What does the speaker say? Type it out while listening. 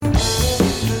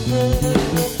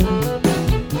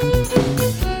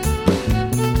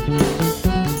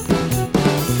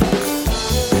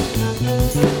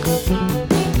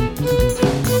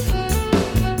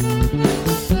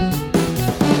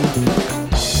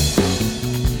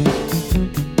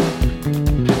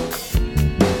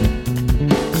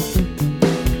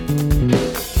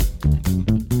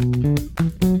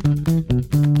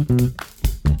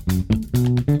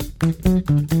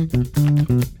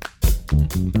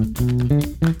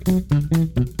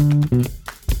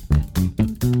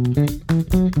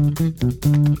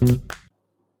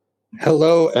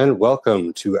Hello and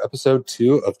welcome to episode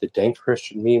 2 of the Dank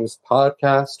Christian Memes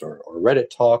podcast or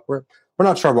Reddit talk. We're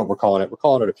not sure what we're calling it. We're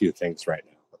calling it a few things right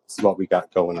now. This is what we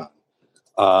got going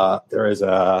on. There is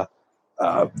a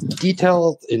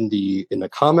detail in the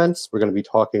comments. We're going to be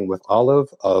talking with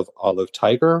Olive of Olive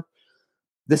Tiger.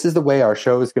 This is the way our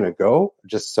show is going to go,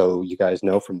 just so you guys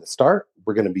know from the start.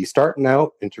 We're going to be starting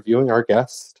out interviewing our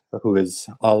guest, who is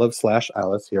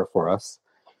Olive/Alice here for us.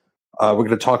 We're going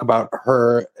to talk about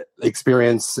her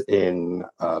experience in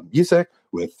music,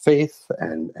 with faith,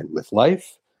 and with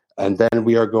life. And then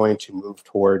we are going to move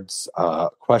towards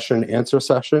question and answer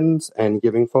sessions and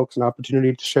giving folks an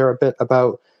opportunity to share a bit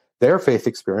about their faith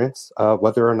experience,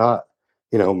 whether or not,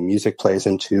 music plays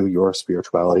into your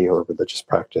spirituality or religious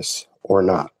practice or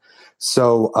not.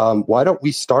 So why don't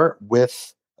we start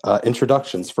with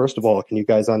introductions? First of all, can you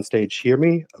guys on stage hear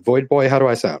me? Void Boy, how do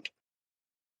I sound?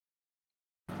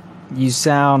 You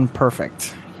sound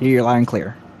perfect. Hear you loud and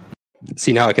clear.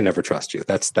 See, now I can never trust you.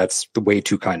 That's the way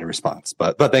too kind of response.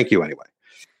 But thank you anyway.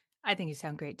 I think you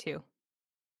sound great too.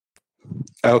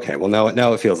 Okay, well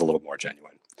now it feels a little more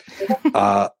genuine.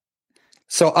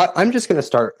 So I'm just going to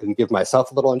start and give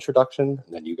myself a little introduction,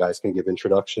 and then you guys can give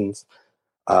introductions.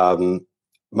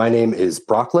 My name is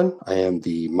Brocklin. I am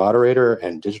the moderator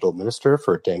and digital minister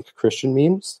for Dank Christian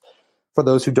Memes. For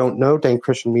those who don't know, Dank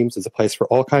Christian Memes is a place for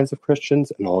all kinds of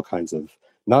Christians and all kinds of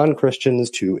non-Christians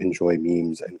to enjoy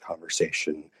memes and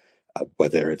conversation,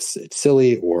 whether it's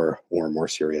silly or more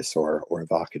serious or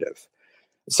evocative.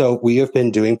 So we have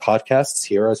been doing podcasts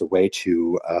here as a way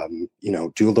to,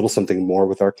 do a little something more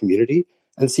with our community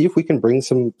and see if we can bring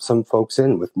some folks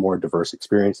in with more diverse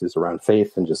experiences around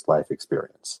faith and just life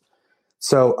experience.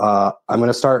 So I'm going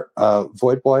to start.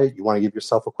 Void Boy, you want to give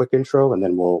yourself a quick intro, and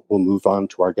then we'll move on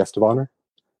to our guest of honor?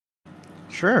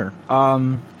 Sure.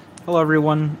 Hello,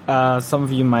 everyone. Some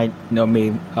of you might know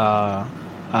me.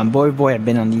 I'm Void Boy. I've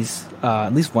been on these at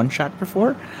least one chat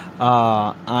before.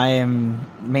 I am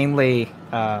mainly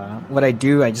what I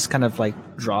do. I just kind of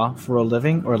like draw for a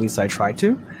living, or at least I try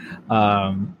to.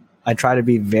 I try to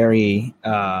be very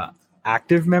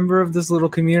active member of this little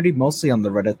community, mostly on the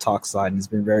Reddit talk side, and it's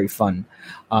been very fun.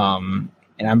 And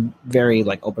I'm very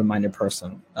open-minded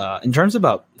person. In terms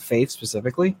about faith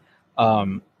specifically,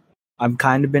 I've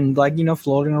kind of been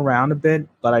floating around a bit,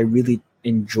 but I really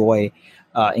enjoy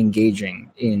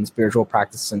engaging in spiritual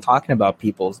practices and talking about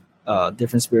people's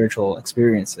different spiritual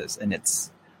experiences, and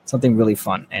it's something really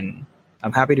fun, and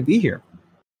I'm happy to be here.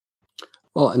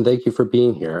 Well, and thank you for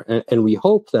being here. And we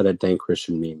hope that at Dank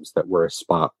Christian Memes that we're a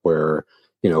spot where,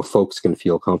 folks can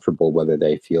feel comfortable, whether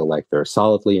they feel like they're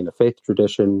solidly in a faith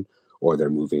tradition or they're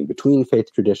moving between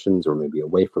faith traditions or maybe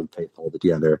away from faith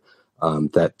altogether,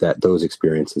 that those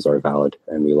experiences are valid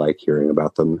and we like hearing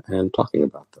about them and talking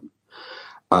about them.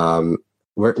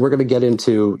 We're going to get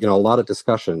into, a lot of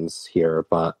discussions here,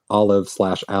 but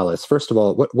Olive/Alice, first of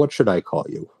all, what should I call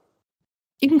you?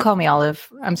 You can call me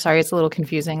Olive. I'm sorry, it's a little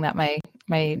confusing that my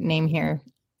name here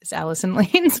is Allison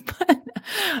Lanes, but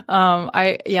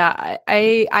I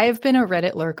have been a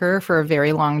Reddit lurker for a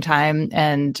very long time,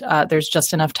 and there's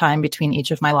just enough time between each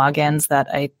of my logins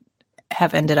that I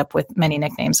have ended up with many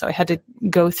nicknames. So I had to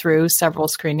go through several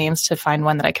screen names to find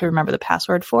one that I could remember the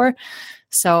password for.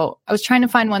 So I was trying to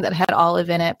find one that had Olive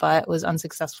in it, but was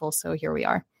unsuccessful. So here we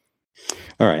are.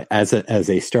 All right. As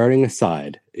a starting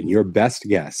aside, in your best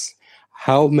guess,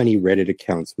 how many Reddit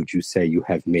accounts would you say you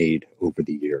have made over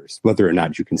the years, whether or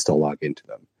not you can still log into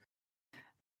them?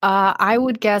 I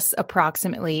would guess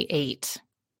approximately 8.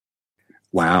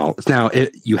 Wow. Now,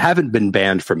 you haven't been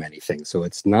banned from anything, so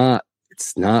it's not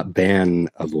ban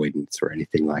avoidance or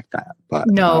anything like that. But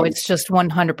no, it's just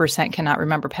 100% cannot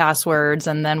remember passwords,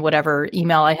 and then whatever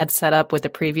email I had set up with the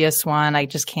previous one, I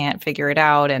just can't figure it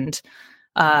out. And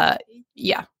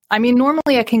yeah. I mean,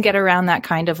 normally I can get around that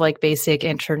kind of basic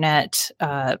internet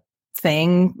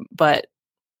thing, but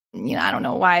I don't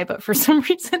know why, but for some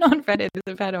reason on Reddit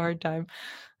I've had a hard time.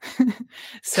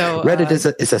 So Reddit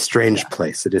is a strange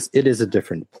place. It is a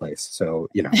different place. So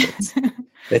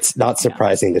it's not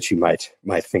surprising that you might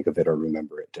think of it or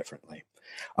remember it differently.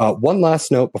 One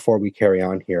last note before we carry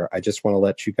on here. I just want to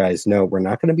let you guys know we're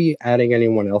not going to be adding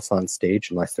anyone else on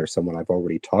stage unless there's someone I've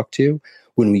already talked to.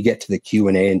 When we get to the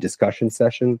Q&A and discussion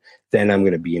session, then I'm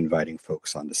going to be inviting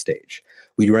folks on the stage.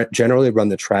 We generally run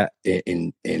the chat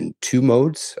in 2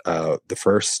 modes. The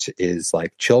first is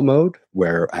chill mode,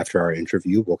 where after our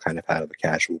interview, we'll kind of have a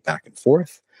casual back and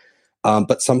forth.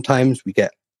 But sometimes we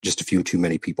get just a few too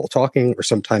many people talking, or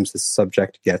sometimes the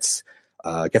subject gets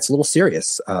gets a little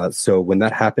serious. So when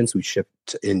that happens, we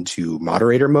shift into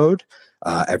moderator mode.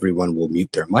 Everyone will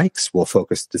mute their mics. We'll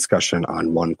focus discussion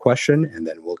on one question, and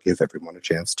then we'll give everyone a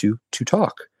chance to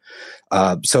talk.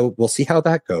 So we'll see how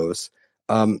that goes.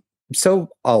 So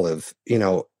Olive,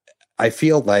 I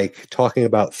feel like talking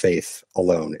about faith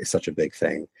alone is such a big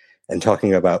thing, and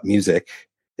talking about music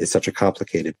is such a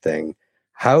complicated thing.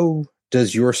 How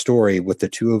does your story with the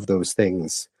two of those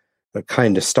things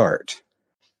kind of start?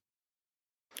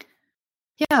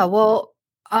 Yeah, well,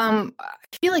 I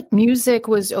feel like music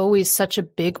was always such a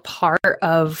big part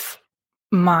of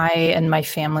my and my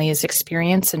family's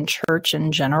experience in church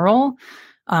in general.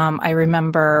 I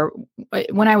remember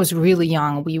when I was really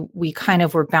young, we kind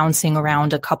of were bouncing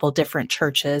around a couple different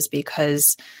churches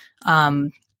because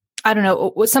I don't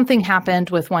know, something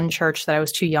happened with one church that I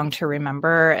was too young to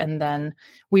remember. And then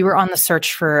we were on the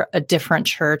search for a different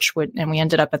church, and we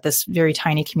ended up at this very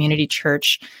tiny community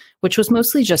church, which was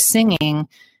mostly just singing.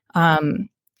 And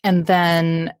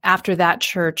then after that,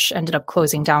 church ended up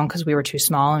closing down because we were too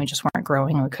small and we just weren't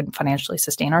growing and we couldn't financially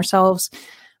sustain ourselves.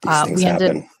 These things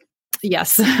happen.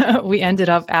 Yes, we ended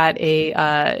up at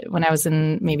when I was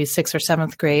in maybe 6th or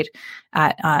 7th grade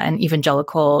at an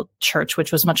evangelical church,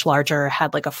 which was much larger,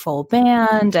 had like a full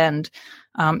band, and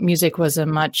music was a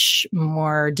much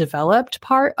more developed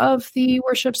part of the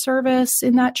worship service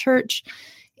in that church.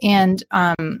 And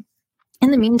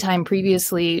in the meantime,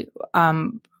 previously,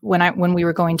 when we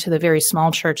were going to the very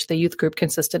small church, the youth group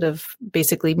consisted of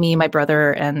basically me, my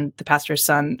brother, and the pastor's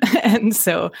son. And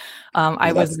so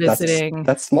I was visiting.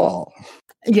 That's small.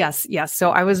 Yes.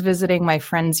 So I was visiting my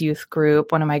friend's youth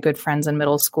group. One of my good friends in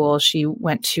middle school, she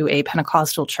went to a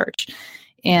Pentecostal church.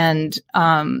 And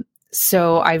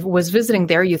so I was visiting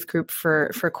their youth group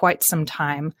for quite some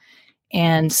time.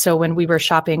 And so when we were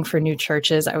shopping for new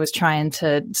churches, I was trying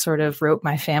to sort of rope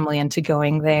my family into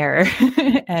going there,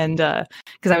 and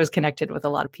because I was connected with a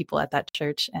lot of people at that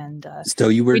church. And so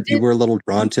you were a little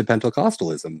drawn to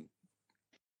Pentecostalism.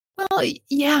 Well,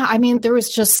 yeah. I mean, there was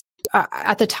just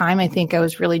at the time, I think I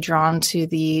was really drawn to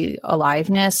the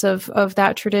aliveness of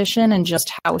that tradition and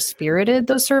just how spirited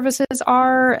those services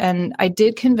are. And I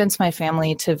did convince my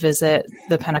family to visit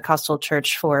the Pentecostal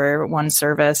church for one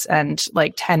service. And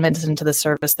like 10 minutes into the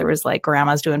service, there was like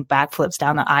grandmas doing backflips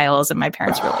down the aisles. And my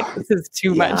parents were like, this is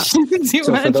too much,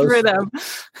 for them.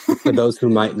 For those who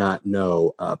might not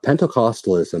know,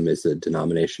 Pentecostalism is a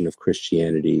denomination of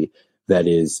Christianity that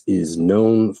is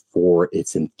known for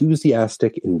its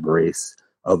enthusiastic embrace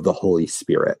of the Holy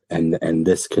Spirit. And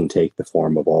this can take the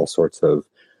form of all sorts of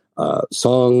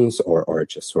songs or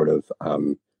just sort of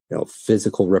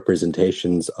physical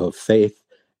representations of faith,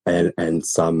 and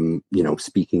some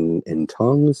speaking in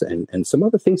tongues and some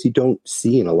other things you don't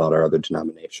see in a lot of other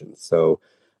denominations. So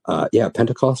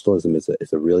Pentecostalism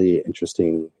is a really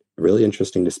interesting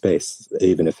to space,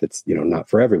 even if it's not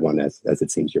for everyone, as it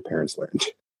seems your parents learned.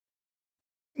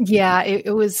 Yeah,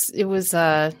 it was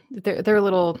they're a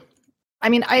little, I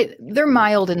mean, they're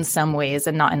mild in some ways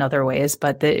and not in other ways,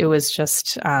 but it was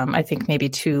just I think maybe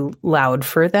too loud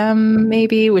for them,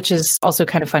 maybe, which is also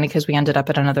kind of funny because we ended up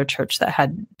at another church that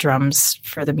had drums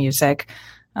for the music.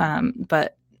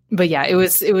 But yeah, it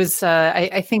was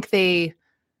I think there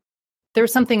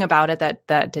was something about it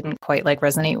that didn't quite like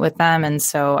resonate with them, and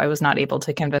so I was not able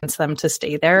to convince them to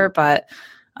stay there. But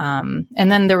and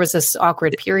then there was this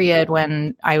awkward period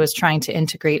when I was trying to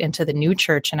integrate into the new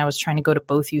church, and I was trying to go to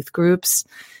both youth groups,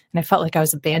 and I felt like I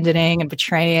was abandoning and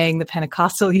betraying the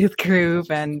Pentecostal youth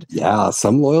group. And yeah,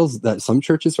 some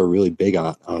churches are really big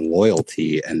on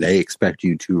loyalty, and they expect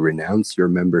you to renounce your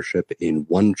membership in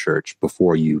one church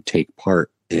before you take part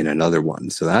in another one.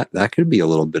 So that could be a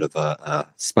little bit of a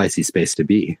spicy space to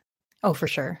be. Oh, for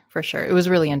sure. It was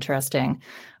really interesting.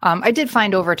 I did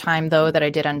find over time, though, that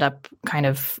I did end up kind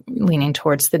of leaning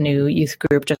towards the new youth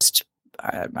group. Just,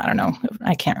 I don't know.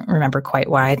 I can't remember quite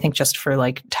why. I think just for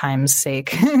like time's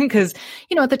sake. Because,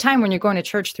 at the time when you're going to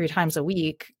church 3 times a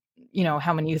week,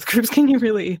 how many youth groups can you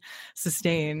really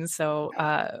sustain? So,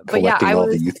 but yeah, I was all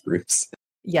the youth groups.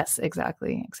 Yes,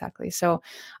 exactly. So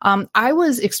I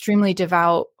was extremely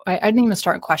devout. I didn't even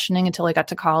start questioning until I got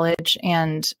to college.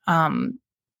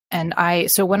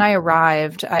 So when I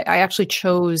arrived, I actually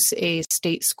chose a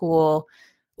state school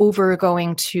over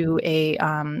going to a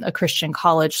Christian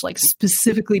college, like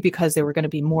specifically because there were going to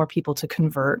be more people to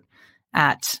convert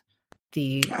at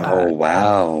the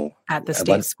at the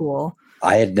state school.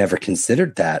 I had never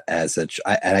considered that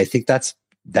and I think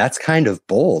that's kind of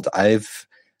bold.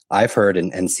 I've heard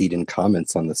and seen in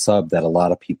comments on the sub that a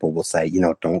lot of people will say,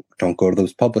 don't go to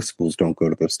those public schools, don't go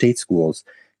to those state schools.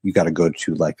 You got to go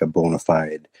to like a bona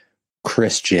fide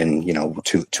Christian,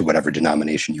 to whatever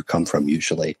denomination you come from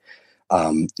usually.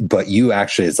 But you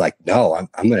actually is like, no,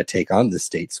 I'm going to take on this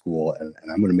state school and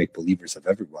I'm going to make believers of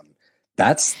everyone.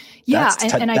 That's that's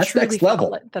next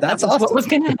level. That's awesome. What was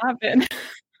going to happen.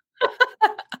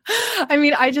 I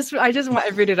mean, I just want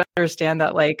everybody to understand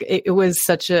that, like, it was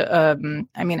such a,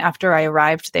 after I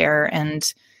arrived there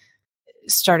and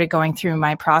started going through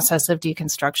my process of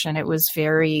deconstruction, it was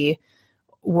very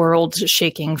world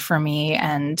shaking for me.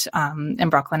 And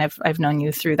Brooklyn, I've known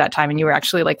you through that time, and you were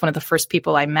actually like one of the first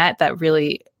people I met that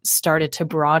really started to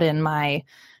broaden my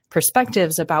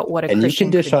perspectives about what a Christian. And you can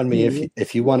dish on me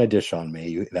if you want to dish on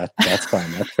me. That's fine.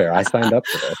 That's fair. I signed up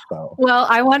for this. So. Well,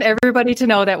 I want everybody to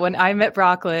know that when I met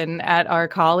Brooklyn at our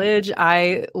college,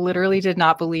 I literally did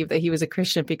not believe that he was a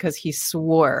Christian because he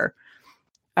swore.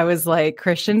 I was like,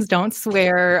 Christians don't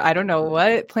swear. I don't know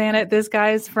what planet this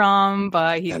guy's from,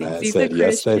 but he's a Christian.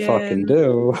 Yes, they fucking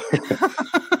do.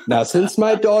 Now, since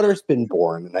my daughter's been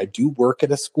born and I do work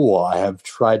at a school, I have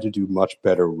tried to do much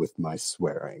better with my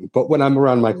swearing. But when I'm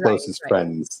around my closest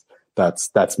friends,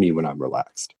 that's me when I'm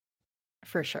relaxed.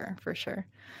 For sure.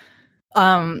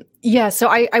 So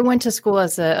I went to school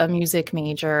as a music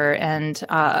major, and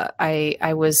I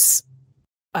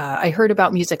heard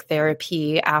about music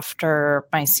therapy after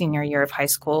my senior year of high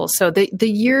school. So the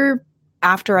year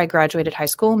after I graduated high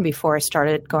school and before I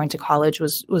started going to college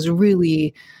was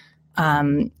really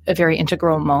a very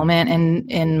integral moment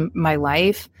in my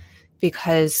life,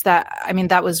 because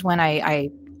that was when I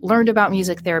learned about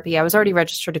music therapy. I was already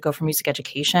registered to go for music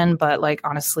education, but like,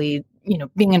 honestly,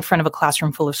 being in front of a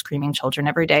classroom full of screaming children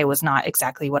every day was not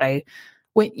exactly what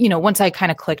once I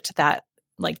kind of clicked that,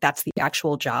 like, that's the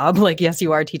actual job. Like, yes,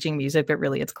 you are teaching music, but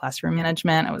really it's classroom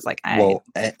management. I was like,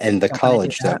 and the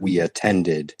college that we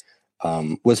attended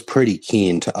was pretty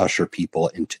keen to usher people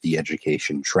into the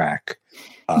education track.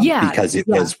 Because it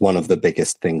was one of the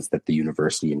biggest things that the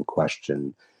university in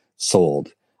question sold.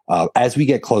 As we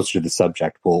get closer to the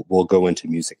subject, we'll go into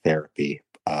music therapy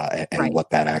and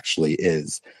what that actually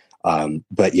is.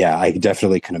 But yeah, I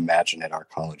definitely can imagine at our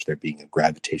college there being a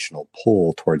gravitational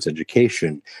pull towards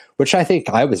education, which I think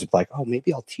I was like, oh,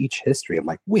 maybe I'll teach history. I'm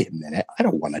like, wait a minute, I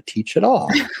don't want to teach at all.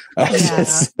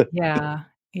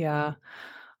 Yeah.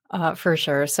 For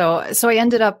sure. So I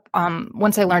ended up,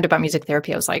 once I learned about music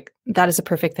therapy, I was like, that is a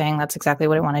perfect thing. That's exactly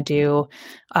what I want to do.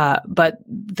 But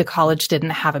the college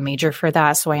didn't have a major for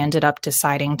that. So I ended up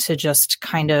deciding to just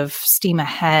kind of steam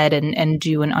ahead and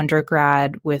do an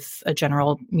undergrad with a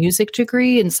general music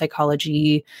degree in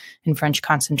psychology and French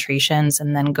concentrations,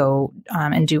 and then go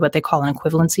and do what they call an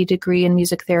equivalency degree in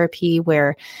music therapy,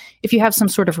 where if you have some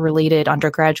sort of related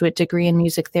undergraduate degree in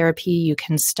music therapy, you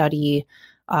can study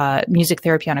music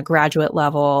therapy on a graduate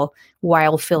level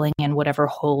while filling in whatever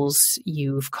holes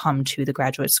you've come to the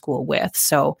graduate school with.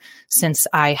 So since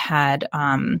I had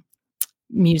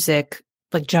music,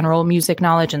 like general music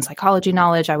knowledge and psychology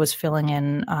knowledge, I was filling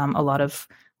in a lot of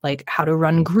like how to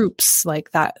run groups,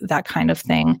 like that kind of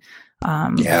thing for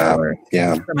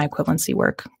my equivalency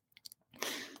work.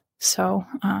 So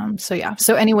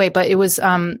anyway, but it was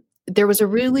there was a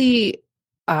really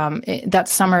that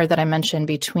summer that I mentioned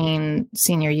between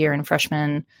senior year and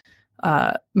freshman,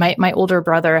 my older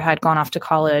brother had gone off to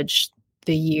college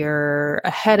the year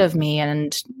ahead of me,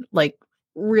 and like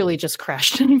really just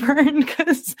crashed and burned,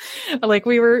 because like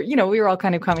we were all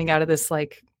kind of coming out of this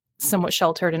like somewhat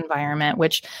sheltered environment,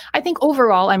 which I think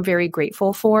overall I'm very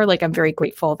grateful for. Like, I'm very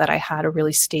grateful that I had a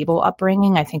really stable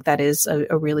upbringing. I think that is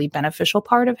a really beneficial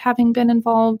part of having been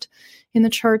involved in the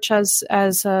church as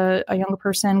a younger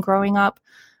person growing up.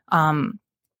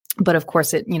 But of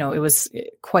course it was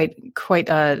quite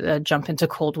a jump into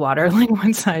cold water, like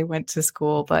once I went to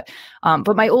school. But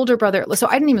my older brother, so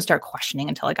I didn't even start questioning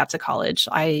until I got to college.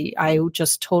 I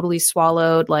just totally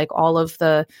swallowed like all of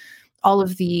the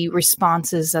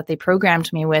responses that they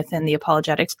programmed me with in the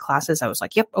apologetics classes. I was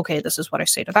like, yep, okay, this is what I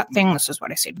say to that thing. This is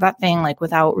what I say to that thing, like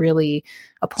without really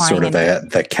applying. Sort of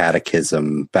the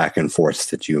catechism back and forth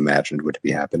that you imagined would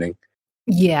be happening.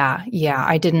 Yeah.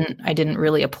 I didn't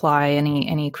really apply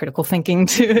any critical thinking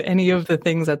to any of the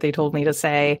things that they told me to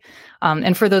say.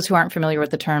 And for those who aren't familiar with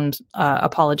the terms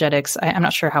apologetics, I'm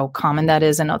not sure how common that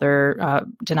is in other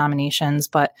denominations,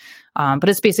 but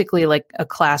it's basically like a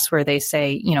class where they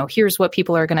say, here's what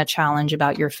people are going to challenge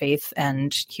about your faith,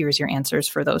 and here's your answers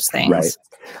for those things. Right.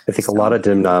 I think a lot of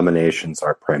denominations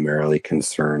are primarily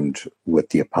concerned with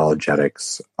the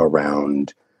apologetics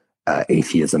around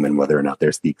atheism and whether or not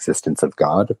there's the existence of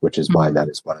God, which is why that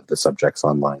is one of the subjects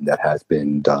online that has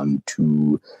been done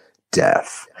to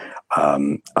death.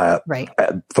 Right.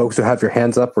 Folks who have your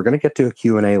hands up, we're going to get to a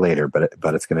Q&A later, but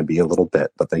it's going to be a little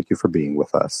bit. But thank you for being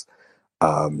with us.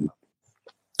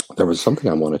 There was something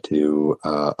I wanted to.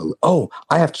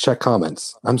 I have to check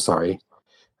comments. I'm sorry.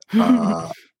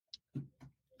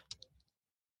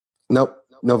 Nope.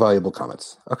 No valuable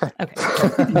comments. Okay.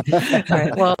 Okay. All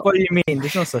right. Well, what do you mean?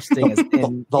 There's no such thing as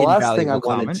the last thing I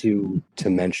wanted to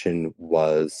mention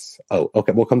was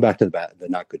okay. We'll come back to the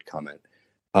not good comment.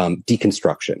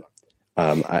 Deconstruction.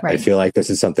 I feel like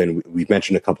this is something we've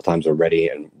mentioned a couple times already,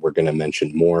 and we're going to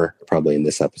mention more probably in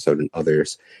this episode and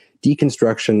others.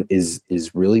 Deconstruction is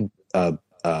really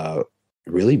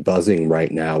really buzzing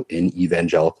right now in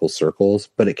evangelical circles,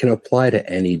 but it can apply to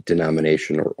any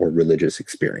denomination or religious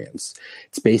experience.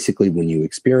 It's basically when you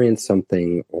experience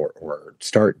something or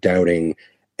start doubting,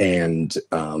 and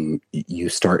you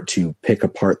start to pick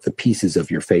apart the pieces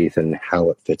of your faith and how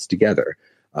it fits together.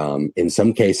 In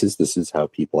some cases, this is how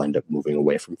people end up moving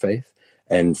away from faith.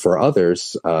 And for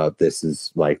others, this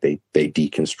is like they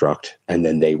deconstruct and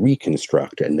then they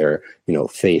reconstruct, and their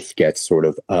faith gets sort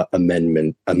of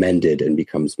amended and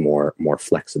becomes more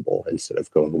flexible instead of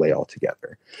going away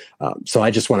altogether. So I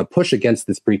just want to push against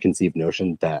this preconceived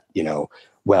notion that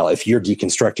well, if you're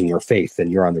deconstructing your faith,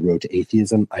 then you're on the road to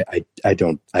atheism. I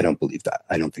don't believe that.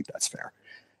 I don't think that's fair.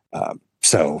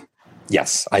 So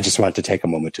yes, I just wanted to take a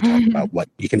moment to talk about what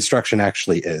deconstruction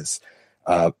actually is.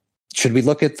 Should we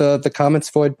look at the comments,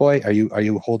 Void Boy? Are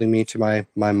you holding me to my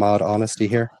mod honesty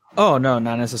here? Oh no,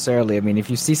 not necessarily. I mean, if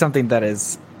you see something that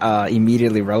is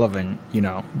immediately relevant,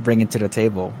 bring it to the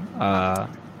table. And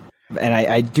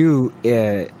I do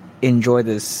enjoy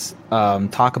this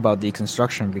talk about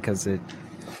deconstruction, because it,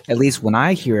 at least when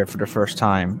I hear it for the first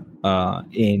time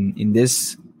in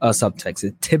this subtext,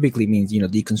 it typically means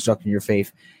deconstructing your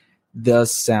faith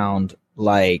does sound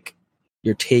like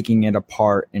you're taking it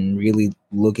apart and really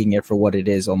looking at it for what it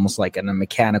is, almost like in a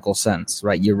mechanical sense,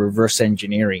 right? You're reverse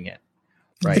engineering it,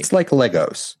 right? It's like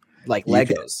Legos.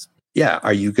 Legos. Yeah.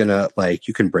 Are you gonna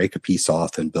you can break a piece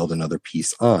off and build another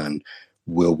piece on?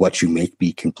 Will what you make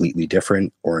be completely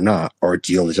different or not? Or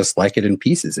do you just like it in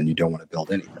pieces and you don't want to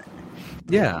build anything?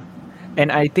 Yeah. And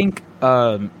I think,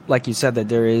 like you said, that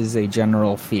there is a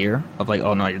general fear of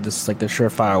oh no, this is like the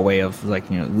surefire way of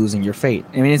losing your faith.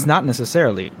 I mean, it's not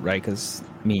necessarily, right? Because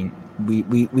I mean,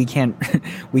 we can't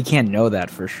we can't know that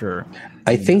for sure.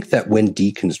 I think that when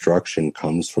deconstruction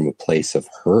comes from a place of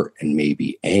hurt and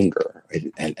maybe anger,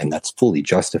 and that's fully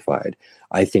justified,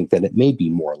 I think that it may be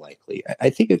more likely.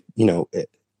 I think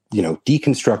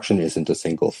deconstruction isn't a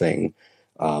single thing.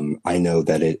 I know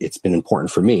that it's been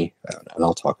important for me, and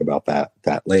I'll talk about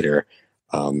that later.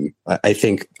 I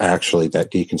think actually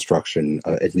that deconstruction,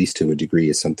 at least to a degree,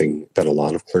 is something that a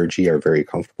lot of clergy are very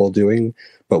comfortable doing,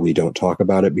 but we don't talk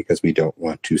about it because we don't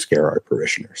want to scare our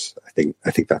parishioners. I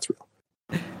think that's real.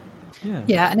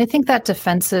 Yeah, and I think that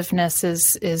defensiveness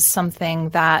is something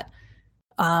that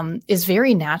is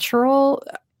very natural,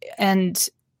 and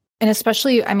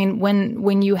especially, I mean,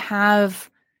 when you have.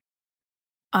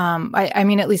 I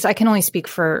mean, at least I can only speak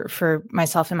for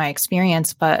myself and my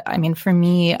experience, but I mean, for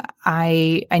me,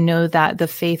 I know that the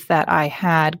faith that I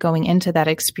had going into that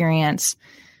experience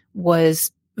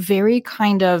was very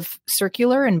kind of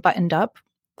circular and buttoned up.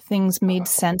 Things made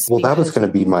sense. Well, that was going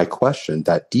to be my question.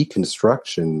 That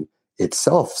deconstruction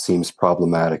itself seems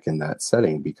problematic in that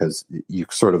setting, because you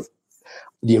sort of,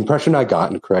 the impression I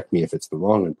got, and correct me if it's the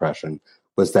wrong impression,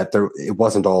 was that it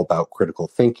wasn't all about critical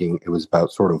thinking. It was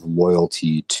about sort of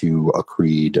loyalty to a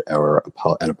creed or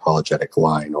an apologetic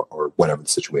line or whatever the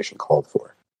situation called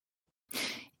for.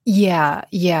 Yeah,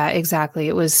 exactly.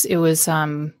 It was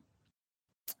and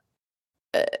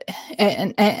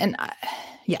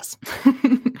yes,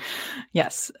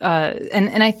 yes.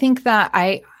 And I think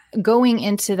that going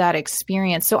into that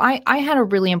experience, so I had a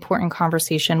really important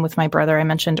conversation with my brother. I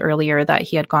mentioned earlier that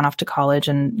he had gone off to college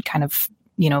and kind of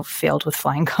failed with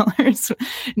flying colors,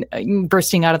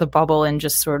 bursting out of the bubble and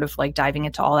just sort of diving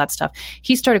into all that stuff.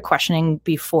 He started questioning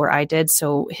before I did.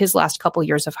 So his last couple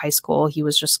years of high school, he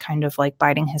was just kind of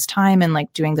biding his time and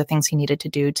doing the things he needed to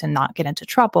do to not get into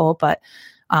trouble. But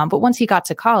once he got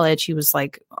to college, he was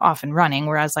off and running.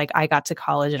 Whereas I got to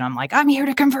college and I'm here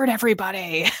to convert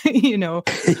everybody,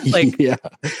 yeah.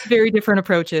 Very different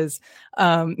approaches.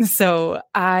 So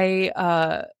I'm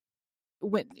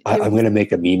going to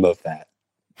make a meme of that.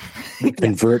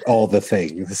 Convert all the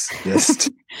things.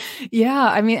 Just yeah,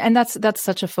 I mean, and that's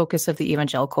such a focus of the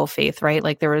evangelical faith,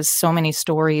 right? There was so many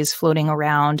stories floating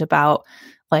around about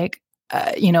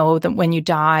when you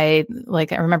die,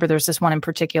 like I remember there's this one in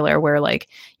particular where like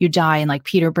you die and like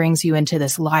Peter brings you into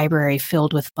this library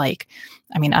filled with like,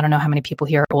 I mean, I don't know how many people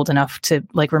here are old enough to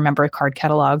like remember card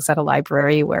catalogs at a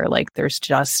library where like there's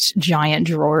just giant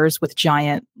drawers with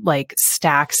giant like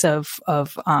stacks of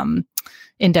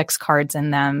index cards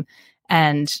in them.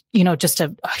 And, just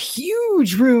a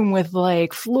huge room with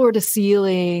like floor to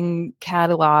ceiling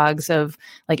catalogs of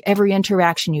like every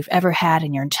interaction you've ever had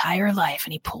in your entire life.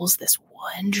 And he pulls this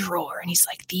one drawer and he's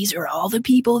like, these are all the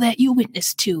people that you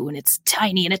witnessed to. And it's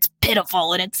tiny and it's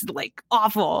pitiful and it's like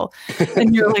awful.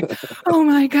 And you're like, oh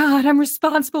my God, I'm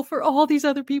responsible for all these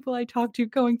other people I talked to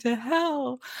going to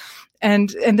hell.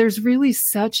 And there's really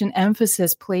such an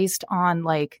emphasis placed on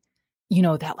like,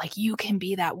 that like you can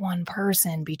be that one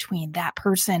person between that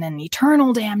person and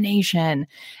eternal damnation.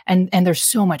 And there's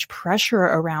so much pressure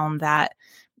around that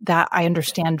I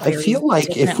understand. I feel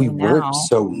like if we weren't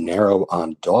so narrow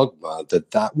on dogma,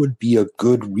 that would be a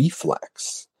good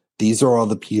reflex. These are all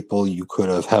the people you could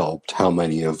have helped. How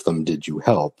many of them did you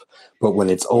help? But when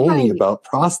it's only about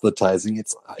proselytizing,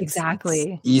 it's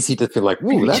easy to feel like,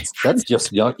 ooh, that's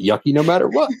just yucky no matter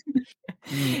what.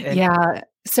 Yeah.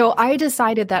 So I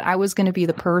decided that I was going to be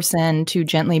the person to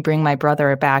gently bring my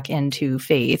brother back into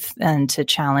faith and to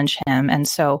challenge him. And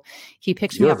so he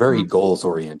picked me up. You're a very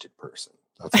goals-oriented person.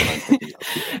 That's what I'm thinking of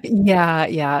here.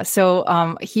 Yeah.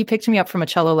 So he picked me up from a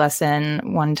cello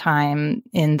lesson one time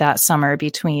in that summer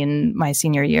between my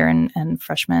senior year and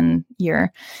freshman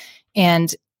year.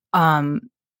 And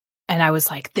I was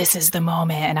like, this is the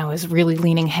moment. And I was really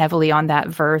leaning heavily on that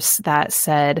verse that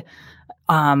said,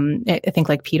 I think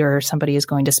like Peter or somebody is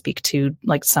going to speak to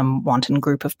like some wanton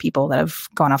group of people that have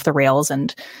gone off the rails.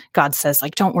 And God says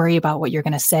like, don't worry about what you're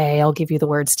going to say. I'll give you the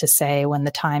words to say when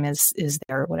the time is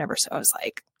there or whatever. So I was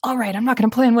like, all right, I'm not going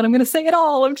to plan what I'm going to say at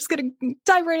all. I'm just going to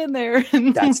dive right in there.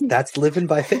 That's living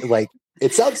by faith. Like,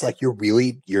 it sounds like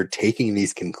you're taking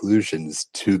these conclusions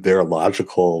to their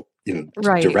logical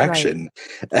direction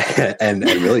and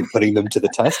really putting them to the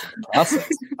test in the process.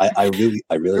 I really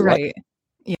like it.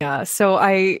 Yeah. So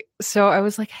I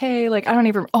was like, hey, like, I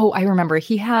remember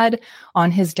he had on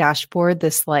his dashboard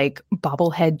this like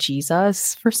bobblehead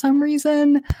Jesus for some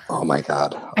reason. Oh my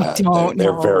God. I don't know.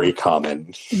 They're very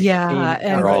common. Yeah.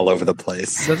 They're all over the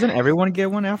place. Doesn't everyone get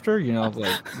one after,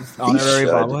 like honorary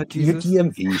bobblehead Jesus? Your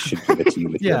DMV should give it to you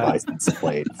with your license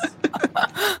plates.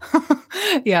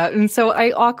 Yeah. And so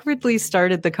I awkwardly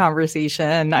started the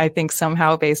conversation, I think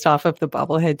somehow based off of the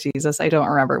bobblehead Jesus. I don't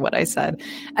remember what I said.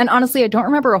 And honestly, I don't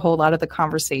remember a whole lot of the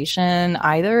conversation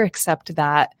either, except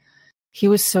that he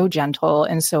was so gentle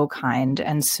and so kind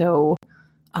and so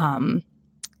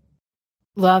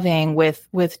loving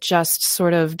with just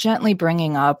sort of gently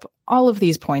bringing up all of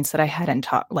these points that I hadn't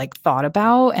thought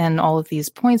about, and all of these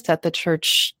points that the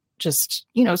church just,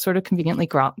 sort of conveniently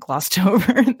glossed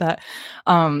over that.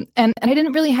 And I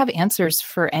didn't really have answers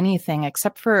for anything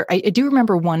except for, I do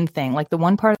remember one thing, like the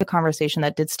one part of the conversation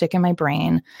that did stick in my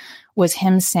brain was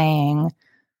him saying,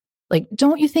 like,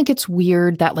 don't you think it's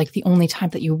weird that like the only time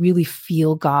that you really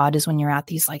feel God is when you're at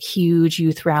these like huge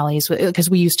youth rallies? Because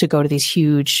we used to go to these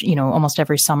huge, almost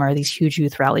every summer, these huge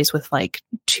youth rallies with like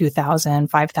 2,000,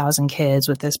 5,000 kids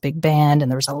with this big band, and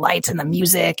there was the lights and the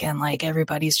music, and like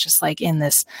everybody's just like in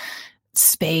this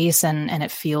space, and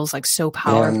it feels like so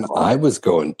powerful. And I was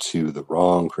going to the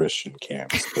wrong Christian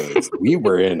camps because we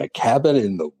were in a cabin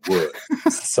in the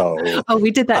woods. So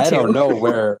we did that too. I don't know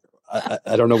where.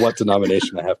 I don't know what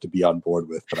denomination I have to be on board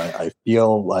with, but I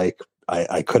feel like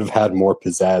I could have had more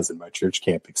pizzazz in my church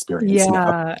camp experience.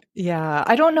 Yeah.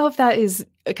 I don't know if that is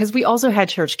because we also had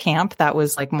church camp that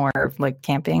was like more like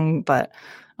camping, but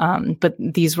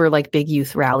these were like big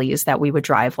youth rallies that we would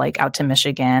drive like out to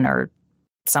Michigan or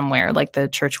somewhere. Like the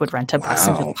church would rent a bus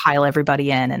and just pile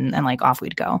everybody in, and like off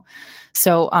we'd go.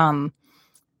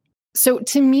 So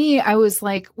to me, I was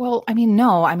like, well,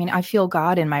 no, I feel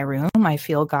God in my room. I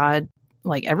feel God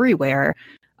like everywhere.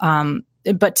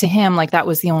 But to him, like that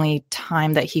was the only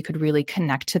time that he could really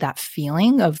connect to that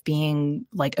feeling of being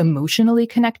like emotionally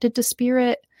connected to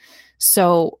spirit.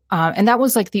 So, and that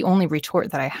was like the only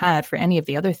retort that I had for any of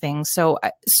the other things. So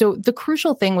the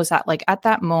crucial thing was that like at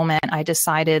that moment, I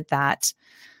decided that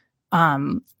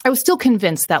I was still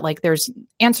convinced that like there's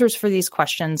answers for these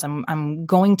questions. I'm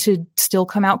going to still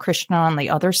come out Christian on the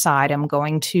other side. I'm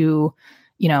going to,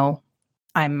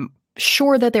 I'm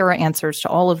sure that there are answers to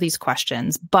all of these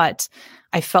questions, but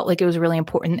I felt like it was really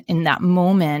important in that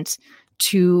moment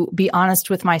to be honest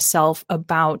with myself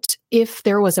about if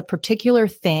there was a particular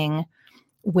thing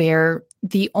where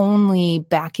the only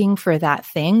backing for that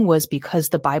thing was because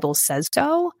the Bible says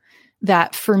so,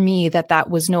 that for me, that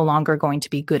was no longer going to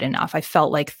be good enough. I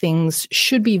felt like things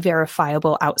should be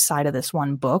verifiable outside of this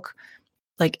one book.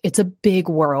 Like, it's a big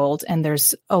world, and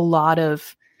there's a lot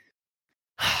of,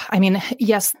 I mean,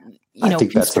 yes, I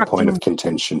think that's a point of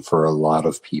contention for a lot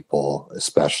of people,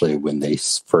 especially when they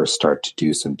first start to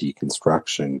do some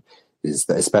deconstruction, is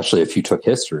that, especially if you took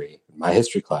history. In my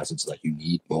history class, it's like you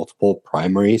need multiple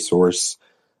primary source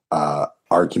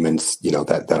arguments,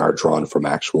 that are drawn from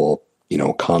actual,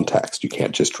 context. You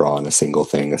can't just draw on a single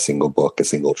thing, a single book, a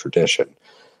single tradition.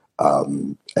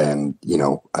 And,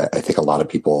 I think a lot of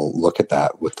people look at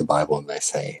that with the Bible and they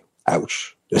say,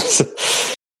 ouch.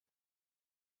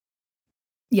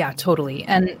 Yeah, totally.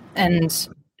 And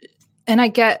I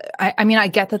get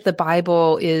that the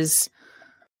Bible is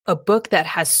a book that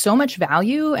has so much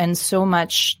value and so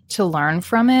much to learn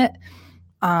from it.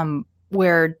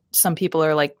 Where some people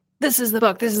are like, this is the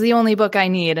book, this is the only book I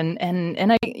need. And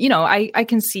I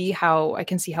can see how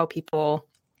people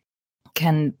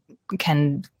can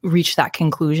reach that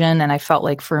conclusion. And I felt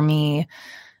like for me,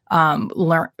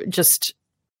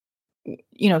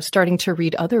 starting to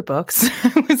read other books,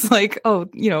 it was like,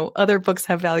 other books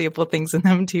have valuable things in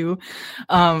them too.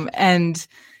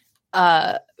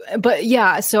 But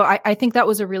yeah, so I think that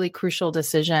was a really crucial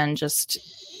decision.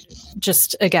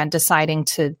 Just again, deciding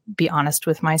to be honest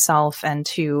with myself and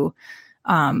to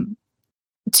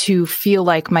feel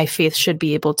like my faith should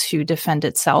be able to defend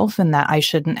itself, and that I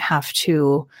shouldn't have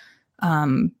to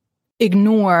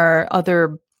ignore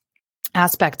other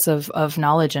aspects of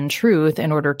knowledge and truth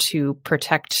in order to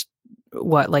protect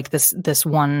this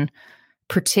one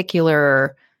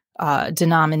particular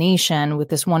denomination with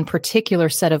this one particular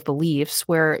set of beliefs.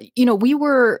 Where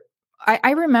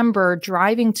I remember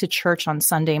driving to church on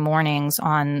Sunday mornings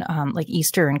on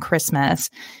Easter and Christmas,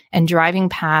 and driving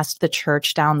past the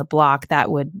church down the block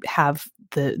that would have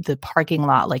the parking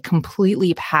lot like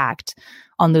completely packed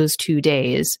on those 2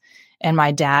 days. And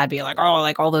my dad be like, oh,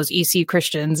 like all those EC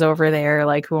Christians over there,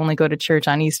 like who only go to church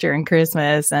on Easter and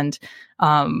Christmas. And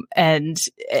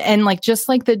like, just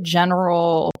like the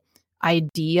general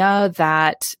idea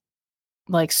that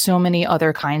like so many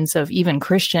other kinds of even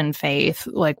Christian faith,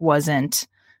 like wasn't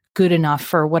good enough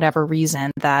for whatever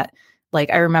reason, that like,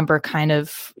 I remember kind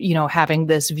of, having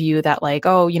this view that like,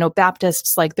 oh,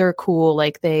 Baptists, like they're cool.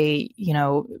 Like they,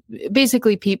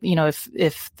 basically people,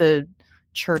 if the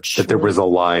church, that there was a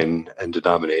line and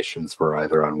denominations were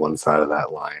either on one side of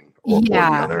that line or the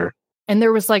other. And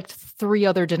there was like 3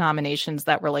 other denominations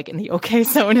that were like in the okay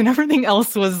zone, and everything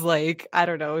else was like, I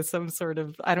don't know, some sort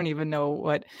of, I don't even know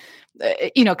what,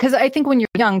 because I think when you're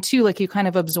young too, like you kind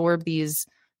of absorb these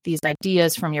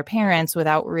ideas from your parents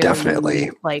without really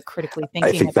definitely like critically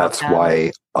thinking. I think that's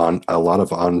why on a lot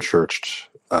of unchurched,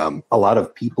 a lot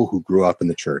of people who grew up in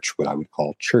the church, what I would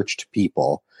call churched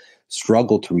people,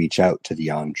 struggle to reach out to the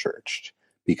unchurched,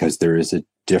 because there is a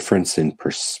difference in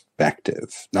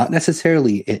perspective, not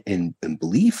necessarily in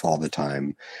belief all the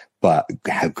time, but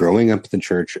growing up in the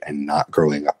church and not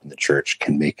growing up in the church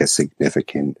can make a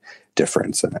significant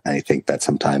difference. And I think that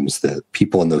sometimes the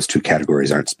people in those two categories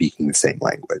aren't speaking the same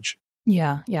language.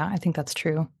 Yeah, I think that's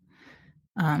true.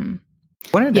 I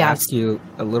wanted to ask you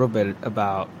a little bit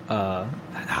about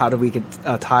how do we get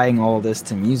tying all this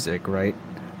to music, right?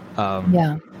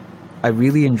 I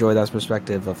really enjoy that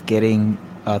perspective of getting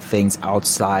things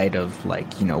outside of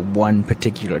one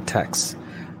particular text,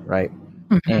 right?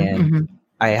 Mm-hmm, and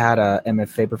I had a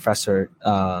MFA professor,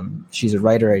 she's a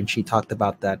writer, and she talked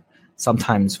about that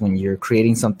sometimes when you're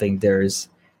creating something, there's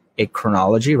a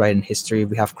chronology, right? In history,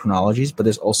 we have chronologies, but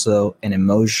there's also an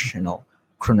emotional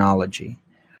chronology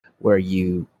where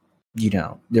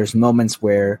there's moments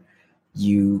where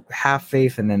you have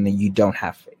faith and then you don't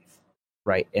have faith.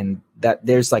 Right. And that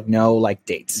there's no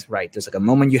dates, right? There's a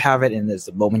moment you have it and there's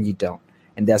a moment you don't.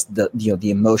 And that's the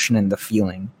emotion and the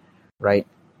feeling, right?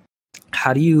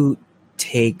 How do you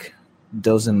take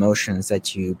those emotions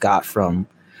that you got from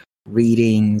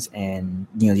readings and,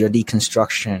 your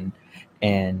deconstruction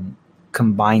and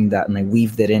combine that and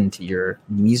weave that into your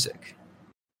music?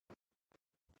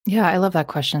 Yeah, I love that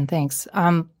question. Thanks.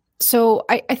 So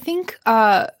I think,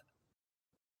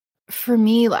 for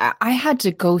me, I had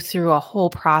to go through a whole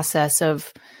process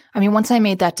of, once I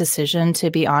made that decision, to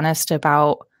be honest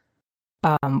about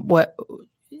what,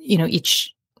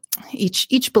 each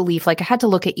belief, like I had to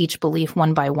look at each belief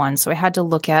one by one. So I had to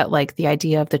look at the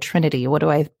idea of the Trinity. What do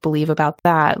I believe about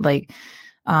that? Do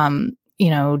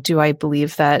I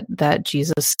believe that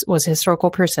Jesus was a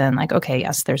historical person? Okay,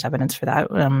 yes, there's evidence for that.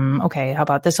 Okay, how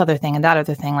about this other thing and that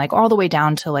other thing? All the way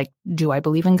down to do I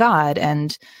believe in God?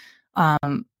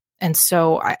 And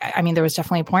so, I mean, there was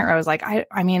definitely a point where I was like,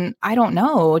 I mean, I don't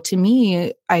know. To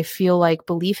me, I feel like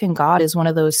belief in God is one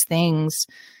of those things,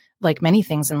 like many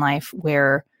things in life,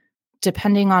 where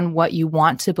depending on what you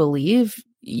want to believe,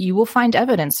 you will find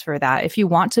evidence for that. If you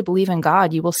want to believe in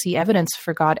God, you will see evidence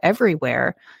for God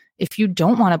everywhere. If you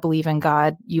don't want to believe in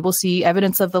God, you will see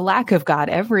evidence of the lack of God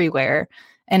everywhere.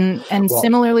 And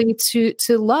similarly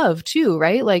to love too,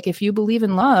 right? Like if you believe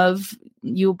in love,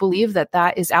 you believe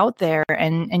that is out there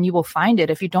and you will find it.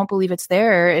 If you don't believe it's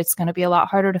there, it's going to be a lot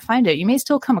harder to find it. You may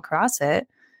still come across it.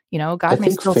 You know, God may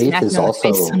still smack you in the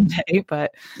face someday,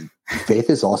 but faith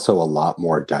is also a lot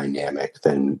more dynamic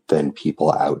than people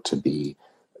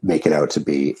make it out to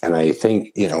be. And I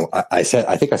think, you know, I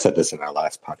think I said this in our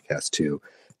last podcast too,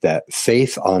 that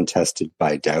faith untested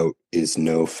by doubt is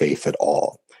no faith at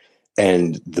all.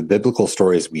 And the biblical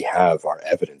stories we have are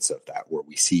evidence of that, where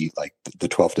we see like the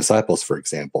 12 disciples, for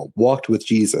example, walked with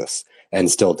Jesus and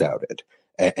still doubted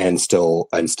and still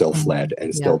fled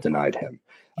and still denied him.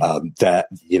 That,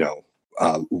 you know,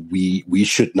 we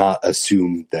should not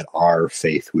assume that our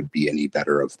faith would be any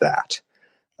better of that.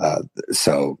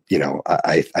 So, you know,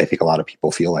 I think a lot of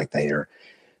people feel like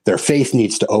their faith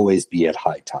needs to always be at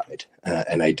high tide.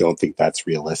 And I don't think that's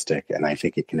realistic. And I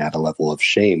think it can add a level of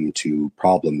shame to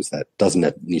problems that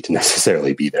doesn't need to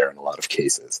necessarily be there in a lot of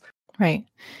cases. Right.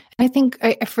 I think,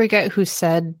 I forget who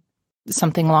said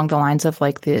something along the lines of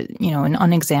like an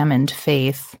unexamined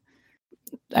faith.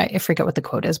 I forget what the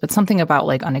quote is, but something about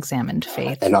like unexamined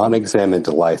faith. An unexamined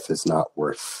life is not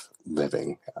worth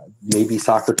living. Maybe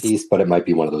Socrates, but it might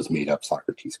be one of those made up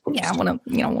Socrates quotes. Yeah, one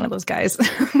of those guys.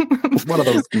 One of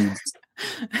those dudes.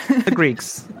 The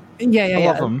Greeks. Yeah.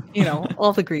 Love them. You know,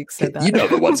 all the Greeks said that. You know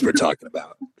the ones we're talking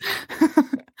about.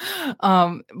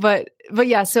 But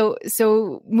yeah,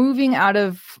 so moving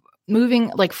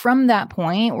like from that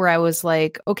point where I was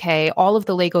like, okay, all of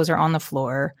the Legos are on the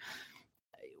floor.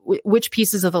 Which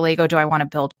pieces of the Lego do I want to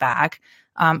build back?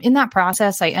 In that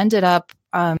process, I ended up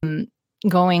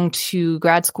going to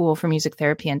grad school for music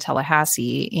therapy in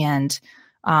Tallahassee. And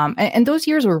those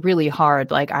years were really hard.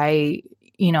 Like I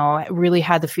really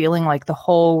had the feeling like the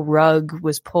whole rug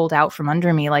was pulled out from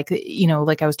under me. Like, you know,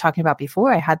 like I was talking about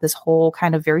before, I had this whole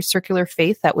kind of very circular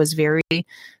faith that was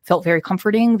felt very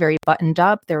comforting, very buttoned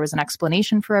up. There was an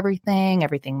explanation for everything.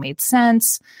 Everything made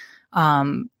sense.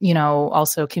 You know,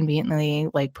 also conveniently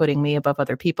like putting me above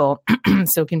other people.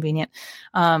 So convenient.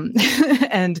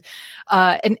 And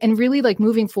really like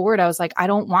moving forward, I was like, I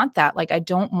don't want that. Like, I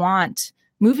don't want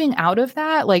moving out of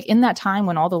that. Like in that time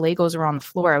when all the Legos were on the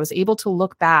floor, I was able to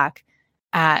look back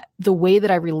at the way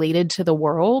that I related to the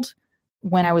world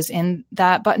when I was in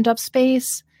that buttoned up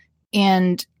space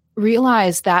and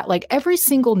realize that like every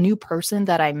single new person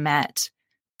that I met,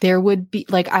 there would be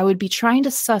like, I would be trying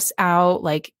to suss out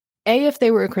like, A, if they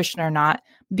were a Christian or not,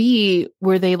 B,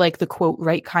 were they like the quote,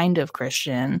 right kind of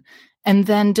Christian? And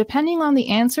then depending on the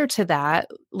answer to that,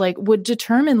 like would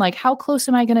determine like, how close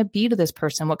am I going to be to this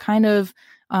person? What kind of,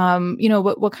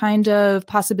 what kind of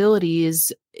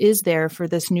possibilities is there for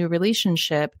this new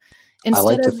relationship? I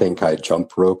like to think I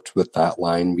jump roped with that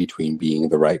line between being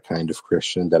the right kind of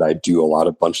Christian, that I'd do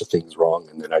a bunch of things wrong,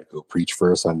 and then I'd go preach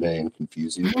for a Sunday and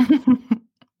confuse you.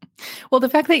 Well, the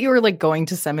fact that you were like going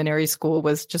to seminary school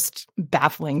was just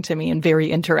baffling to me and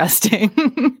very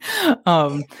interesting.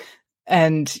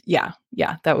 And yeah,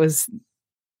 that was,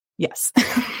 yes.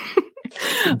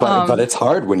 But it's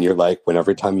hard when you're like, when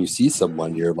every time you see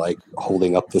someone, you're like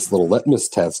holding up this little litmus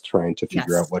test, trying to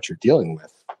figure out what you're dealing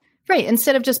with. Right.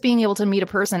 Instead of just being able to meet a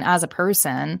person as a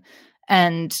person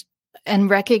and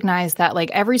recognize that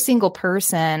like every single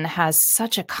person has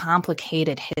such a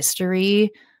complicated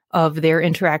history of their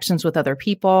interactions with other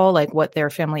people, like what their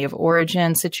family of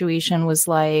origin situation was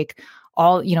like,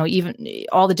 all, you know, even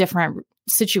all the different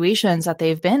situations that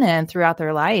they've been in throughout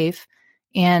their life.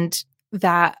 And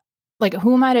that, like,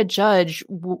 who am I to judge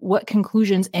what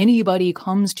conclusions anybody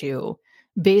comes to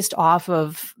based off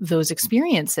of those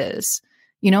experiences?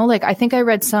 You know, like I think I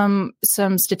read some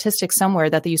statistics somewhere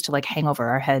that they used to like hang over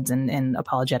our heads in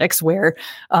apologetics where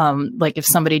like if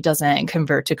somebody doesn't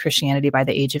convert to Christianity by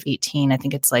the age of 18, I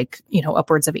think it's like, you know,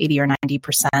 upwards of 80 or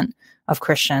 90% of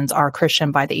Christians are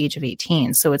Christian by the age of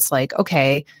 18. So it's like,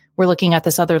 okay, we're looking at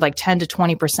this other like 10 to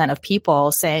 20% of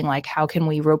people saying like, how can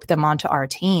we rope them onto our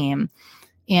team?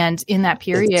 And in that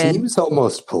period, it seems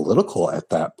almost political at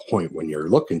that point when you're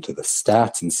looking to the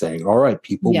stats and saying, all right,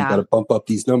 people, we got to bump up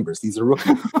these numbers. These are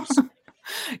rookie numbers.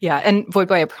 Yeah. And boy,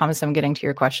 I promise I'm getting to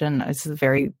your question. It's a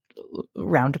very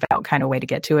roundabout kind of way to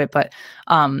get to it. But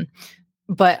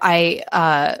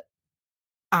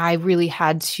I really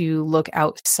had to look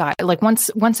outside. Like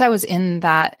once I was in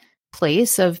that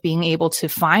place of being able to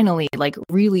finally like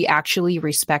really actually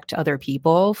respect other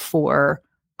people for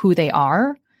who they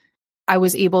are. I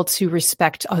was able to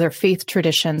respect other faith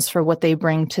traditions for what they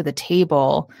bring to the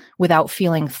table without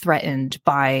feeling threatened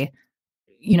by,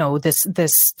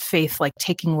 this faith like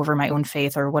taking over my own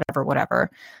faith or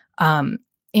whatever.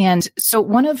 And so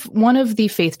one of the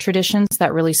faith traditions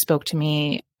that really spoke to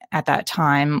me at that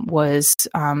time was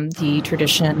the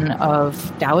tradition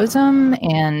of Taoism,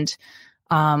 and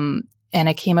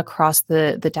I came across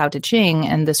the Tao Te Ching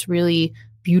and this really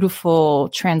beautiful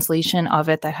translation of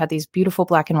it that had these beautiful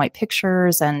black and white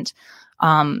pictures, and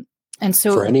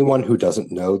so for anyone who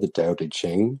doesn't know the Tao Te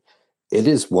Ching, it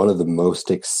is one of the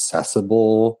most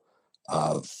accessible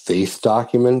faith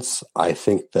documents I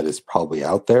think that is probably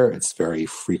out there. It's very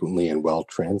frequently and well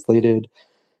translated.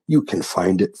 You can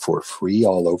find it for free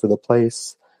all over the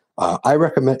place. I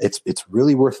recommend it's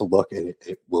really worth a look, and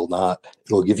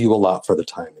it'll give you a lot for the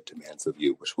time it demands of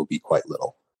you, which will be quite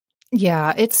little.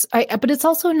 Yeah, but it's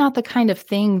also not the kind of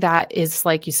thing that is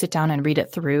like you sit down and read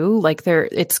it through. Like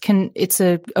it's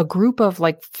a group of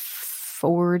like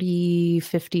 40,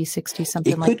 50, 60,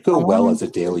 something like that. It could go well as a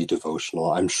daily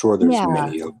devotional. I'm sure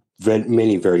there's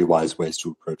many very wise ways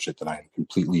to approach it that I am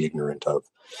completely ignorant of.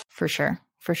 For sure.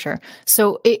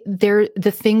 So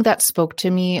the thing that spoke to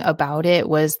me about it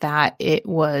was that it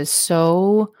was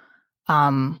so,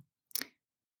 how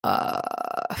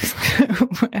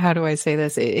do I say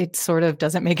this? It sort of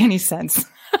doesn't make any sense.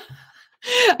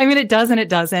 I mean, it does and it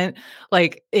doesn't.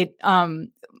 Like it,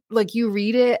 like you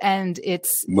read it and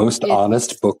it's most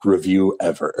honest book review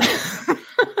ever.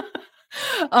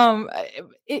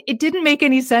 It didn't make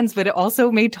any sense, but it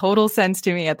also made total sense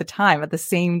to me at the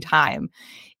same time.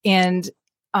 And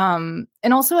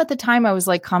also at the time I was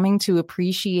like coming to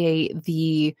appreciate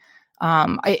the,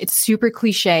 it's super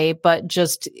cliche, but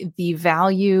just the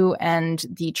value and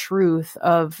the truth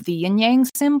of the yin yang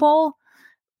symbol.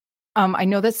 I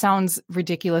know that sounds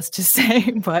ridiculous to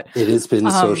say, but it has been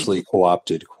socially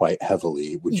co-opted quite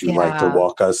heavily. Would you like to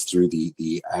walk us through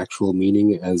the actual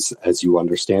meaning as you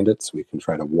understand it, so we can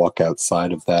try to walk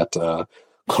outside of that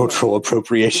cultural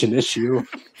appropriation issue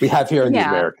we have here in the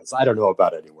Americas? I don't know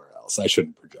about anywhere else. I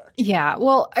shouldn't project. Yeah.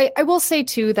 Well, I will say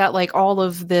too that like all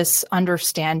of this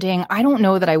understanding, I don't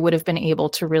know that I would have been able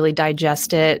to really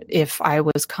digest it if I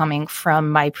was coming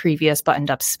from my previous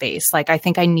buttoned up space. Like, I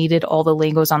think I needed all the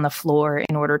Legos on the floor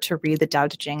in order to read the Tao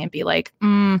Te Ching and be like,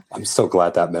 I'm so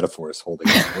glad that metaphor is holding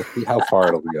up. Let's see how far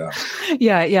it'll go.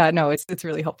 Yeah. No, it's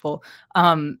really helpful.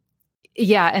 And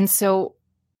so,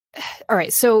 all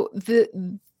right. So the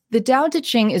Tao Te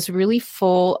Ching is really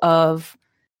full of,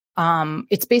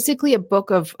 it's basically a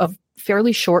book of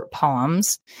fairly short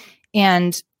poems,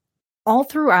 and all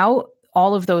throughout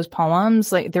all of those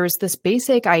poems, like there's this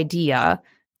basic idea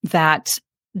that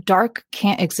dark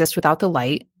can't exist without the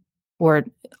light, or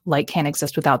light can't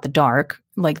exist without the dark.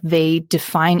 Like they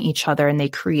define each other and they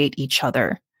create each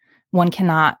other. One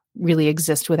cannot really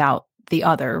exist without the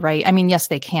other, right? I mean, yes,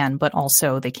 they can, but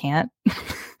also they can't.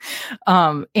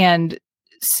 And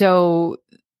so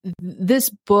this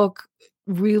book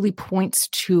really points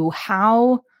to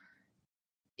how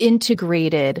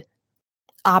integrated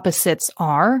opposites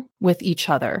are with each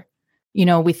other.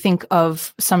 We think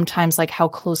of sometimes like how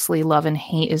closely love and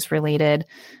hate is related,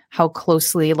 how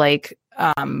closely like,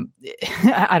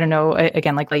 I don't know,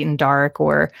 again, like light and dark,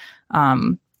 or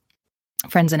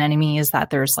friends and enemies, that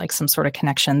there's like some sort of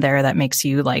connection there that makes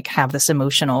you like have this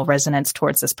emotional resonance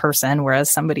towards this person.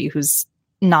 Whereas somebody who's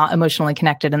not emotionally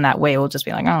connected in that way will just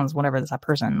be like, oh, it's whatever, it's that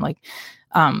person. Like,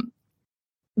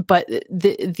 but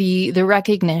the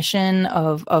recognition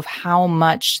of how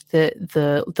much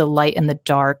the light and the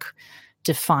dark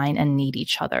define and need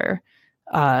each other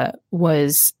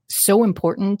was so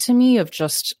important to me, of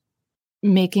just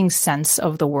making sense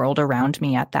of the world around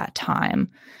me at that time.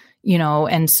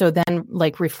 And so then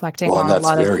like reflecting on a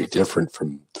lot of... that's very different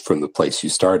from the place you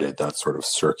started, that sort of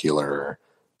circular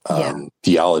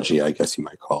theology, I guess you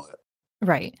might call it.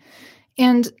 Right.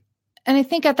 And I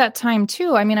think at that time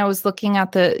too, I mean, I was looking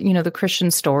at the Christian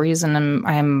stories, and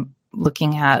I'm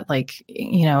looking at like,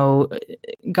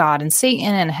 God and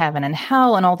Satan and heaven and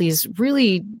hell and all these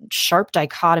really sharp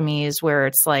dichotomies where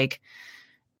it's like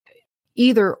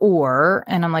either or.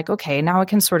 And I'm like, okay, now I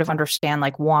can sort of understand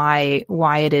like why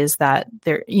it is that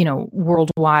there,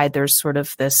 worldwide, there's sort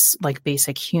of this like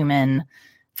basic human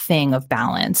thing of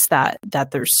balance, that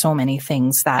there's so many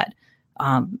things that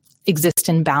exist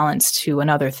in balance to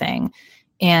another thing,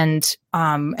 and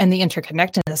the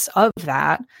interconnectedness of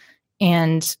that,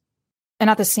 and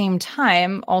at the same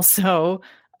time also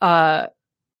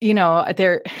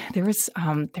there was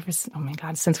oh my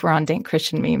God, since we're on dank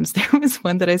Christian memes, there was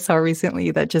one that I saw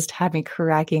recently that just had me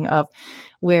cracking up,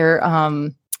 where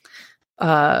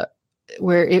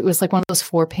it was like one of those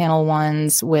 4-panel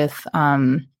ones with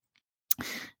oh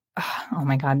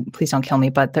my God, please don't kill me,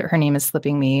 but her name is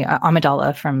slipping me,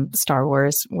 Amidala from Star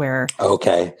Wars, where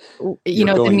okay, the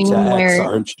meme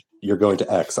where you're going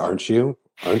to X, aren't you?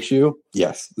 Aren't you?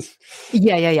 Yes.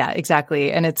 Yeah,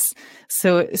 exactly. And it's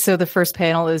so the first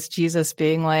panel is Jesus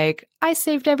being like, I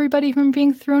saved everybody from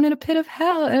being thrown in a pit of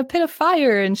hell, in a pit of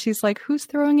fire. And she's like, who's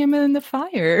throwing him in the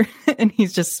fire? And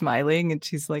he's just smiling. And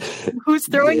she's like, who's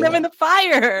throwing them in the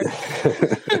fire?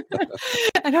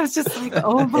 And I was just like,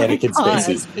 oh my Anakin's God.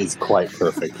 face is quite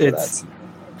perfect for that.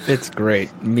 It's great.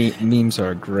 Memes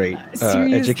are a great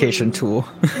education tool.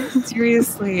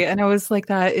 Seriously. And I was like,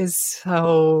 that is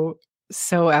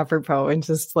so apropos, and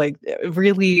just like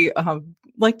really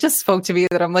like just spoke to me,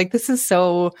 that I'm like, this is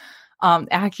so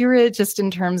accurate, just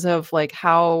in terms of like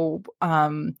how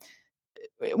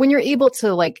when you're able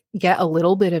to like get a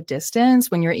little bit of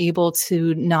distance, when you're able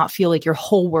to not feel like your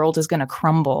whole world is going to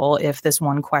crumble if this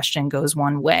one question goes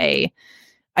one way,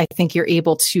 I think you're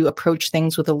able to approach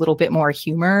things with a little bit more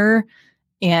humor,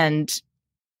 and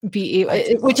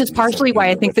which is partially why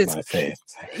I think this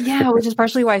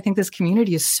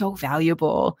community is so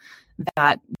valuable,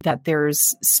 that there's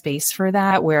space for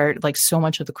that, where like so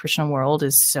much of the Christian world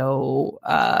is so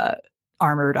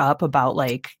armored up about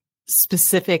like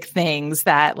specific things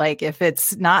that like, if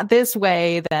it's not this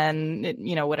way, then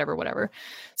whatever.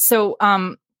 So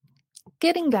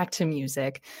getting back to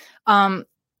music,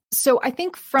 so I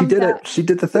think from she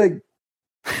did the thing.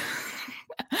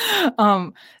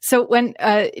 So when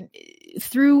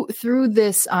through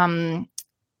this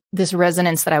this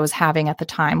resonance that I was having at the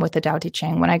time with the Tao Te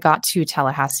Ching, when I got to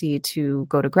Tallahassee to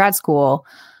go to grad school,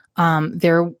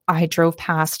 I drove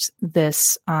past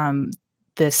this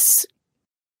this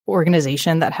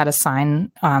organization that had a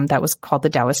sign that was called the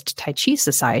Taoist Tai Chi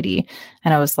Society,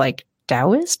 and I was like,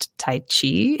 Taoist Tai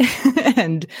Chi,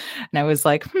 and I was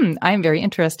like, I'm very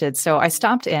interested. So I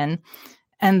stopped in,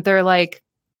 and they're like,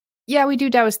 yeah, we do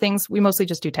Taoist things. We mostly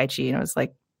just do Tai Chi. And I was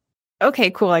like,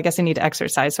 okay, cool. I guess I need to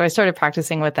exercise. So I started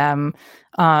practicing with them,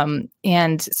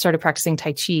 and started practicing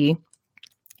Tai Chi,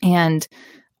 and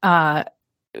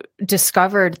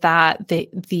discovered that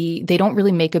they don't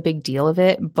really make a big deal of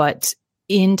it, but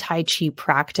in Tai Chi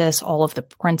practice, all of the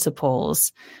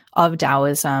principles of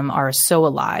Taoism are so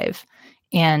alive.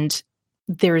 And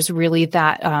there's really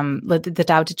that the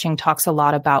Tao Te Ching talks a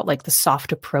lot about like the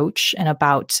soft approach, and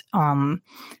about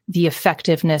the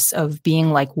effectiveness of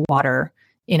being like water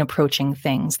in approaching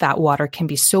things. That water can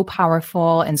be so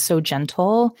powerful and so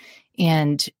gentle,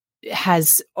 and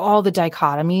has all the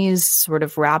dichotomies sort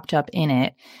of wrapped up in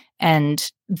it.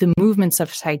 And the movements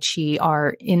of Tai Chi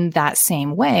are in that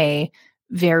same way,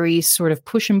 very sort of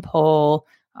push and pull,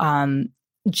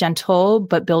 gentle,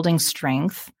 but building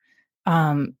strength.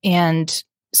 And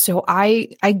so I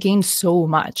gained so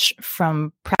much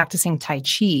from practicing Tai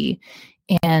Chi,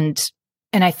 and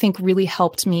I think really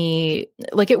helped me.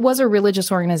 Like, it was a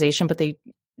religious organization, but they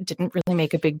didn't really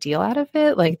make a big deal out of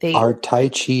it. Like, are Tai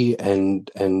Chi and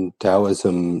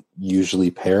Taoism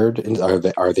usually paired?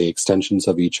 Are they extensions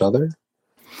of each other?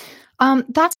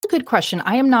 That's a good question.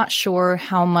 I am not sure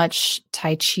how much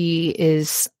Tai Chi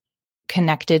is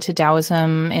connected to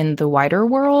Taoism in the wider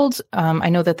world. I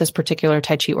know that this particular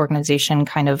Tai Chi organization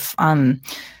kind of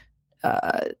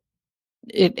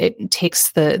it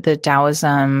takes the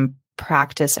Taoism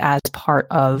practice as part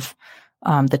of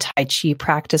the Tai Chi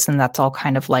practice, and that's all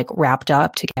kind of like wrapped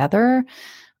up together.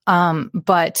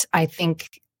 But I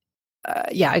think,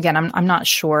 again, I'm not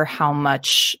sure how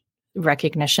much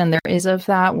recognition there is of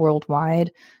that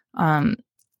worldwide.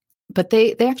 But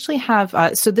they actually have,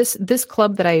 so this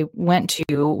club that I went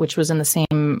to, which was in the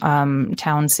same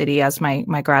town city as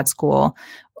my grad school,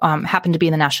 happened to be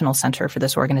in the national center for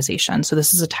this organization. So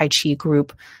this is a Tai Chi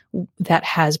group that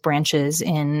has branches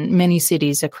in many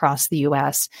cities across the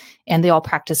US, and they all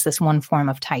practice this one form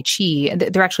of Tai Chi.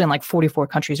 They're actually in like 44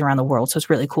 countries around the world. So it's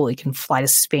really cool. You can fly to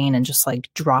Spain and just like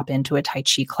drop into a Tai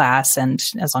Chi class. And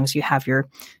as long as you have your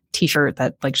t-shirt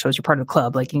that like shows you're part of the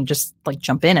club, like you can just like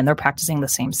jump in, and they're practicing the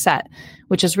same set,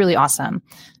 which is really awesome.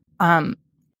 And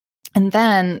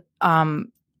then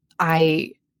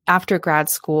after grad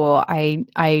school,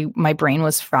 my brain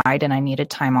was fried and I needed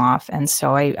time off. And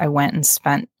so I went and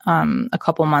spent a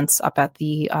couple months up at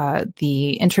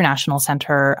the International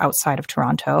Center outside of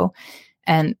Toronto.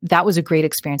 And that was a great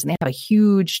experience. And they have a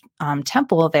huge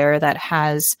temple there that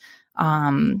has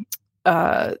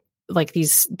like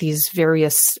these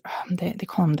various, they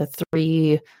call them the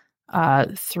three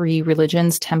three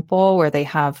religions temple where they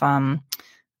have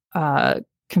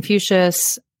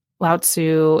Confucius, Lao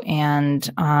Tzu, and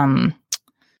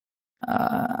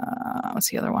what's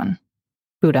the other one?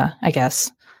 Buddha, I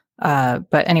guess. But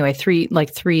anyway, three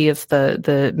of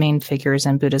the main figures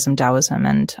in Buddhism, Taoism,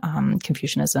 and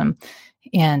Confucianism.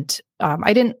 And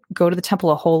I didn't go to the temple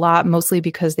a whole lot, mostly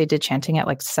because they did chanting at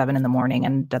like 7 a.m,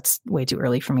 and that's way too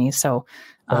early for me. So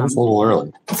that was a little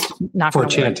early not for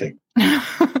chanting.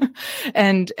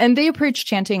 and they approach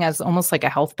chanting as almost like a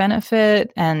health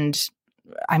benefit. And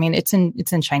I mean, it's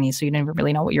in Chinese, so you don't even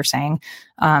really know what you're saying.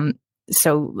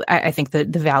 So I think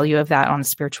that the value of that on a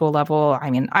spiritual level, I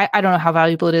mean, I don't know how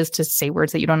valuable it is to say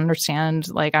words that you don't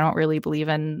understand. Like, I don't really believe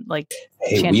in like.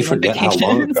 Hey, we forget how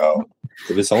long ago.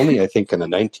 It was only, I think, in the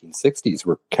 1960s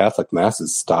where Catholic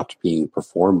masses stopped being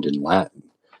performed in Latin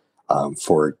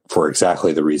for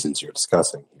exactly the reasons you're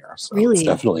discussing here. So really? It's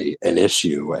definitely an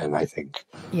issue. And I think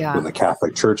when the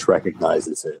Catholic Church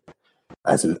recognizes it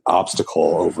as an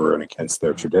obstacle over and against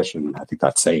their tradition, I think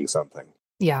that's saying something.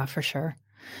 Yeah, for sure.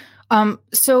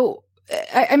 So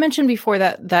I mentioned before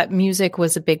that music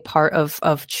was a big part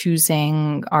of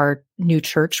choosing our new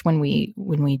church when we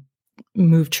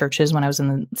moved churches when I was in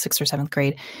the 6th or 7th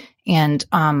grade. And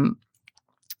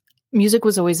music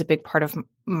was always a big part of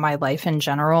my life in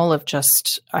general, of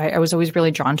just, I was always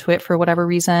really drawn to it for whatever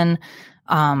reason.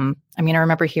 I mean, I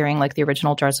remember hearing like the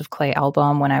original Jars of Clay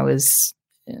album when I was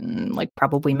in like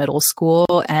probably middle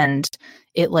school, and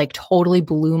it like totally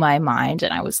blew my mind.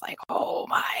 And I was like, oh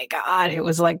my God, it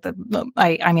was like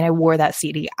I wore that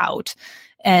CD out.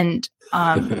 And,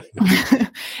 and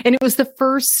it was the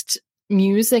first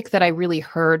music that I really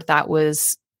heard that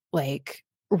was like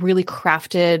really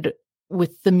crafted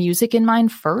with the music in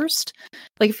mind first.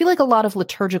 Like, I feel like a lot of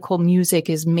liturgical music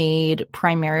is made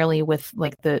primarily with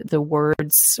like the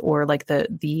words or like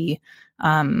the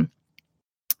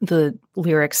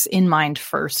lyrics in mind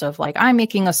first, of like, I'm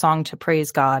making a song to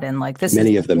praise God, and like this.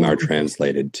 Many of them are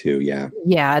translated too.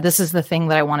 Yeah. This is the thing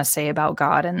that I want to say about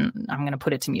God, and I'm going to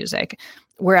put it to music.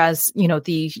 Whereas,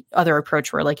 the other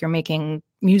approach where like you're making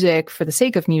music for the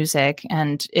sake of music,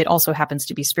 and it also happens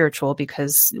to be spiritual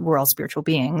because we're all spiritual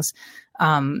beings.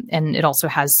 And it also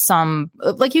has some,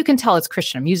 like, you can tell it's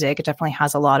Christian music. It definitely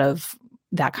has a lot of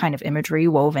that kind of imagery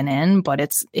woven in, but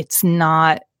it's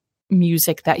not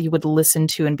music that you would listen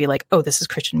to and be like, oh, this is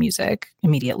Christian music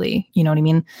immediately. You know what I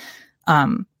mean?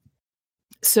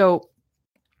 So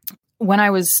when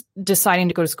I was deciding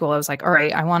to go to school, I was like, all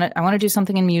right, I want to do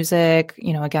something in music.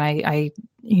 Again, I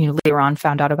later on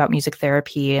found out about music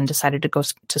therapy and decided to go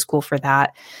to school for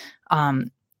that.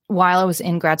 While I was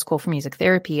in grad school for music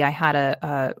therapy, I had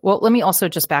let me also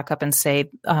just back up and say,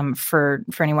 for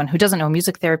anyone who doesn't know,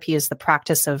 music therapy is the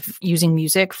practice of using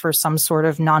music for some sort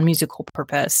of non-musical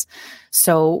purpose.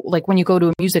 So like when you go to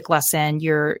a music lesson,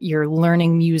 you're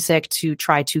learning music to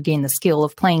try to gain the skill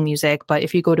of playing music. But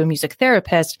if you go to a music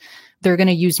therapist, they're going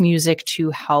to use music to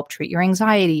help treat your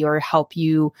anxiety, or help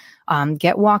you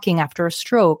get walking after a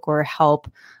stroke, or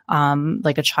help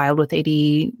like a child with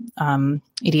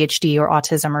ADHD or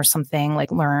autism or something,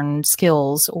 like learn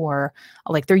skills, or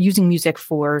like they're using music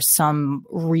for some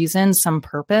reason, some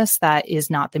purpose that is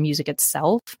not the music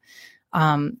itself.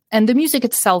 And the music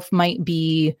itself might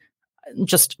be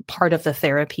just part of the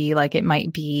therapy. Like it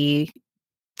might be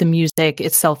the music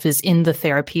itself is in the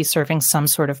therapy serving some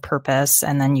sort of purpose,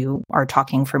 and then you are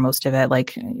talking for most of it.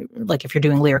 Like if you're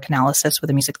doing lyric analysis with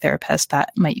a music therapist,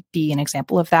 that might be an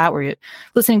example of that, where you're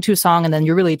listening to a song and then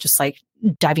you're really just like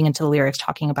diving into the lyrics,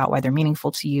 talking about why they're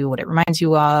meaningful to you, what it reminds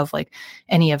you of, like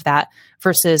any of that,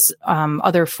 versus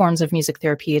other forms of music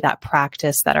therapy that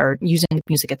practice that are using the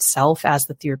music itself as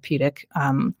the therapeutic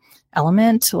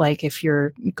element. Like if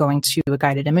you're going to a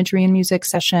guided imagery and music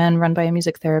session run by a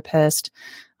music therapist,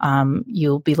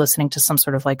 you'll be listening to some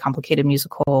sort of like complicated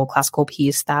musical classical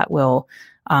piece that will,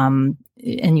 and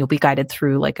you'll be guided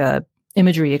through like a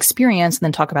imagery experience, and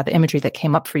then talk about the imagery that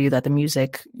came up for you, that the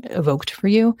music evoked for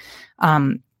you.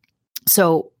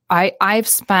 So I've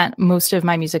spent most of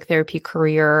my music therapy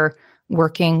career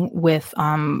working with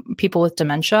people with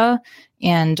dementia,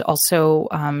 and also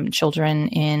children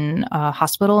in a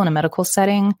hospital in a medical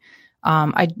setting.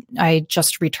 I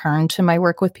just returned to my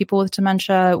work with people with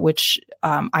dementia, which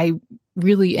I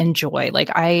really enjoy. Like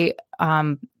I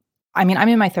mean, I'm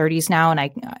in my 30s now, and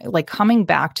I like coming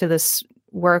back to this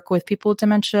work with people with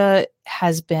dementia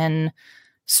has been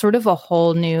sort of a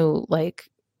whole new like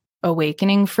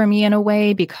awakening for me in a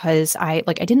way, because I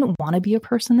didn't want to be a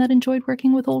person that enjoyed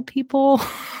working with old people.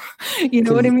 You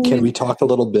know what I mean? Can we talk a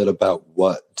little bit about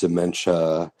what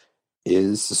dementia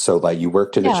is? So like you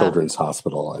worked in a children's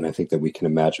hospital, and I think that we can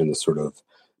imagine the sort of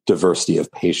diversity of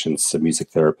patients a music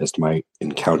therapist might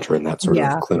encounter in that sort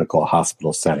of clinical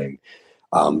hospital setting.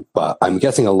 But I'm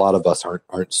guessing a lot of us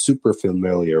aren't super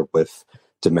familiar with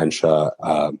dementia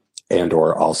and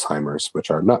or Alzheimer's, which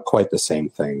are not quite the same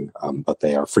thing, but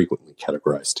they are frequently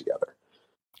categorized together.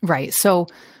 Right. So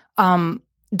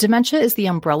dementia is the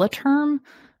umbrella term.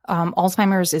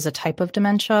 Alzheimer's is a type of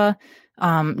dementia.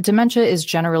 Dementia is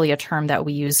generally a term that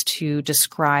we use to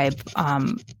describe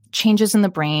changes in the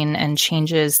brain and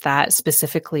changes that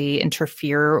specifically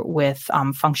interfere with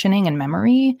functioning and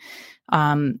memory.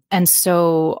 And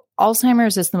so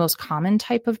Alzheimer's is the most common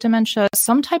type of dementia.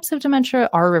 Some types of dementia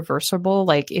are reversible.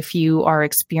 Like if you are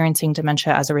experiencing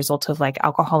dementia as a result of like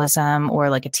alcoholism or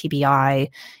like a TBI,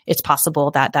 it's possible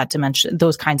that dementia,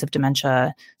 those kinds of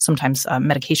dementia, sometimes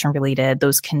medication related,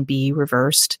 those can be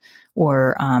reversed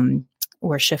or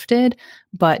shifted.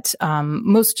 But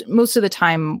most of the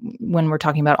time when we're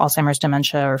talking about Alzheimer's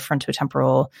dementia or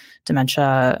frontotemporal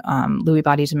dementia, Lewy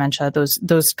body dementia,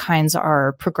 those kinds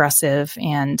are progressive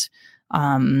and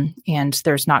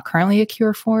there's not currently a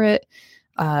cure for it.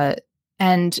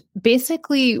 And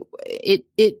basically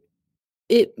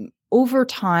it over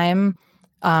time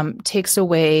takes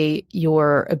away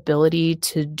your ability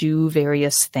to do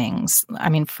various things. I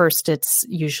mean, first, it's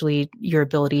usually your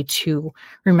ability to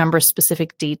remember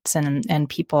specific dates and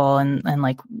people and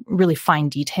like really fine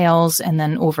details. And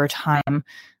then over time,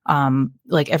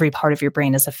 like every part of your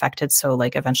brain is affected. So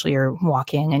like eventually your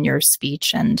walking and your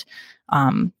speech and,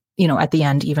 at the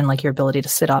end, even like your ability to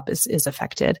sit up is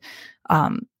affected.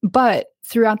 But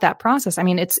throughout that process, I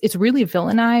mean, it's really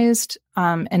villainized.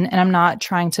 And I'm not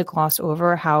trying to gloss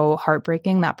over how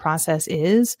heartbreaking that process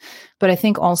is. But I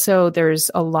think also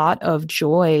there's a lot of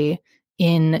joy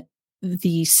in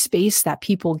the space that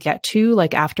people get to,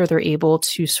 like after they're able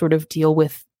to sort of deal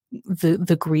with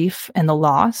the grief and the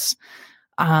loss.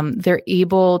 They're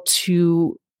able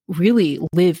to really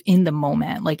live in the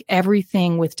moment. Like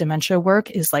everything with dementia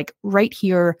work is like right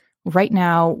here, right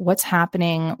now, what's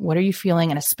happening? What are you feeling?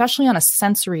 And especially on a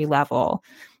sensory level,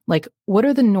 like what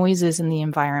are the noises in the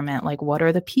environment? Like what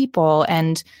are the people?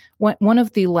 And one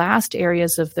of the last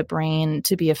areas of the brain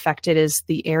to be affected is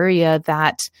the area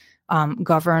that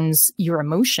governs your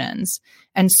emotions.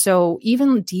 And so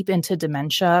even deep into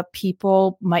dementia,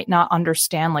 people might not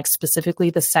understand like specifically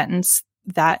the sentence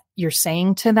that you're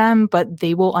saying to them, but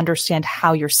they will understand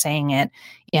how you're saying it.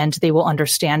 And they will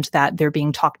understand that they're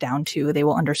being talked down to. They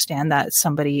will understand that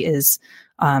somebody is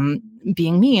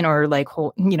being mean or like,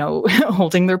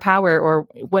 holding their power or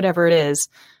whatever it is.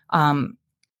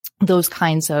 Those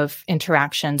kinds of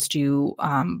interactions do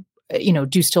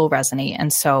still resonate.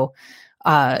 And so,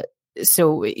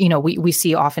 we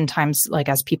see oftentimes like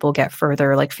as people get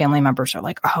further, like family members are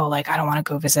like, oh, like, I don't want to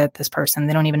go visit this person.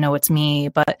 They don't even know it's me.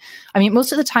 But I mean,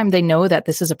 most of the time they know that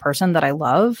this is a person that I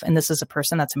love and this is a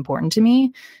person that's important to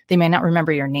me. They may not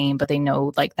remember your name, but they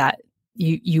know like that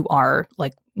you are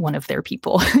like one of their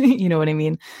people. You know what I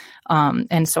mean?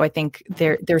 And so I think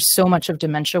there's so much of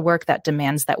dementia work that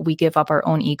demands that we give up our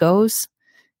own egos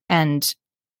and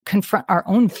confront our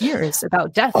own fears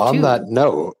about death. On that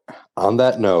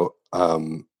note,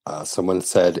 someone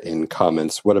said in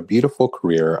comments, "What a beautiful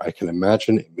career. I can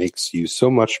imagine it makes you so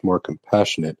much more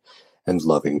compassionate and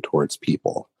loving towards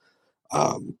people."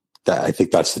 I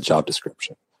think that's the job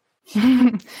description.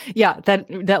 Yeah,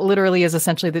 that literally is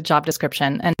essentially the job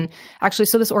description. And actually,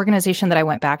 so this organization that I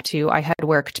went back to, I had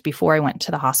worked before I went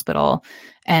to the hospital.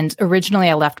 And originally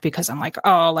I left because I'm like,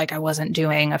 oh, like I wasn't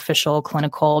doing official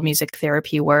clinical music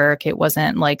therapy work. It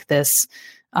wasn't like this,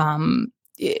 I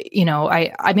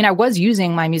mean, I was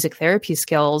using my music therapy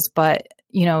skills, but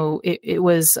it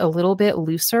was a little bit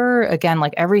looser. Again,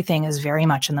 like everything is very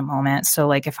much in the moment. So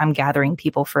like if I'm gathering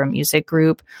people for a music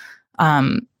group,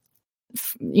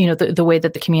 the way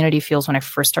that the community feels when I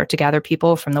first start to gather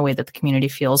people from the way that the community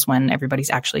feels when everybody's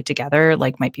actually together,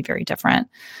 like might be very different.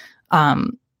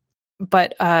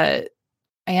 But I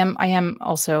am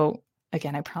also,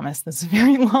 again, I promise this is a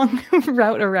very long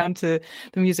route around to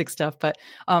the music stuff. But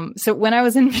so when I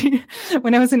was in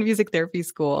music therapy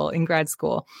school, in grad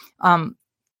school,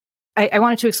 I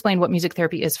wanted to explain what music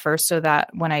therapy is first, so that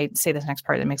when I say this next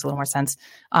part, it makes a little more sense.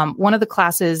 One of the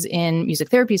classes in music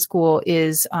therapy school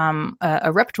is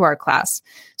a repertoire class.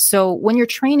 So when you're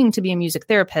training to be a music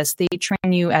therapist, they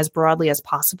train you as broadly as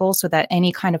possible so that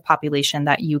any kind of population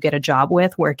that you get a job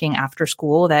with working after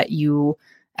school, that you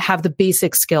have the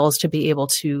basic skills to be able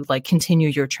to like continue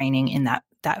your training in that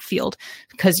field.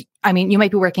 Because I mean, you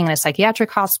might be working in a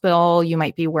psychiatric hospital, you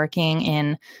might be working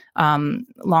in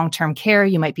long-term care,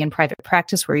 you might be in private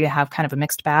practice where you have kind of a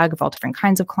mixed bag of all different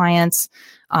kinds of clients.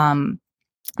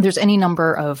 there's any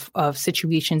number of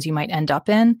situations you might end up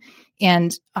in.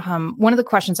 And one of the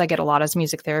questions I get a lot as a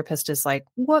music therapist is like,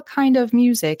 what kind of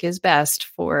music is best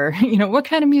for, what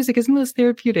kind of music is most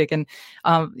therapeutic? And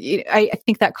I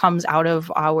think that comes out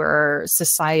of our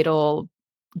societal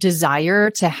desire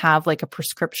to have like a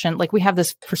prescription. Like we have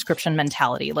this prescription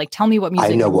mentality. Like, tell me what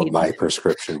music. I know what my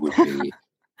prescription would be.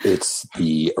 It's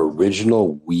the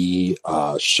original Wii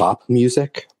shop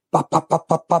music. Bop, bop, bop,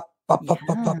 bop, bop.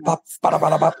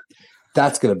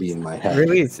 That's going to be in my head.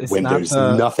 Really? It's when there's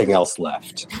nothing else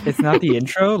left. It's not the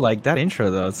intro? Like that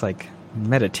intro, though, it's like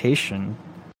meditation.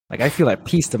 Like I feel at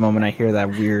peace the moment I hear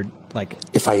that weird, like...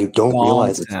 If I don't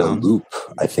realize it's a loop,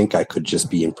 I think I could just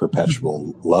be in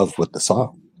perpetual love with the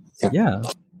song. Yeah.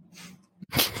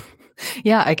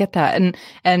 Yeah, I get that.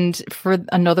 And for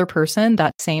another person,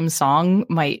 that same song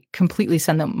might completely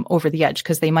send them over the edge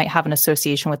because they might have an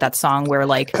association with that song where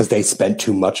like... Because they spent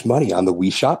too much money on the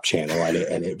Wii Shop channel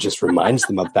and it just reminds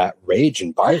them of that rage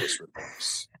and virus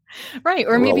remorse. Right.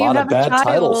 Or maybe you have a bad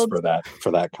titles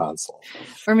for that console.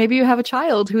 Or maybe you have a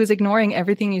child who is ignoring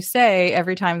everything you say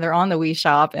every time they're on the Wii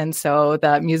Shop. And so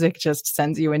that music just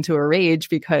sends you into a rage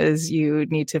because you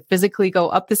need to physically go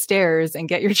up the stairs and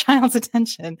get your child's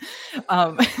attention.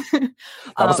 That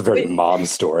was a very mom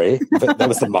story. That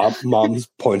was the mom's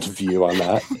point of view on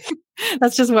that.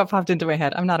 That's just what popped into my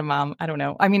head. I'm not a mom. I don't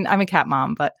know. I mean, I'm a cat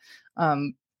mom, but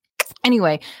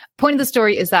anyway, point of the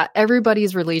story is that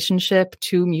everybody's relationship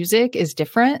to music is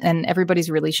different, and everybody's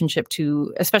relationship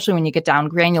to, especially when you get down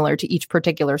granular to each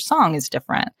particular song, is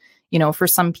different. For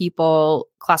some people,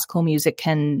 classical music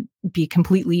can be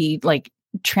completely like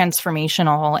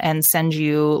transformational and send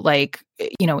you like,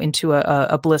 into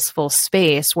a blissful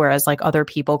space. Whereas like other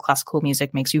people, classical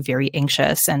music makes you very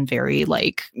anxious and very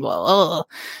like,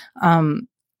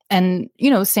 and,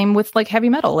 same with like heavy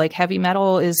metal. Like heavy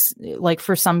metal is like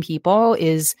for some people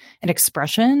is an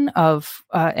expression of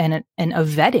and a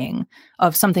vetting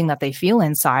of something that they feel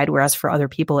inside. Whereas for other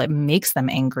people, it makes them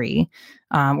angry.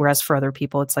 Whereas for other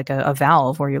people, it's like a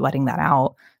valve where you're letting that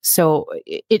out. So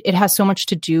it has so much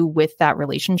to do with that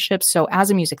relationship. So as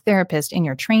a music therapist in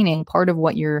your training, part of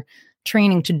what you're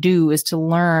training to do is to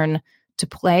learn to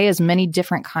play as many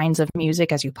different kinds of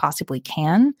music as you possibly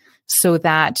can so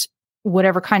that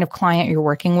whatever kind of client you're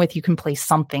working with, you can play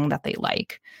something that they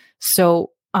like.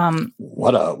 So,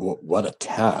 what a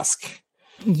task.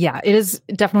 Yeah, it is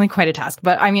definitely quite a task.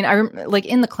 But I mean, like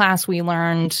in the class, we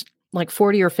learned like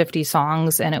 40 or 50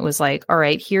 songs, and it was like, all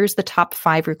right, here's the top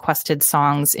 5 requested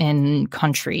songs in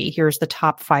country. Here's the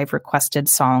top 5 requested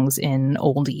songs in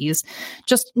oldies.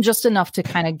 Just enough to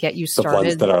kind of get you started. The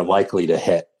ones that are likely to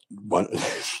hit. One.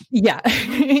 Yeah.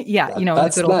 Yeah.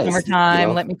 That's good old nice.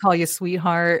 Summertime, Let Me Call You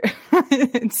Sweetheart.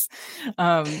 It's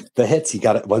the hits. You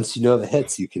got it. Once you know the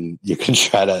hits, you can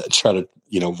try to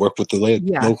work with the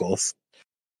locals.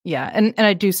 Yeah. And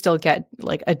I do still get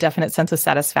like a definite sense of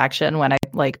satisfaction when I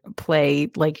like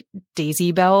play like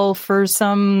Daisy Bell for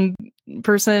some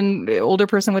older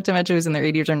person with dementia who's in their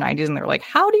 80s or 90s, and they're like,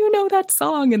 how do you know that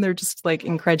song? And they're just like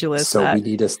incredulous. So we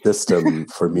need a system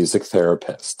for music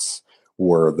therapists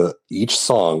where each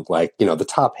song, like, the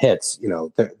top hits,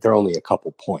 they're only a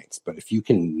couple points. But if you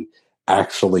can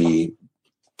actually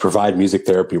provide music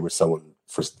therapy with someone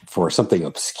for something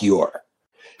obscure,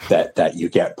 that you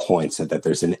get points, and that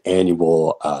there's an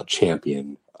annual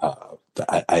champion.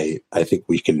 I think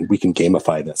we can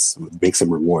gamify this, make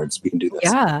some rewards. We can do this.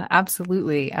 Yeah,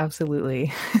 absolutely.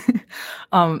 Absolutely.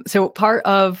 So part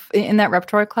of in that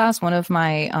repertoire class, one of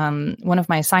my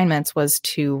assignments was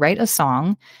to write a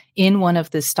song in one of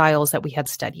the styles that we had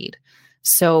studied.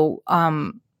 So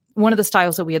one of the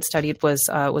styles that we had studied was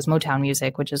Motown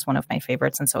music, which is one of my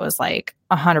favorites. And so it was like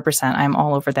 100%, I'm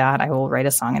all over that. I will write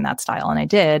a song in that style. And I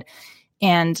did.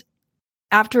 And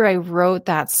after I wrote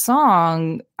that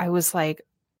song, I was like,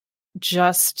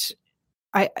 there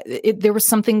was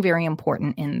something very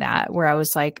important in that, where I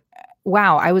was like,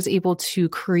 wow, I was able to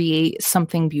create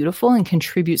something beautiful and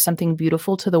contribute something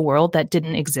beautiful to the world that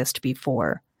didn't exist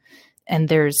before. And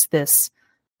there's this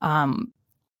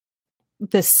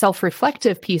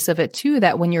self-reflective piece of it too,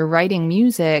 that when you're writing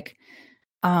music,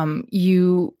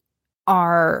 you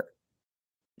are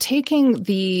taking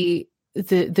the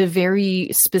very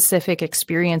specific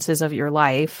experiences of your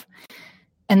life,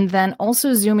 and then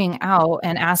also zooming out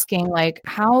and asking like,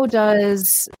 how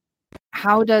does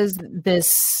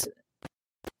this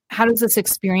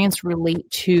experience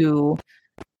relate to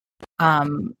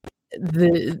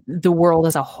the world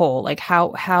as a whole? Like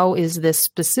how is this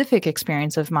specific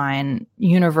experience of mine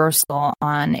universal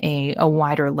on a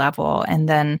wider level? And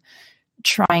then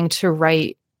trying to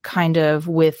write kind of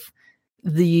with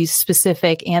the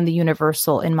specific and the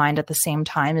universal in mind at the same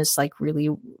time is like really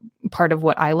part of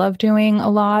what I love doing a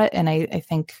lot. And I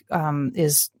think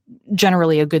is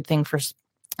generally a good thing for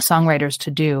songwriters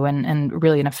to do, and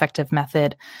really an effective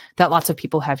method that lots of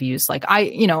people have used. Like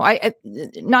I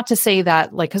not to say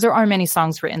that, like, because there are many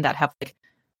songs written that have like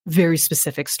very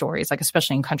specific stories, like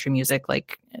especially in country music,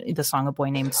 like the song "A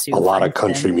Boy Named Sue." A lot of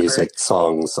country music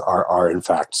songs are in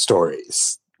fact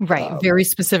stories. Right. Very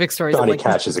specific stories. Johnny like,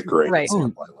 Cash is a great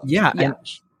example. Yeah.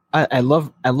 I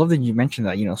love that you mentioned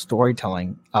that,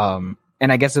 storytelling. And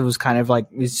I guess it was kind of like,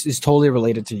 it's totally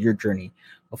related to your journey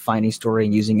of finding story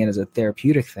and using it as a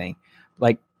therapeutic thing.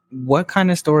 Like, what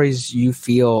kind of stories you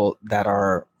feel that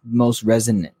are most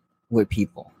resonant with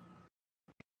people?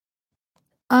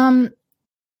 I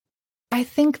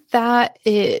think that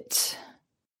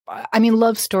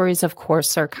love stories, of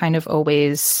course, are kind of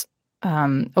always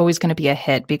going to be a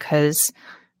hit, because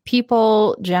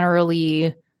people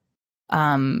generally,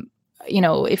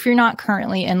 if you're not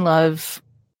currently in love,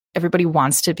 everybody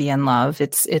wants to be in love.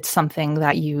 It's something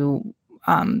that you,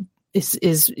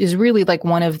 is really like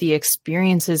one of the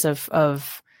experiences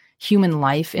of human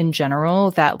life in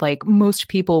general that like most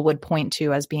people would point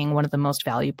to as being one of the most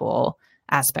valuable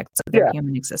aspects of their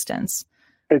human existence.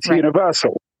 It's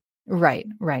universal. Right.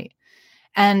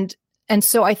 And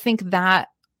so I think that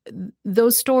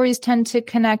those stories tend to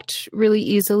connect really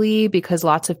easily because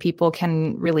lots of people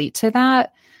can relate to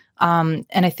that. And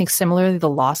I think similarly, the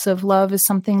loss of love is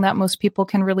something that most people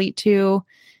can relate to.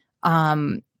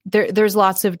 There's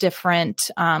lots of different,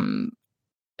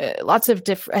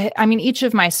 each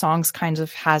of my songs kind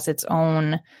of has its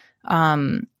own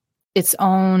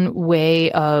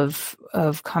way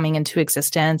of coming into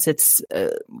existence. It's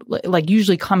like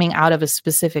usually coming out of a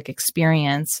specific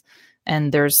experience,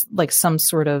 and there's like some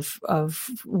sort of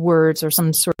words or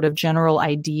some sort of general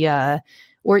idea,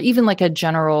 or even like a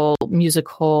general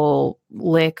musical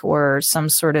lick or some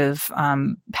sort of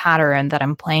pattern that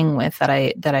I'm playing with that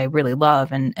I really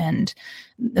love, and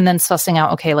then sussing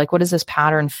out, okay, like, what does this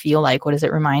pattern feel like? What does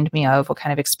it remind me of? What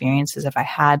kind of experiences have I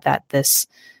had that this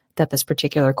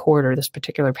particular chord or this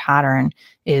particular pattern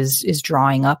is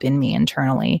drawing up in me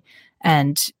internally,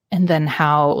 and then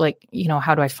how, like,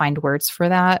 how do I find words for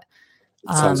that?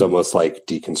 It sounds almost like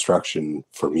deconstruction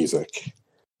for music.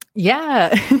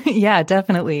 Yeah. Yeah,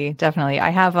 definitely. I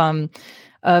have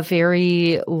a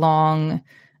very long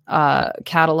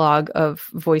catalog of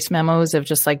voice memos of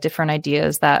just like different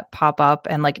ideas that pop up,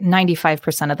 and like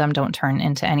 95% of them don't turn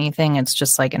into anything. It's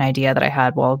just like an idea that I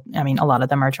had. Well, I mean, a lot of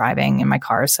them are driving in my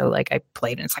car, so like I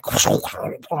played and it's like,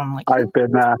 I'm like, I've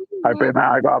been there.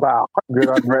 I got about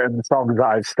 100 unwritten songs that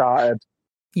I've started.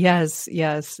 Yes.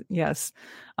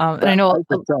 And I know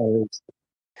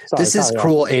This is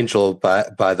Cruel Angel,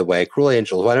 by the way. Cruel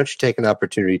Angel, why don't you take an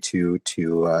opportunity to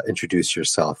introduce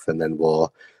yourself, and then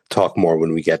we'll talk more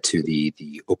when we get to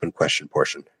the open question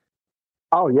portion.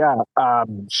 Oh, yeah.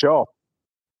 Sure.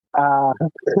 I'm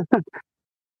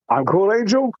Cruel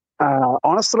Angel.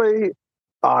 Honestly,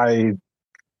 I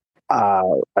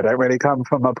don't really come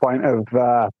from a point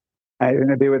of anything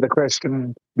to do with the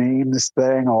Christian memes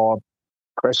thing or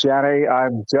Christianity.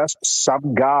 I'm just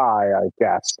some guy, I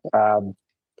guess.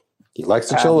 He likes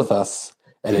to chill with us,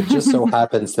 and it just so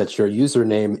happens that your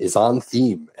username is on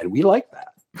theme, and we like that.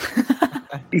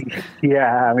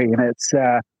 Yeah, I mean, it's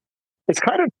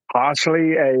kind of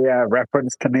partially a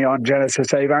reference to Neon Genesis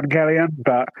Evangelion,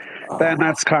 but then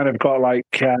that's kind of got like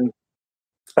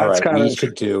all right, we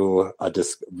should do a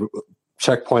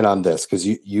checkpoint on this, because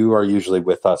you are usually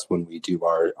with us when we do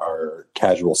our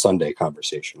casual Sunday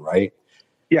conversation, right?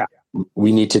 Yeah.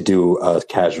 We need to do a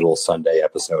casual Sunday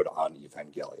episode on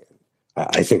Evangelion.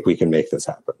 I think we can make this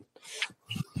happen.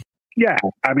 Yeah,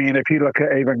 I mean, if you look at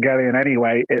Evangelion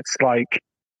anyway, it's like,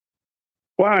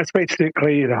 well, it's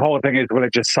basically, the whole thing is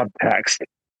religious subtext.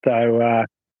 So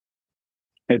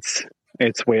it's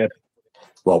weird.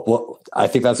 Well, I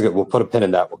think that's good. We'll put a pin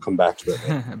in that. We'll come back to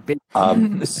it.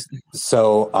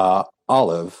 So,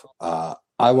 Olive,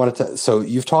 I wanted to. So,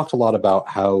 you've talked a lot about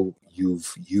how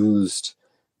you've used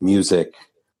music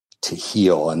to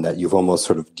heal, and that you've almost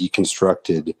sort of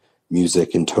deconstructed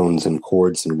music and tones and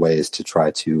chords in ways to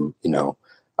try to,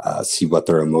 see what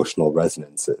their emotional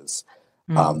resonance is.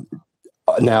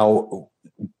 Now,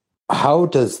 how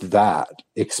does that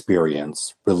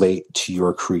experience relate to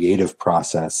your creative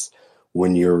process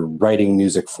when you're writing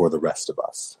music for the rest of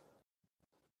us?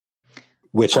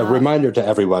 Which, a reminder to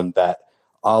everyone that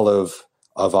Olive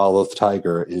of Olive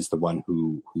Tiger is the one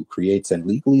who creates and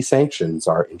legally sanctions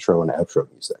our intro and outro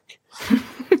music.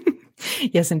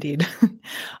 Yes, indeed.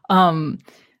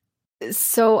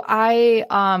 So I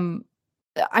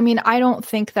I mean, I don't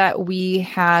think that we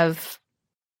have,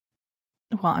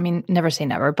 well, I mean, never say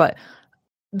never, but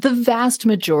the vast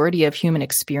majority of human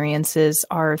experiences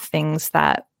are things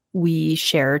that we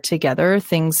share together,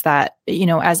 things that,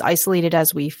 as isolated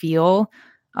as we feel.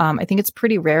 I think it's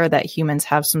pretty rare that humans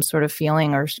have some sort of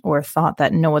feeling or thought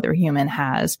that no other human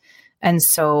has. And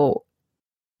so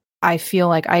I feel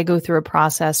like I go through a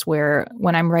process where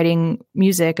when I'm writing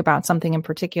music about something in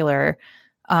particular,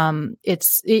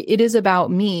 it is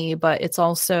about me, but it's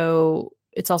also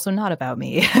not about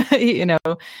me,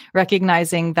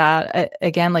 recognizing that,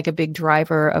 again, like a big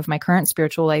driver of my current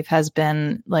spiritual life has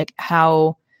been like,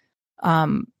 how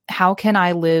can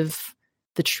I live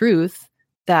the truth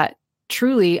that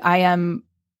truly I am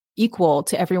equal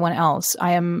to everyone else.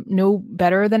 I am no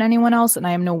better than anyone else, and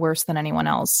I am no worse than anyone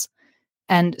else.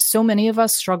 And so many of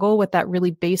us struggle with that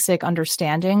really basic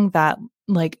understanding that,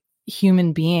 like,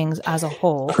 human beings as a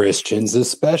whole, Christians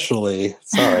especially.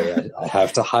 Sorry, I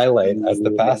have to highlight as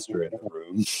the pastor in the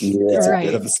room. It's a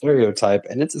bit of a stereotype,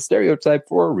 and it's a stereotype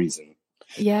for a reason.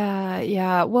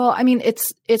 Yeah. Well, I mean,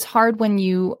 it's hard when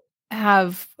you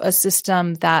have a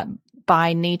system that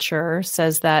by nature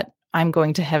says that I'm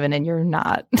going to heaven and you're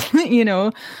not,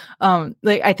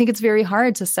 I think it's very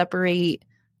hard to separate.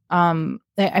 I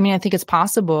mean, I think it's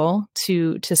possible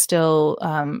to still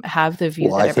have the view that everyone's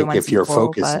equal. I think if your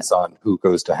focus is on who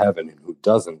goes to heaven and who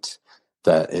doesn't,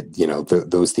 that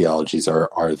those theologies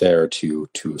are there to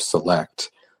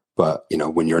select. But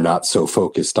when you're not so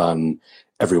focused on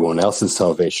everyone else's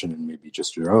salvation and maybe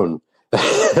just your own,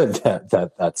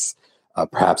 that's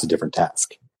perhaps a different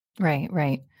task.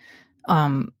 Right.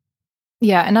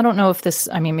 Yeah, and I don't know if this,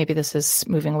 I mean, maybe this is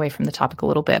moving away from the topic a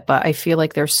little bit, but I feel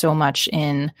like there's so much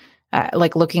in,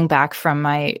 like, looking back from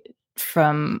my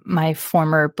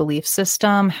former belief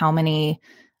system, how many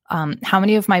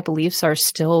of my beliefs are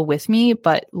still with me,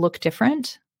 but look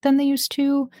different than they used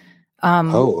to.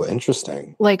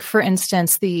 Interesting. Like, for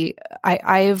instance,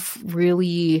 I've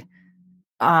really,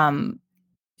 the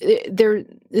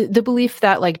belief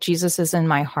that, like, Jesus is in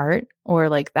my heart, or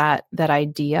like that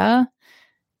idea,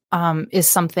 is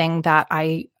something that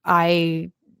I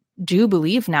do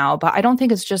believe now, but I don't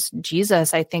think it's just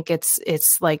Jesus. I think it's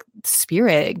like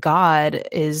spirit, God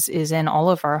is in all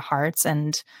of our hearts,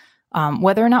 and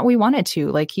whether or not we wanted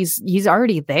to, like, he's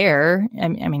already there. I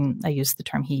mean, I use the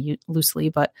term he loosely,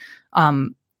 but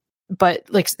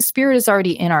like, spirit is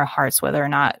already in our hearts, whether or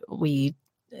not we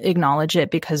acknowledge it,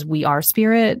 because we are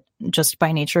spirit just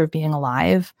by nature of being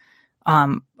alive.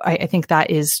 I think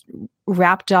that is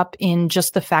wrapped up in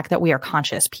just the fact that we are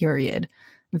conscious, period,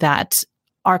 that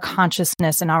our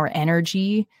consciousness and our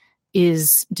energy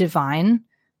is divine,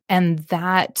 and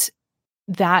that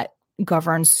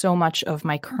governs so much of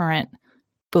my current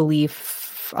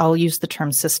belief. I'll use the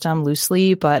term system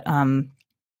loosely, but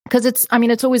because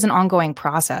it's always an ongoing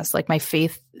process. Like, my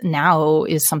faith now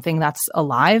is something that's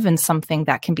alive and something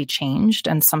that can be changed,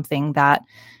 and something that,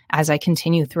 as I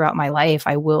continue throughout my life,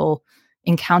 I will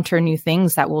encounter new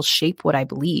things that will shape what I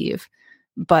believe.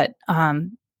 But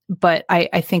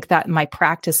I think that my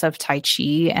practice of Tai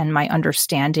Chi and my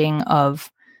understanding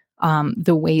of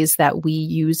the ways that we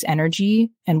use energy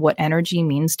and what energy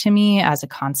means to me as a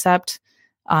concept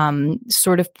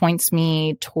sort of points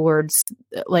me towards,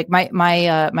 like,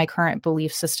 my current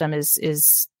belief system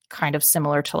is kind of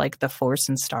similar to, like, the Force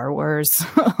in Star Wars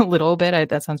a little bit.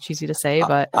 That sounds cheesy to say,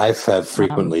 but I've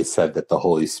frequently said that the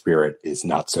Holy Spirit is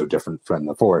not so different from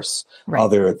the Force, right,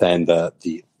 other than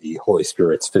the Holy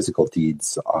Spirit's physical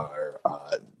deeds are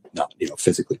not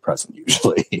physically present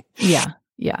usually.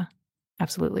 Yeah,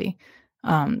 absolutely.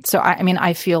 So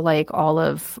I feel like all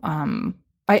of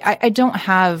I don't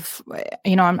have,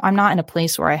 I'm not in a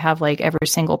place where I have, like, every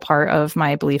single part of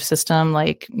my belief system,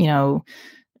 like,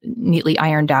 neatly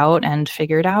ironed out and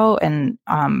figured out. And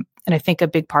I think a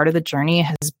big part of the journey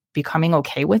has becoming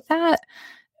okay with that.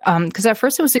 Because at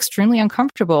first it was extremely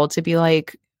uncomfortable to be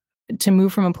like, to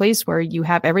move from a place where you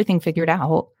have everything figured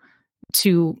out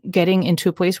to getting into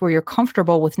a place where you're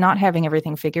comfortable with not having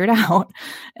everything figured out.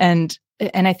 And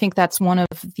I think that's one of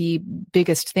the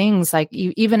biggest things, like,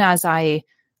 even as I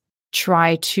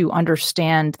try to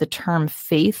understand the term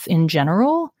faith in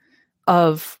general,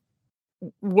 of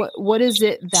what is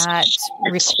it that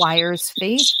requires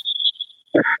faith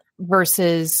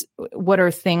versus what are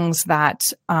things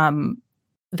that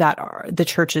are the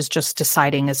church is just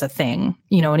deciding is a thing.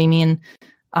 You know what I mean?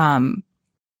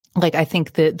 Like, I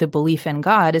think the belief in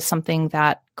God is something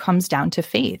that comes down to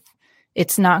faith.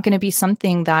 It's not going to be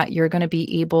something that you're going to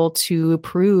be able to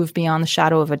prove beyond the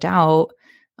shadow of a doubt.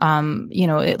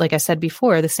 Like I said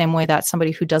before, the same way that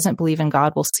somebody who doesn't believe in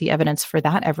God will see evidence for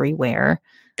that everywhere.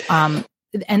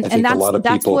 and I think that's a lot of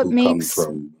that's people what who makes. come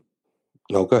from.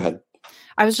 No, go ahead.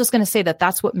 I was just going to say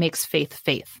that's what makes faith.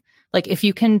 Like if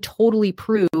you can totally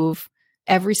prove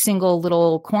every single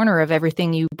little corner of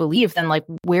everything you believe, then like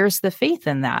where's the faith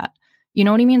in that? You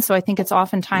know what I mean? So I think it's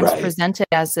oftentimes presented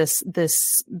as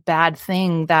this bad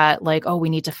thing that like, oh, we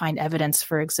need to find evidence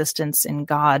for existence in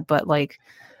God. But like,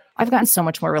 I've gotten so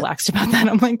much more relaxed about that.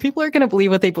 I'm like, people are going to believe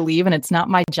what they believe, and it's not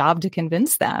my job to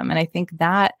convince them. And I think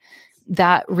that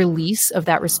release of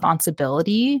that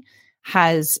responsibility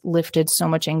has lifted so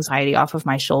much anxiety off of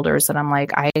my shoulders that I'm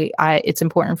like, it's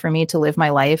important for me to live my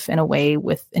life in a way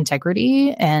with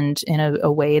integrity and in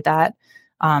a way that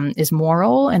is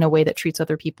moral, in a way that treats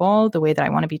other people the way that I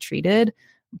want to be treated.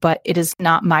 But it is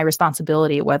not my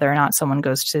responsibility whether or not someone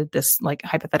goes to this like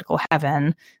hypothetical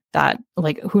heaven that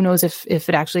like, who knows if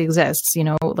it actually exists, you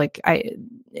know, like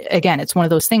again, it's one of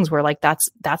those things where like,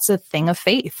 that's a thing of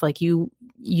faith. Like you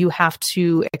have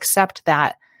to accept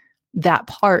that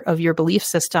part of your belief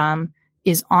system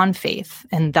is on faith.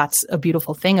 And that's a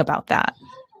beautiful thing about that.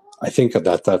 I think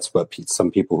that's what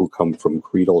some people who come from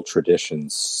creedal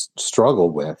traditions struggle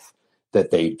with,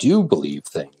 that they do believe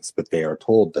things, but they are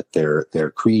told that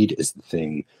their creed is the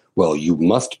thing. Well, you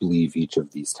must believe each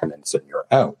of these tenets and you're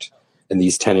out. And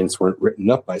these tenets weren't written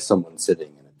up by someone sitting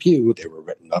in a pew. They were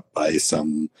written up by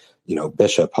some,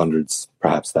 bishop hundreds,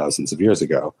 perhaps thousands of years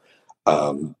ago,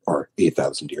 or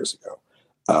 8,000 years ago.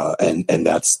 And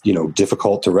that's,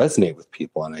 difficult to resonate with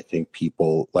people. And I think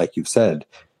people, like you've said,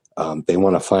 they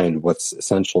want to find what's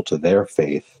essential to their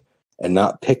faith and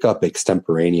not pick up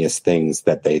extemporaneous things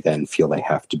that they then feel they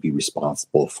have to be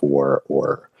responsible for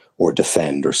or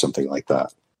defend or something like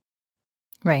that.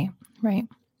 Right.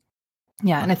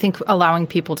 Yeah. And I think allowing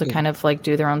people to kind of like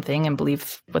do their own thing and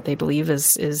believe what they believe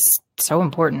is so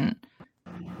important.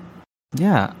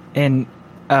 Yeah. And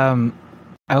I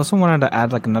also wanted to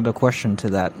add like another question to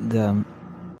that,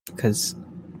 because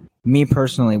me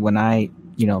personally, when I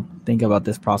think about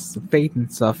this process of faith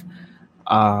and stuff,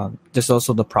 there's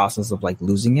also the process of like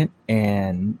losing it,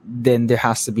 and then there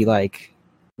has to be like,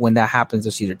 when that happens,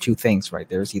 there's either two things, right?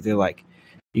 There's either like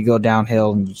you go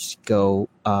downhill and you just go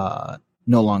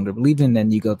no longer believing,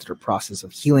 then you go through the process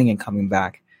of healing and coming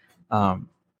back.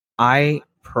 I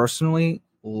personally,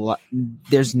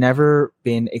 there's never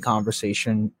been a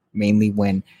conversation mainly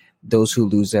when those who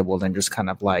lose it will then just kind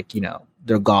of like,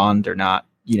 they're gone, they're not,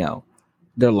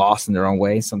 they're lost in their own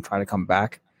way, some try to come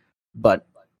back. But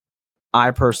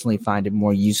I personally find it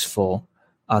more useful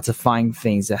to find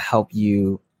things that help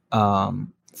you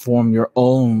form your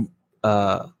own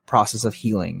process of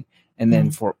healing, and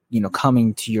then for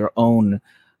coming to your own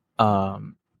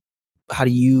how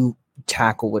do you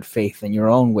tackle with faith in your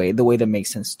own way, the way that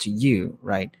makes sense to you,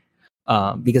 right?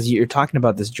 Because you're talking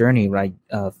about this journey, right?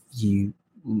 Of you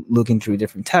looking through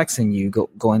different texts and you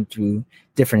going through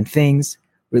different things,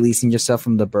 releasing yourself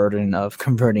from the burden of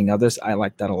converting others. I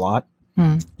like that a lot.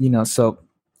 So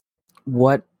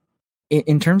what,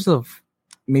 in terms of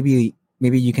maybe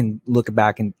you can look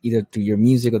back and either through your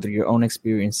music or through your own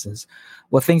experiences,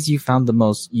 what things you found the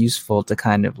most useful to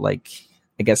kind of like,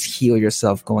 I guess, heal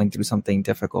yourself going through something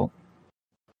difficult?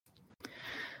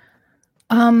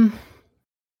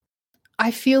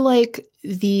 I feel like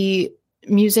the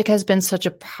music has been such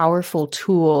a powerful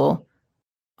tool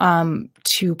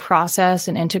to process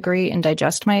and integrate and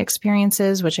digest my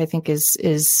experiences, which I think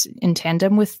is in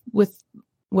tandem with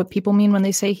what people mean when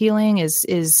they say healing,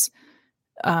 is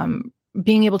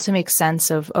being able to make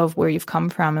sense of where you've come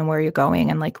from and where you're going,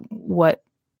 and like what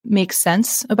makes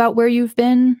sense about where you've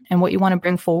been and what you want to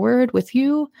bring forward with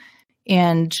you,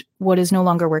 and what is no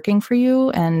longer working for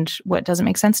you and what doesn't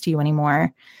make sense to you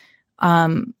anymore.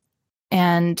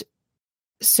 And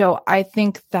so I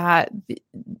think that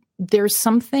there's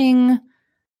something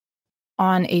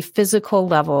on a physical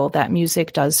level that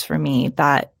music does for me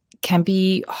that can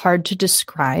be hard to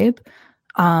describe.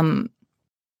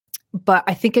 But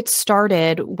I think it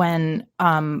started when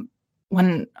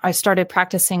I started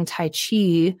practicing Tai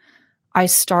Chi. I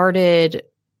started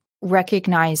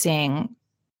recognizing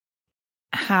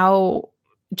how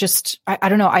I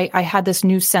don't know, I had this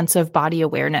new sense of body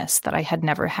awareness that I had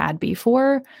never had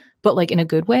before, but like in a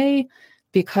good way,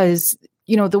 because,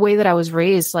 the way that I was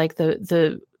raised, like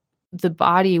the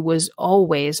body was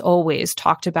always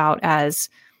talked about as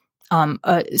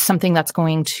something that's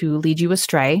going to lead you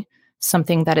astray,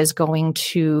 something that is going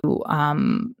to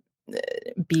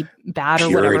be bad or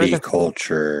whatever. Purity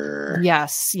culture.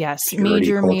 Yes.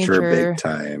 Purity culture, big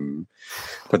time.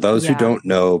 For those who don't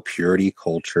know, purity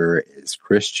culture is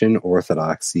Christian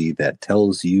orthodoxy that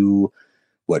tells you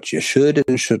what you should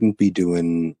and shouldn't be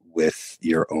doing with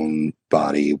your own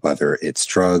body, whether it's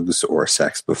drugs or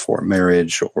sex before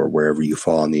marriage or wherever you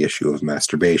fall on the issue of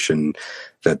masturbation,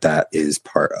 that is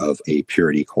part of a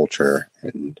purity culture.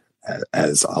 And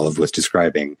as Olive was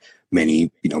describing,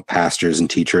 many, pastors and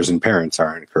teachers and parents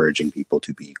are encouraging people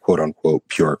to be quote unquote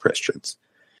pure Christians.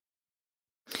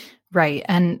 Right.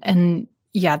 And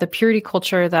yeah, the purity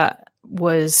culture that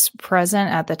was present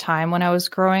at the time when I was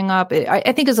growing up,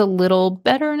 I think is a little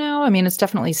better now. I mean, it's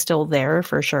definitely still there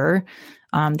for sure,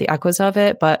 the echoes of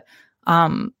it, but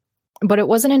it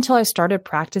wasn't until I started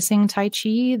practicing Tai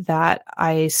Chi that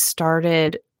I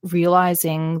started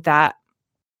realizing that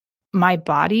my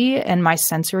body and my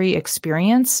sensory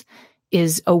experience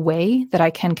is a way that I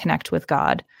can connect with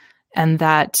God, and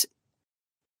that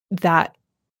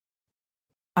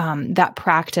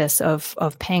practice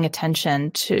of paying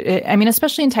attention to, I mean,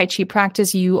 especially in Tai Chi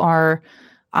practice, you are,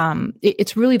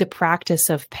 it's really the practice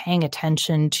of paying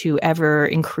attention to ever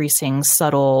increasing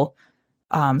subtleties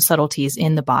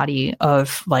in the body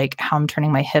of like how I'm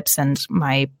turning my hips and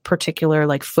my particular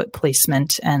like foot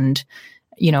placement, and,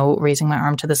 raising my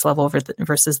arm to this level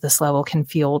versus this level can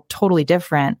feel totally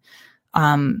different.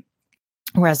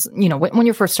 Whereas, when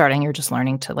you're first starting, you're just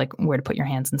learning to like where to put your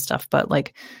hands and stuff. But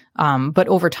like, but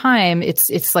over time,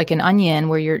 it's like an onion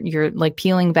where you're like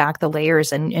peeling back the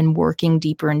layers and working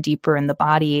deeper and deeper in the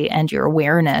body, and your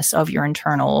awareness of your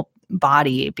internal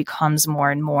body becomes more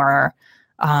and more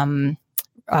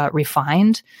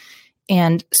refined.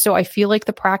 And so I feel like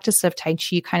the practice of Tai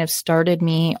Chi kind of started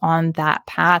me on that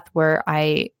path where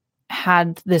I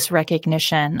had this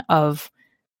recognition of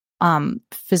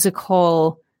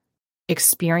physical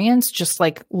experience, just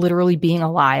like literally being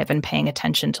alive and paying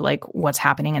attention to like what's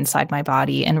happening inside my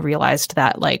body, and realized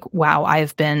that like, wow,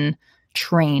 I've been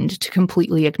trained to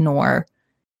completely ignore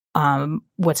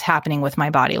what's happening with my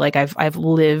body. Like I've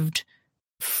lived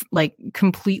like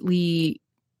completely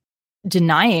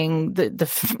denying the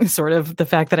sort of the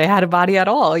fact that I had a body at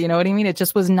all. You know what I mean? It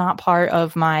just was not part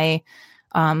of my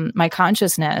my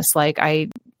consciousness. Like I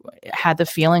had the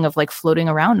feeling of like floating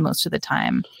around most of the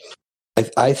time.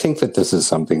 I think that this is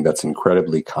something that's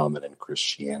incredibly common in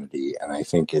Christianity, and I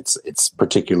think it's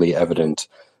particularly evident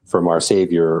from our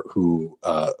Savior, who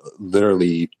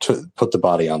literally put the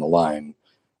body on the line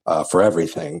for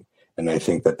everything. And I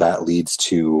think that leads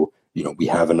to, we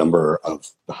have a number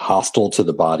of hostile to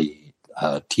the body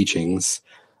teachings,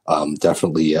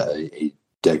 definitely a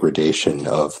degradation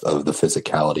of the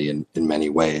physicality in many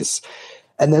ways.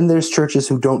 And then there's churches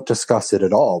who don't discuss it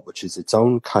at all, which is its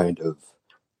own kind of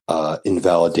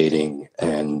invalidating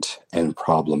and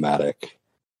problematic.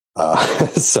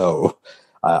 So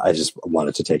I just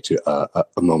wanted to take a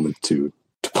moment to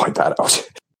point that out.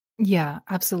 Yeah,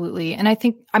 absolutely. And I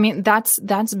think, I mean, that's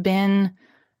been,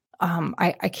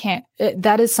 I can't,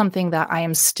 that is something that I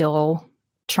am still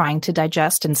trying to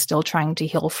digest and still trying to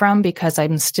heal from, because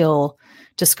I'm still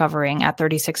discovering at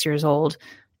 36 years old,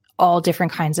 all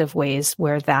different kinds of ways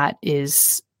where that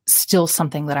is still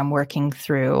something that I'm working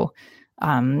through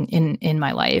in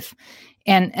my life.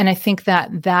 And I think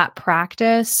that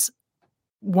practice,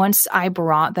 once I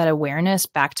brought that awareness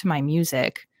back to my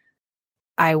music,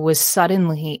 I was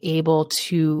suddenly able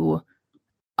to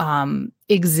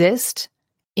exist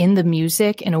in the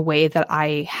music in a way that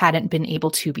I hadn't been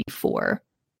able to before.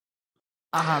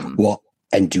 Well,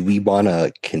 and do we want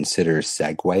to consider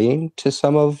segueing to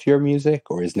some of your music,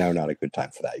 or is now not a good time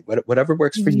for that? Whatever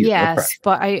works for you. Yes,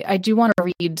 but I do want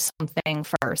to read something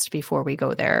first before we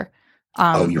go there.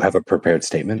 You have a prepared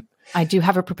statement? I do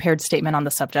have a prepared statement on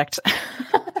the subject.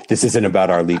 This isn't about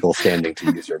our legal standing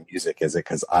to use your music, is it?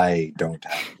 Because I don't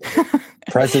have it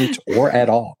present or at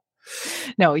all.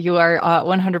 No, you are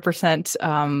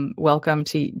 100% welcome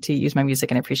to use my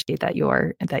music, and I appreciate that you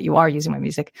are using my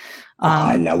music.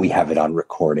 Now we have it on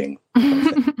recording.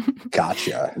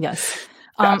 Gotcha. Yes.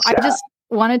 Gotcha. I just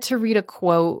wanted to read a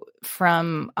quote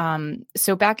from,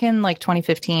 so back in like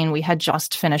 2015, we had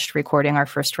just finished recording our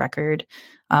first record,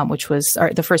 which was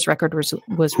the first record was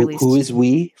released. Who is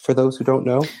we, for those who don't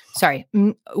know? Sorry.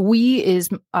 We is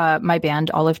my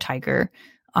band, Olive Tiger.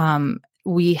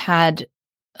 We had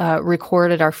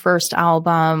recorded our first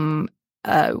album,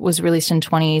 was released in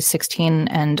 2016,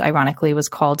 and ironically was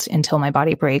called Until My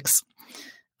Body Breaks.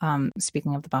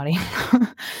 Speaking of the body.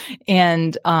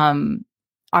 And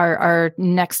our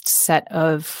next set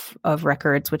of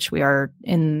records, which we are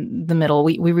in the middle,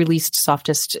 we released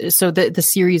Softest. So the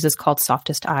series is called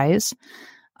Softest Eyes,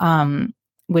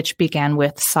 which began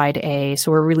with side A. So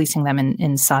we're releasing them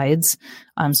in sides.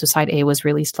 So side A was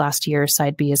released last year.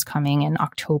 Side B is coming in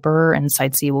October, and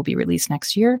side C will be released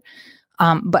next year.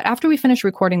 But after we finished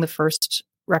recording the first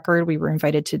record, we were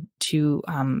invited to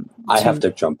I have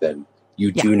to jump in.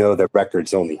 You Yeah. do know that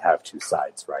records only have two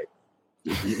sides, right?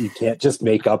 You can't just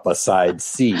make up a side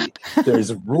C.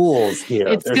 There's rules here.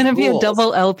 It's There's going to be a rules.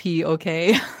 double LP,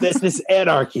 okay? This is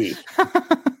anarchy.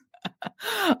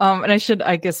 And I should,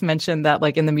 I guess, mention that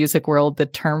like in the music world, the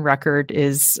term record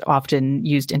is often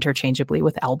used interchangeably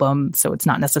with album. So it's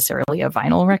not necessarily a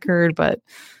vinyl record, but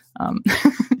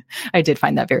I did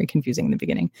find that very confusing in the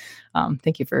beginning.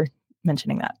 Thank you for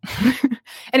mentioning that.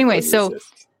 Anyway, so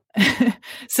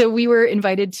we were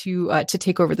invited to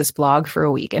take over this blog for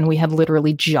a week, and we had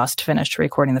literally just finished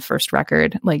recording the first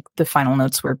record. Like the final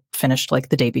notes were finished like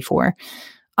the day before.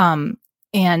 And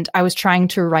I was trying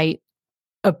to write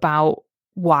about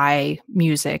why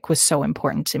music was so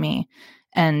important to me.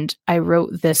 And I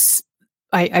wrote this,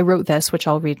 which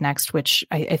I'll read next, which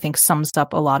I think sums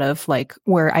up a lot of like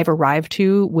where I've arrived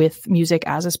to with music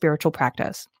as a spiritual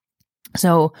practice.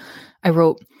 So I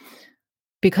wrote,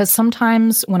 because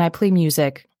sometimes when I play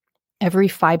music, every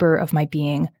fiber of my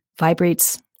being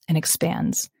vibrates and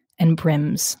expands and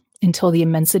brims until the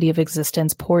immensity of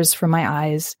existence pours from my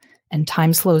eyes and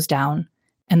time slows down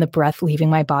and the breath leaving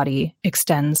my body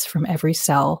extends from every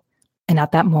cell. And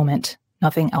at that moment,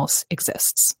 nothing else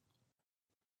exists.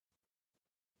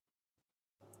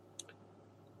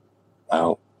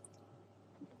 Wow.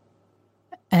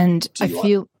 And I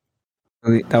feel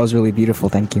that was really beautiful.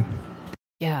 Thank you.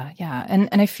 Yeah. And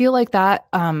I feel like that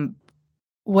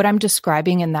what I'm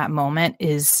describing in that moment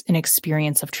is an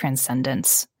experience of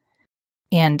transcendence.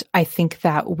 And I think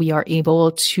that we are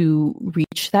able to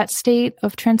reach that state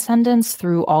of transcendence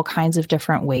through all kinds of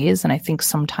different ways. And I think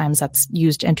sometimes that's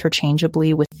used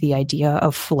interchangeably with the idea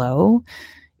of flow.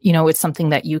 You know, it's something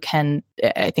that you can,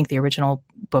 I think the original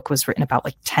book was written about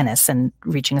like tennis and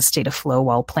reaching a state of flow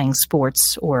while playing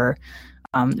sports or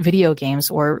video games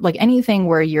or like anything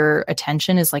where your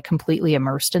attention is like completely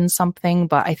immersed in something.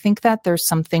 But I think that there's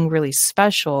something really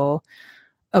special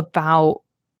about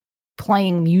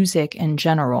playing music in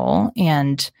general,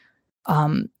 and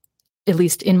at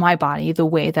least in my body, the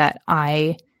way that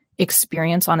I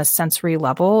experience on a sensory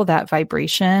level that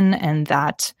vibration, and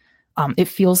that it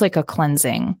feels like a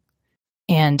cleansing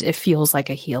and it feels like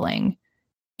a healing.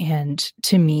 And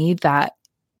to me, that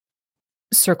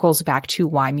circles back to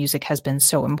why music has been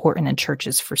so important in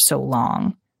churches for so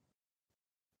long,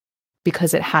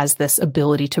 because it has this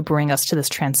ability to bring us to this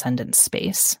transcendent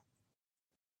space.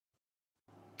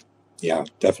 Yeah,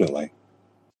 definitely.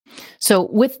 So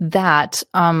with that,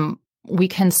 we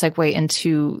can segue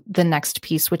into the next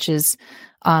piece, which is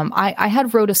I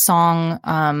had wrote a song.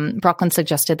 Brooklyn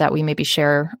suggested that we maybe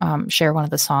share one of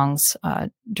the songs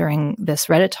during this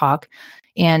Reddit talk.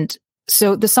 And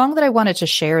so the song that I wanted to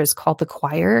share is called The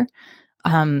Choir.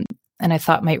 And I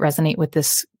thought might resonate with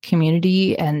this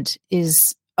community, and is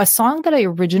a song that I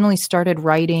originally started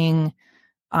writing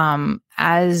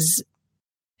as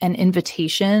an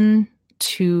invitation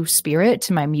to spirit,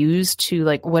 to my muse, to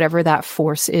like whatever that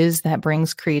force is that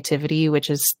brings creativity,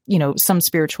 which is, you know, some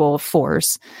spiritual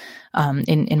force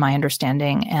in my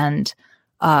understanding. And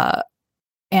I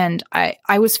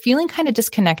was feeling kind of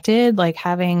disconnected, like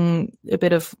having a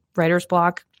bit of writer's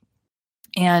block,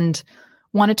 and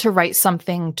wanted to write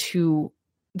something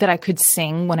that I could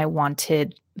sing when I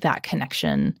wanted that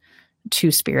connection to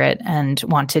spirit and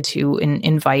wanted to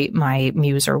invite my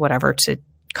muse or whatever to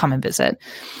come and visit.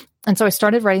 And so I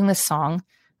started writing this song.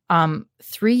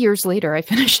 3 years later, I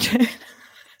finished it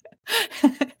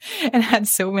and had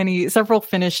several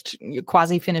finished,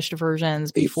 quasi-finished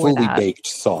versions before a fully that. baked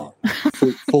song.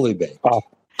 Fully baked. Oh,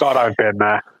 God, I've been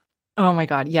there. Oh my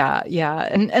God. Yeah.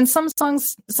 And some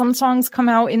songs come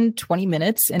out in 20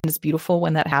 minutes, and it's beautiful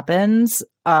when that happens.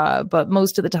 But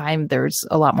most of the time there's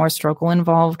a lot more struggle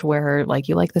involved, where like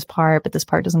you like this part, but this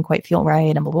part doesn't quite feel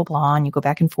right, and blah, blah, blah. And you go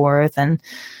back and forth, and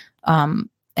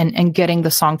getting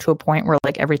the song to a point where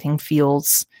like everything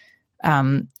feels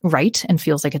right, and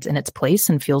feels like it's in its place,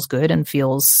 and feels good, and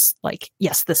feels like,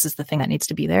 yes, this is the thing that needs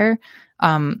to be there.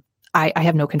 I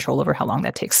have no control over how long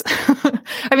that takes.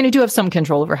 I mean, I do have some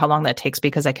control over how long that takes,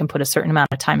 because I can put a certain amount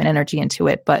of time and energy into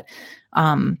it. But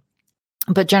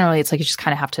generally it's like, you just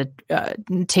kind of have to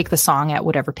take the song at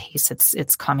whatever pace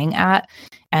it's coming at,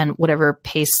 and whatever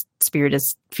pace spirit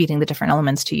is feeding the different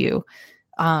elements to you.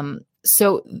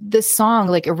 So this song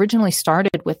like originally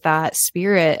started with that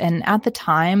spirit. And at the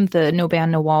time, the No Ban,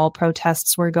 No Wall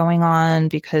protests were going on,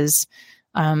 because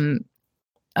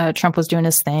Trump was doing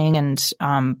his thing and,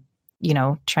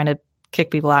 trying to kick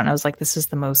people out. And I was like, this is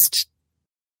the most,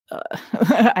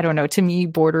 I don't know, to me,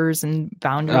 borders and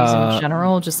boundaries in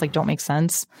general just like don't make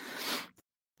sense.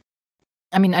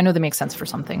 I mean, I know they make sense for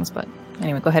some things, but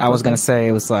anyway, go ahead. I was going to say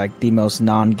it was like the most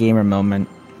non-gamer moment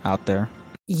out there.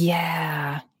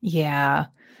 Yeah.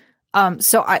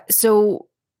 So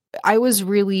I was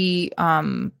really,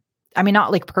 I mean,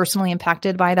 not like personally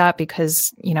impacted by that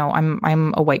because, you know,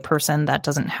 I'm a white person that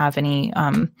doesn't have any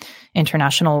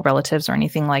international relatives or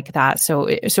anything like that. So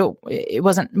it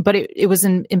wasn't, but it was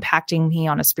impacting me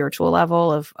on a spiritual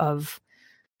level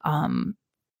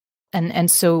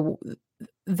and so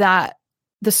that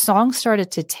the song started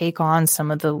to take on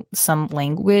some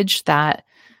language that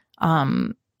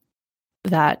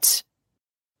that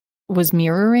was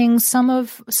mirroring some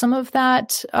of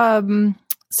that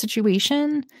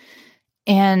situation.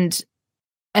 And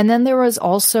then there was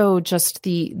also just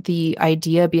the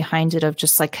idea behind it of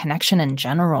just like connection in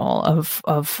general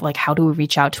of like, how do we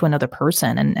reach out to another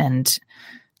person and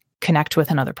connect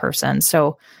with another person?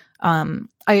 So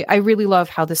I really love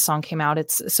how this song came out.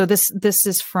 This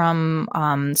is from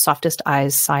Softest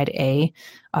Eyes Side A,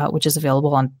 which is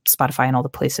available on Spotify and all the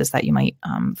places that you might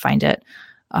find it,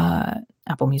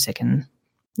 Apple Music and,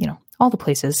 you know, all the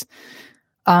places.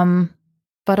 But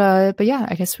yeah,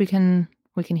 I guess we can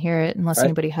hear it unless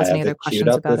anybody has any other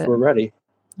questions about it. We're ready.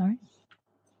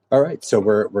 All right. So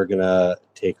we're gonna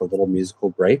take a little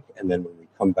musical break, and then when we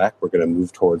come back, we're gonna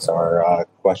move towards our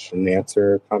question and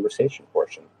answer conversation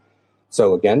portion.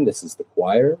 So again, this is The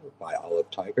Choir by Olive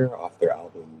Tiger off their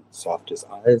album Soft as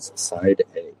Eyes, Side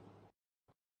A.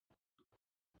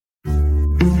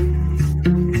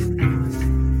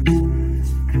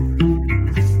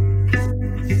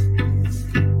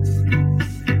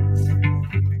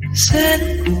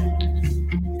 Send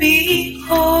me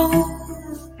all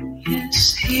your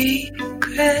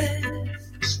secrets.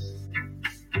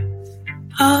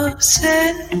 I'll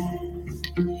send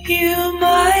you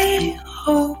my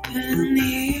open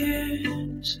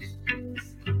ears.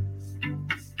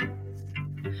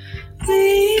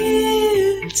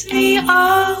 Lift me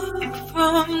up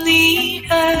from the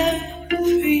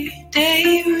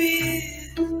everyday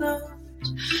rhythms,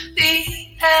 the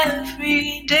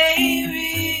everyday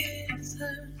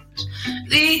rhythms,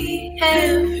 the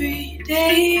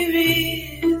everyday rhythms.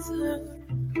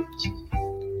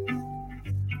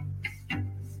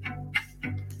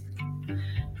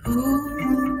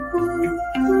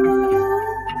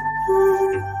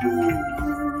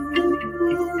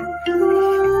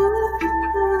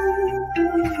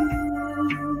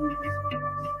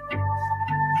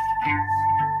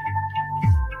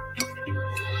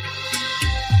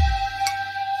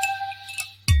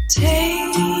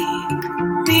 Take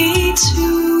me to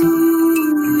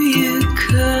your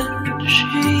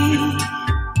country.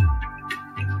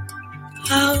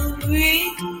 I'll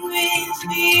bring with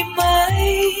me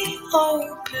my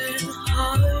open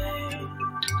heart.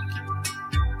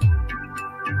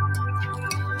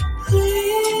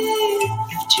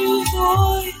 Lift your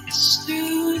voice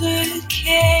through the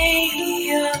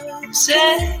chaos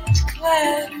and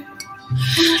clatter.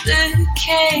 The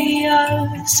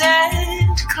chaos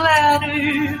and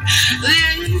clatter.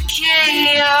 The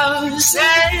chaos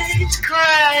and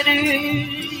clatter.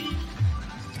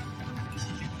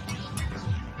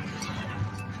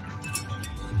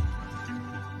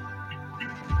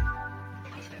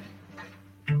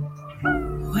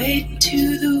 Wait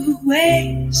to the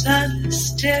waves of the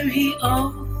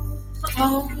stereo.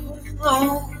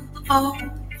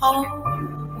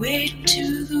 Wait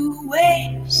to the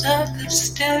waves of the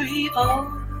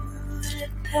stereo.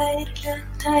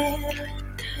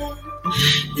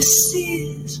 This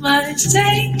is my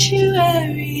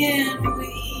sanctuary and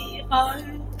we are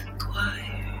the choir.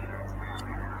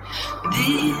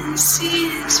 This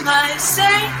is my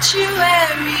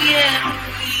sanctuary and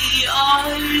we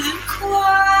are the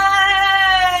choir.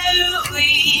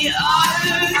 We are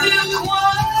the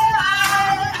choir.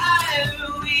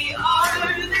 We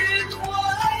are the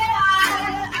choir.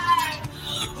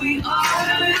 We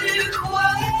are the choir.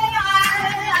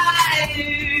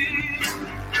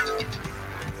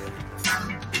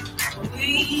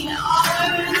 We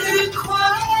are the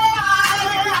choir.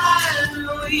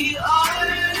 We are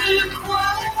the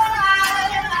choir.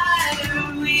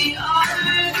 We are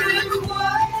the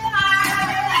choir.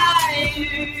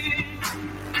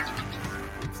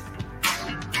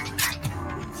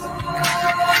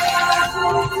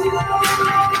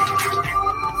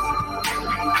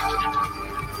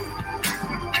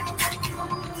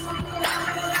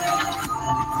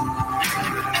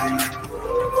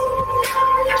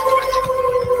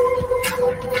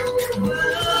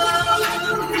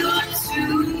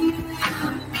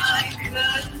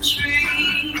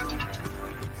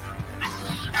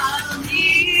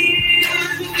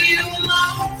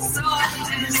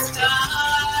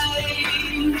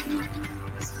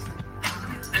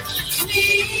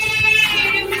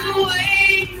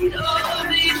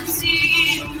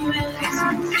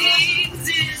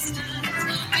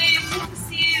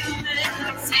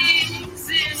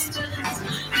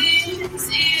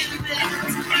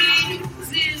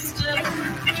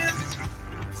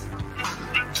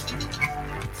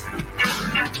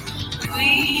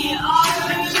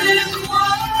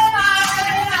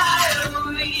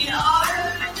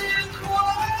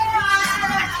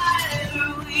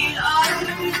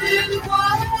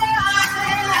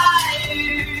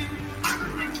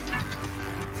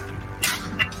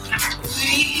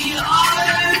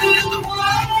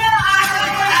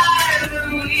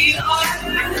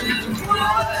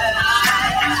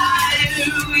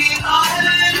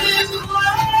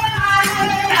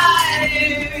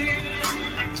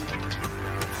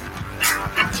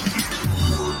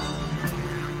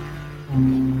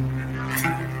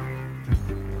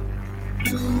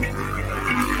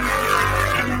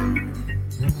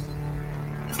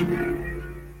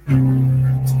 All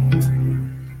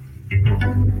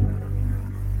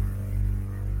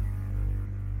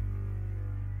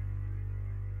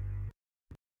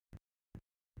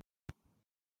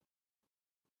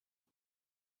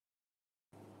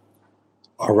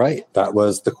right, that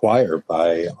was The Choir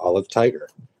by Olive Tiger.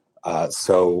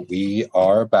 So we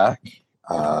are back.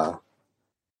 Our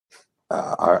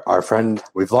friend,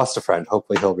 we've lost a friend.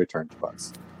 Hopefully he'll return to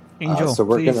us. Angel, so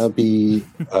we're please.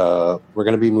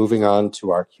 gonna be moving on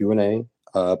to our Q&A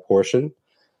portion.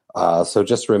 So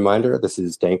just a reminder, this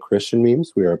is Dank Christian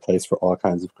Memes. We are a place for all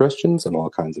kinds of Christians and all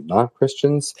kinds of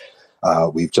non-Christians.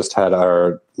 We've just had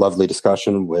our lovely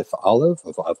discussion with Olive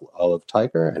of Olive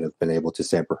Tiger and have been able to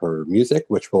sample her music,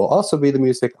 which will also be the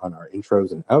music on our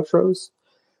intros and outros.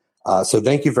 So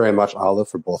thank you very much, Olive,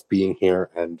 for both being here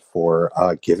and for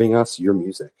giving us your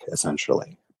music,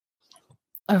 essentially.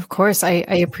 Of course, I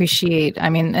appreciate,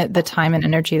 the time and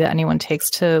energy that anyone takes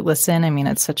to listen.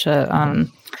 It's such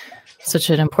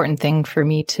an important thing for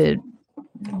me to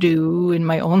do in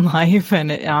my own life,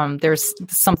 and there's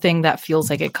something that feels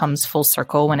like it comes full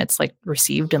circle when it's like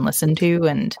received and listened to,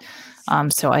 and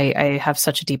so I have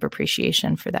such a deep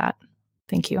appreciation for that.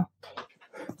 Thank you.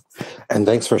 And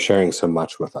thanks for sharing so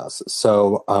much with us.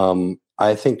 So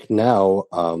I think now,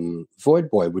 Void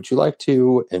Boy, would you like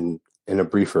to, in a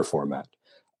briefer format,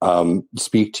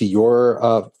 speak to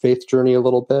your faith journey a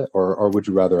little bit, or would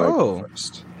you rather I go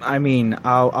first?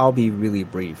 I'll be really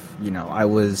brief. I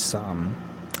was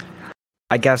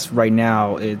I guess right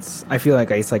now I feel like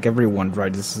it's like everyone,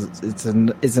 right? It's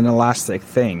an elastic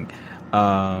thing.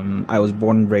 I was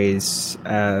born and raised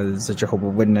as a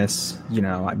Jehovah's Witness.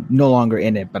 I'm no longer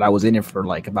in it, but I was in it for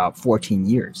like about 14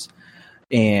 years.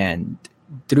 And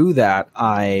through that,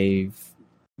 I've,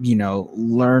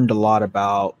 learned a lot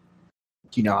about,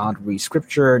 how to read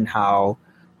scripture and how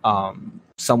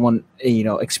someone,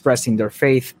 expressing their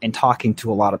faith and talking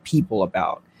to a lot of people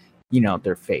about,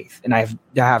 their faith. And I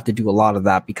have to do a lot of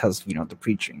that because, the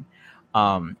preaching.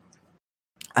 I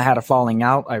had a falling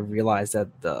out. I realized that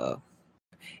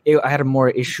I had a more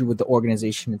issue with the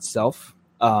organization itself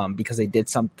because they did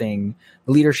something,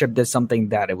 the leadership did something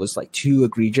that it was like too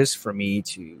egregious for me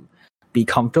to be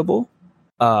comfortable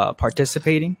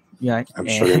participating. Yeah, I'm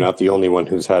sure you're not the only one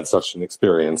who's had such an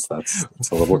experience.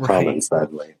 It's a little common,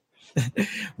 sadly.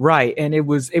 Right, and it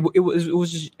was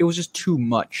just too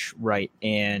much, right?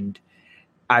 And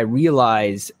I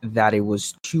realized that it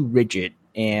was too rigid,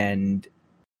 and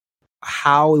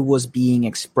how it was being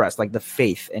expressed, like the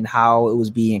faith and how it was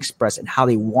being expressed and how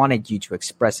they wanted you to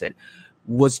express it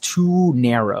was too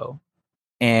narrow.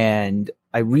 And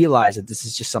I realized that this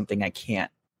is just something I can't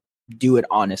do it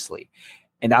honestly.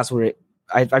 And that's where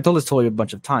I've told this story a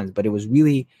bunch of times, but it was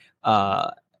really,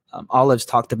 Olive's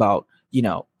talked about,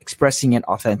 expressing it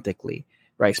authentically,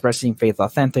 right? Expressing faith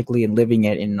authentically and living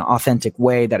it in an authentic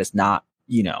way that is not,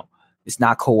 it's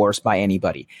not coerced by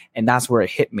anybody. And that's where it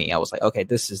hit me. I was like, okay,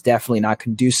 this is definitely not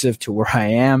conducive to where I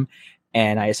am.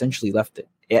 And I essentially left it.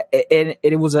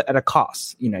 It was at a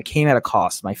cost, it came at a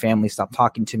cost. My family stopped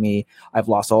talking to me. I've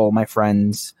lost all my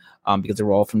friends because they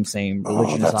were all from the same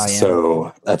religion as I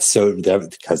am. That's so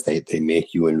because they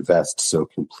make you invest so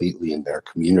completely in their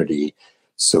community,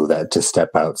 so that to step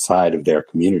outside of their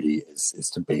community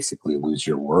is to basically lose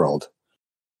your world.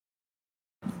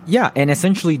 Yeah, and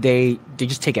essentially they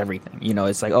just take everything.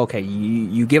 It's like, okay,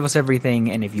 you give us everything,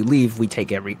 and if you leave, we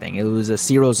take everything. It was a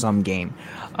zero-sum game,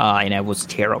 and it was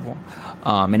terrible.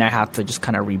 And I had to just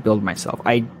kind of rebuild myself.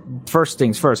 First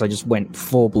things first, I just went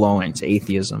full-blown into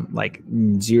atheism, like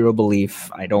zero belief.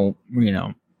 I don't,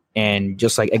 and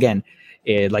just like, again,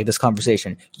 like this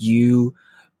conversation, you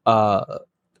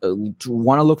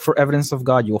want to look for evidence of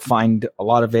God, you will find a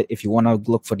lot of it. If you want to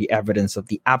look for the evidence of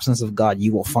the absence of God,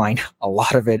 you will find a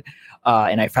lot of it.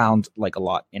 And I found like a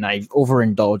lot, and I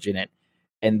overindulge in it.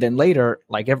 And then later,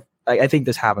 I think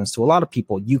this happens to a lot of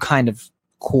people. You kind of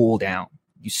cool down,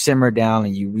 you simmer down,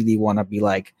 and you really want to be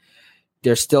like,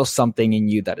 there's still something in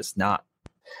you that is not.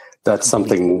 That's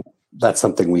something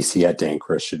we see at Dank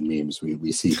Christian Memes.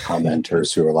 We see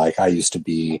commenters who are like, I used to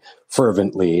be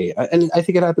fervently, and I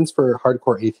think it happens for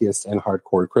hardcore atheists and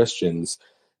hardcore Christians,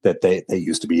 that they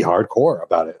used to be hardcore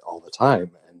about it all the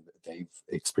time, and they've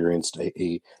experienced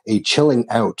a chilling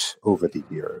out over the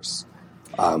years.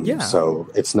 So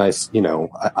it's nice,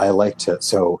 I like to.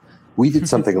 So we did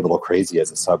something a little crazy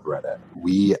as a subreddit.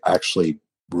 We actually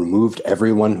removed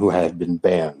everyone who had been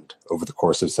banned over the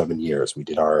course of 7 years. We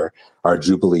did our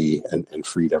jubilee and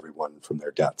freed everyone from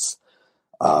their debts,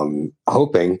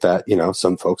 hoping that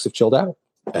some folks have chilled out.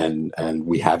 and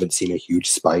we haven't seen a huge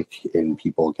spike in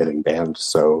people getting banned.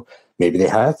 So maybe they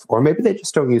have, or maybe they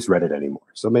just don't use Reddit anymore.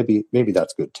 So maybe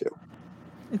that's good too.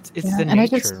 It's Yeah, the and I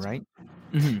nature, just- right?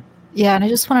 Mm-hmm. Yeah, and I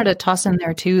just wanted to toss in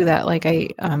there too that like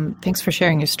thanks for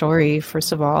sharing your story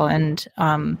first of all, and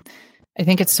I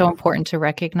think it's so important to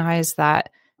recognize that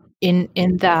in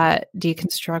that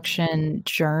deconstruction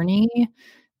journey,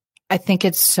 I think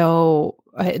it's so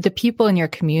the people in your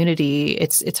community.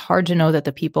 It's hard to know that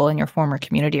the people in your former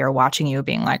community are watching you,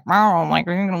 being like, "Wow, like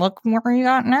look where you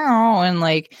got now," and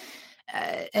like,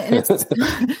 and it's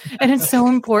and it's so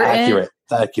important.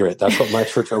 Accurate. That's what my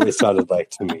church always sounded like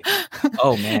to me.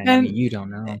 Oh man, I And- mean, you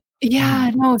don't know. Yeah,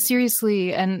 no,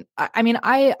 seriously. And I mean,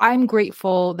 I'm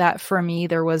grateful that for me,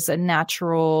 there was a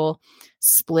natural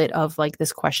split of like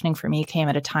this questioning for me came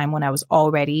at a time when I was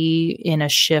already in a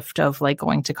shift of like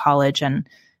going to college. And,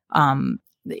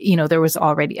 there was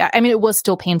already, I mean, it was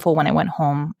still painful when I went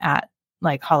home at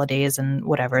like holidays and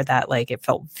whatever, that like it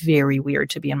felt very weird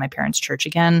to be in my parents' church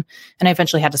again. And I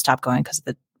eventually had to stop going because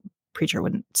the preacher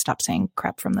wouldn't stop saying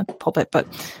crap from the pulpit. But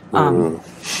I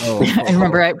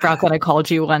remember, Brock, I called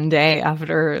you one day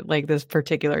after like this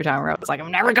particular time where I was like,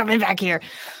 I'm never coming back here.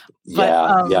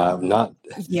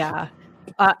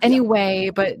 Anyway,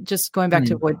 but just going back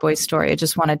to Void Boy's story, I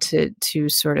just wanted to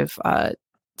sort of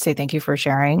say thank you for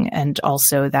sharing, and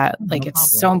also that like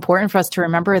it's so important for us to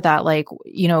remember that like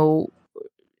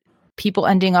people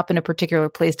ending up in a particular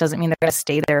place doesn't mean they're going to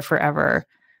stay there forever.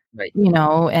 Right.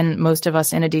 And most of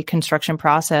us in a deconstruction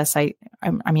process, I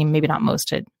mean, maybe not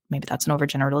most, maybe that's an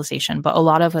overgeneralization, but a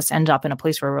lot of us end up in a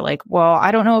place where we're like, well,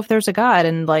 I don't know if there's a God.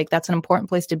 And like, that's an important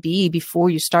place to be before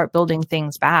you start building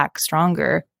things back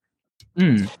stronger.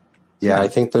 Yeah, I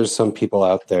think there's some people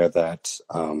out there that,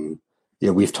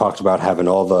 we've talked about having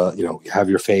all the, you have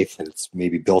your faith and it's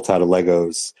maybe built out of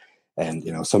Legos, and,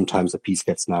 sometimes a piece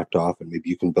gets knocked off and maybe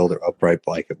you can build it upright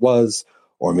like it was,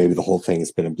 or maybe the whole thing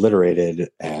has been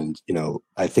obliterated. And,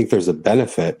 I think there's a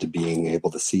benefit to being able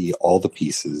to see all the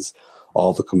pieces,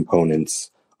 all the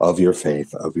components of your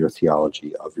faith, of your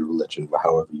theology, of your religion,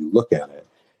 however you look at it,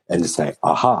 and to say,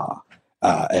 aha.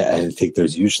 And I think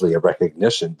there's usually a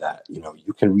recognition that,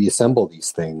 you can reassemble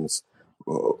these things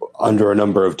under a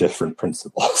number of different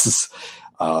principles,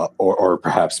 or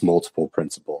perhaps multiple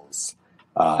principles.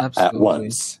 At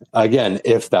once. Again,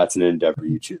 if that's an endeavor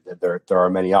you choose, there are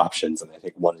many options, and I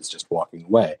think one is just walking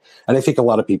away. And I think a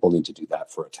lot of people need to do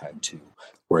that for a time too,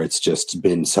 where it's just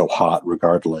been so hot,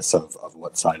 regardless of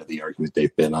what side of the argument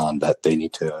they've been on, that they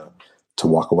need to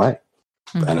walk away.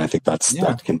 Mm-hmm. And I think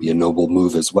that can be a noble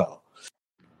move as well.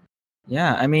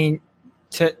 Yeah, I mean,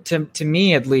 to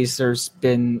me at least, there's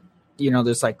been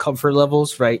there's like comfort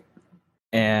levels, right?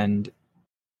 And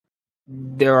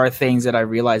there are things that I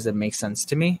realize that make sense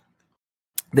to me,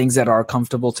 things that are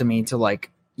comfortable to me to like,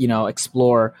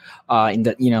 explore in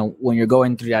that, when you're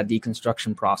going through that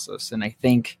deconstruction process. And I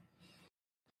think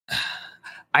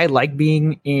I like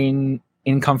being in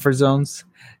comfort zones,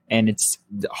 and it's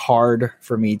hard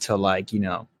for me to like,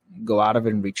 go out of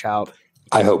it and reach out.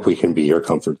 I hope we can be your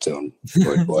comfort zone.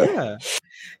 Boy.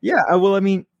 Yeah. Well, I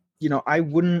mean, I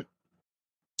wouldn't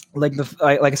like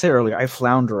like I said earlier, I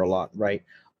flounder a lot, right?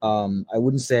 I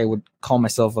wouldn't say I would call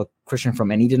myself a Christian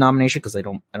from any denomination, because I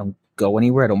don't go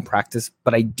anywhere. I don't practice,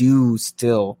 but I do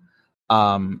still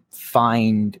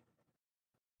find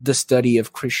the study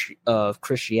of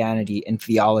Christianity and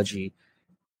theology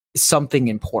something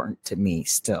important to me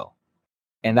still,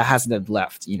 and that hasn't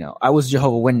left. I was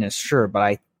Jehovah's Witness, sure,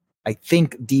 but I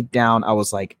think deep down I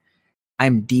was like,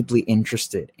 I'm deeply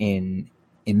interested in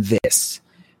this.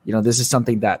 This is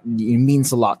something that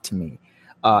means a lot to me.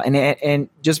 And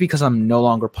just because I'm no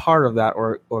longer part of that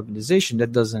organization,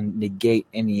 that doesn't negate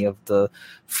any of the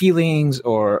feelings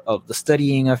or of the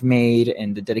studying I've made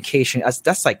and the dedication.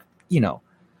 That's like,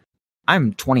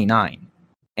 I'm 29,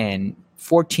 and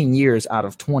 14 years out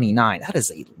of 29, that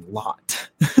is a lot.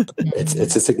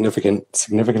 It's a significant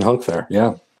hunk there.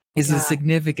 Yeah. It's a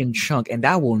significant chunk, and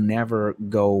that will never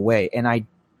go away. And I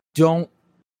don't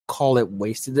call it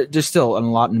wasted. There's still a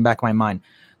lot in the back of my mind.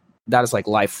 That is like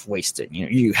life wasted.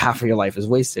 Half of your life is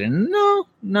wasted. And no,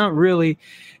 not really.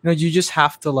 You just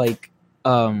have to like,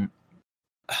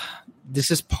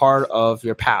 this is part of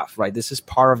your path, right? This is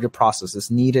part of your process.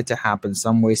 It's needed to happen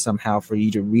some way, somehow, for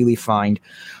you to really find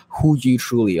who you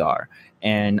truly are.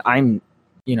 And I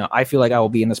feel like I will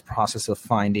be in this process of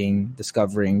finding,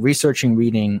 discovering, researching,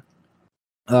 reading,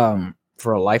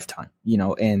 for a lifetime,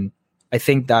 and I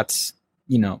think that's,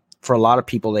 for a lot of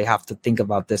people, they have to think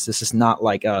about this. This is not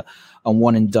like a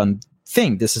one and done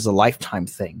thing. This is a lifetime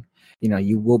thing.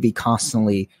 You will be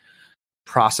constantly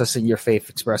processing your faith,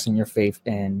 expressing your faith,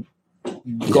 and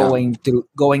going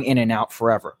in and out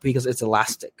forever because it's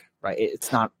elastic, right?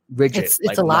 It's not rigid. It's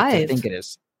like alive. I think it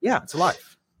is. Yeah, it's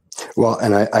alive. Well,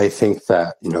 and I think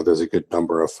that, there's a good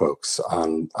number of folks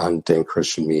on Dank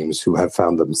Christian Memes who have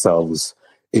found themselves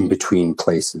in between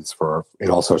places in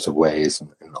all sorts of ways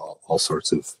and in all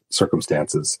sorts of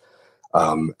circumstances.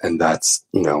 And that's,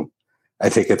 I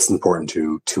think it's important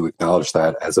to acknowledge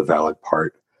that as a valid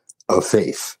part of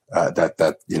faith,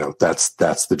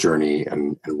 that's the journey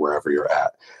and wherever you're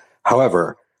at.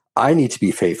 However, I need to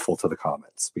be faithful to the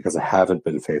comments because I haven't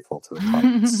been faithful to the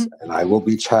comments and I will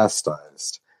be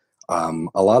chastised.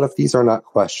 A lot of these are not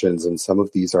questions, and some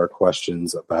of these are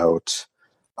questions about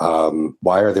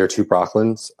why are there two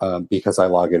Brocklins? Because I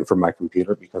log in from my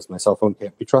computer because my cell phone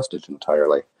can't be trusted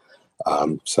entirely.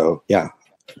 So, yeah.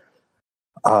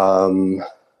 You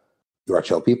are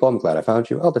chill people. I'm glad I found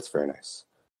you. Oh, that's very nice.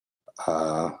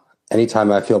 Anytime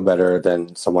I feel better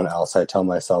than someone else, I tell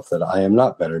myself that I am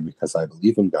not better because I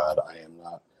believe in God. I am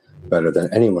not better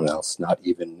than anyone else, not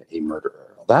even a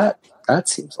murderer. That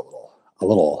seems a little.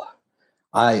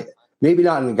 Maybe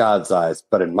not in God's eyes,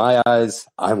 but in my eyes,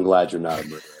 I'm glad you're not a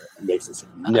murderer. It makes a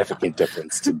significant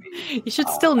difference to me. You should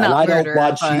still not murder. And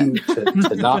I don't want you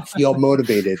to not feel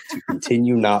motivated to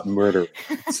continue not murdering.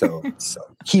 So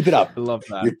keep it up. I love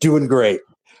that. You're doing great.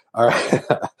 All right.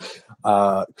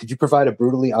 Could you provide a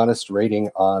brutally honest rating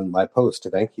on my post?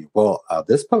 Thank you. Well,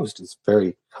 this post is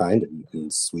very kind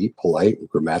and sweet, polite, and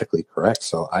grammatically correct.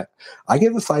 So I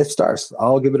give it 5 stars.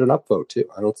 I'll give it an upvote too.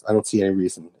 I don't see any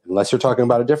reason, unless you're talking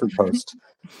about a different post.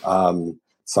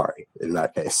 Sorry, in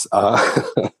that case.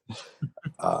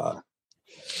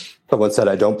 Someone said,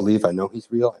 I don't believe I know he's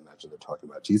real. I imagine they're talking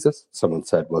about Jesus. Someone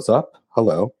said, what's up?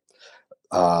 Hello.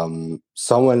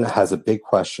 Someone has a big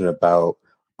question about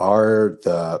I'm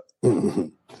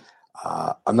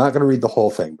not going to read the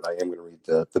whole thing, but I am going to read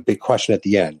the big question at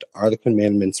the end. Are the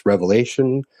commandments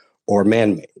revelation or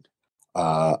man-made?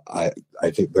 I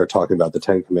think they're talking about the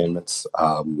 10 commandments.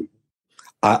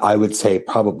 I would say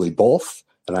probably both.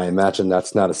 And I imagine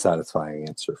that's not a satisfying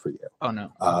answer for you. Oh,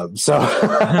 no. So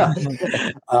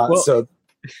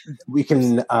we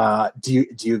can, do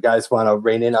you guys want to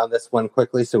rein in on this one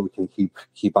quickly so we can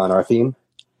keep on our theme?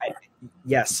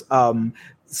 Yes.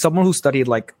 Someone who studied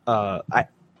I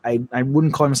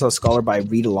wouldn't call myself a scholar, but I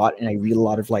read a lot, and I read a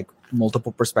lot of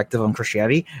multiple perspectives on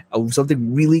Christianity.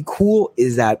 Something really cool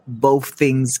is that both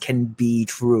things can be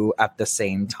true at the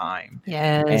same time.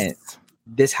 Yes. And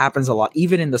this happens a lot,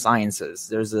 even in the sciences.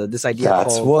 There's this idea.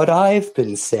 That's what I've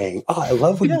been saying. Oh, I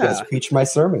love when you guys preach my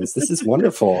sermons. This is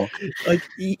wonderful.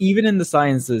 Even in the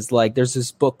sciences, there's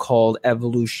this book called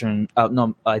Evolution.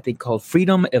 I think called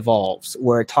Freedom Evolves,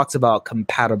 where it talks about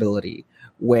compatibility.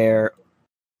 Where,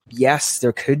 yes,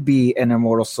 there could be an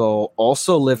immortal soul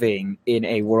also living in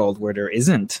a world where there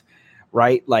isn't,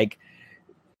 right?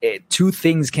 Two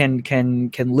things can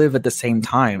live at the same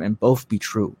time and both be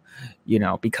true,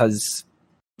 because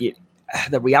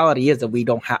the reality is that we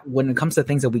don't have, when it comes to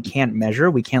things that we can't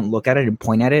measure, we can't look at it and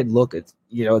point at it. Look, it's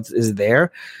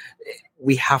there.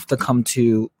 We have to come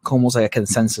to almost like a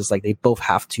consensus, they both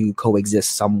have to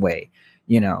coexist some way,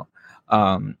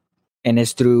 and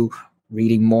it's through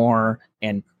reading more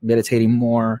and meditating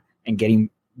more and getting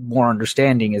more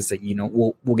understanding is that,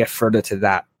 we'll get further to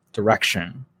that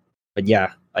direction. But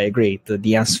yeah, I agree.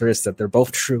 The answer is that they're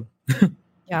both true.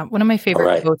 Yeah, one of my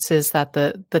favorite quotes is that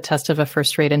the test of a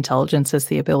first-rate intelligence is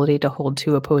the ability to hold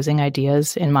two opposing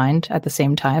ideas in mind at the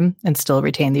same time and still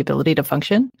retain the ability to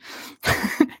function.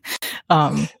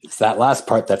 It's that last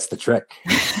part that's the trick.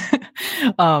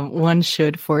 One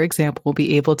should, for example,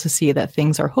 be able to see that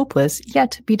things are hopeless,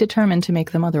 yet be determined to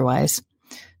make them otherwise.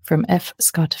 From F.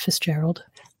 Scott Fitzgerald.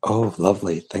 Oh,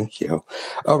 lovely. Thank you.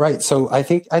 All right. So I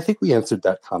think we answered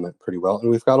that comment pretty well,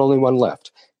 and we've got only one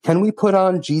left. Can we put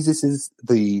on Jesus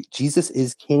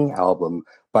is King album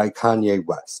by Kanye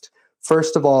West?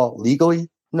 First of all, legally,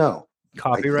 no.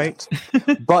 Copyright.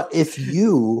 But if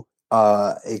you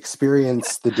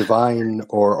experience the divine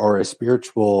or a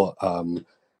spiritual,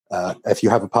 if you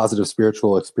have a positive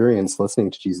spiritual experience listening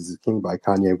to Jesus is King by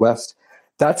Kanye West,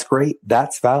 that's great.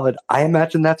 That's valid. I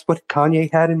imagine that's what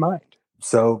Kanye had in mind.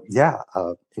 So yeah,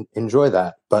 enjoy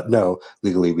that. But no,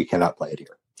 legally we cannot play it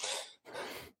here.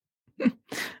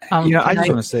 I just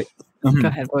want to say. Go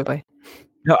ahead, boy.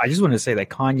 No, I just want to say that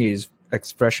Kanye's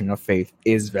expression of faith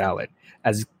is valid.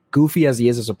 As goofy as he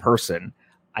is as a person,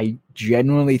 I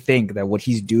genuinely think that what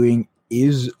he's doing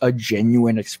is a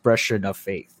genuine expression of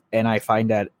faith, and I find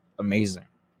that amazing.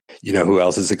 You know who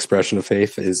else's expression of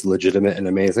faith is legitimate and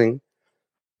amazing?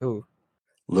 Who?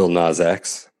 Lil Nas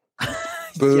X.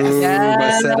 Boom!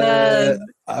 Yes. I said it.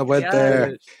 I went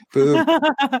there. Boom.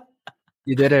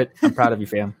 You did it. I'm proud of you,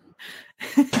 fam.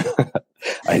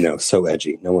 I know, so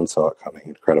edgy. No one saw it coming.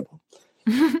 Incredible.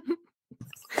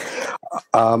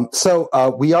 So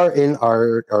we are in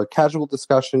our casual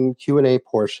discussion Q&A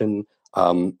portion.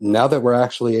 Now that we're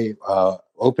actually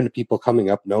open to people coming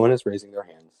up, no one is raising their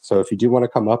hands. So if you do want to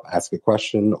come up, ask a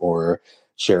question, or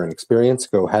share an experience,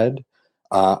 go ahead.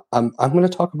 I'm going to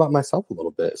talk about myself a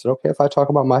little bit. Is it okay if I talk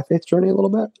about my faith journey a little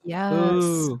bit? Yes.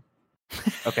 Ooh.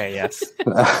 Okay, yes.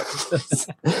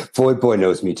 Void Boy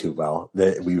knows me too well.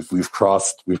 That we've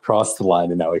crossed the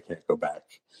line, and now we can't go back.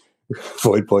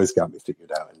 Void Boy's got me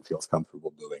figured out and feels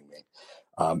comfortable booing me,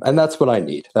 and that's what I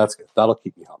need. That's good. That'll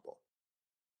keep me humble.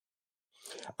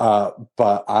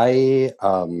 But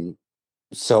I'm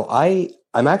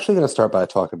actually going to start by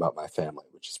talking about my family,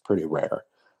 which is pretty rare.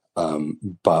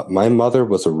 But my mother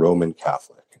was a Roman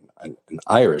Catholic, an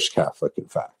Irish Catholic, in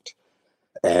fact.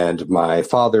 And my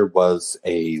father was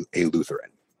a Lutheran.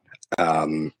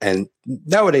 And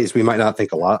nowadays we might not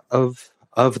think a lot of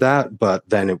that, but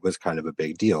then it was kind of a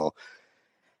big deal.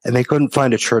 And they couldn't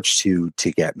find a church to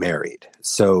get married.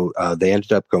 So they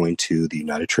ended up going to the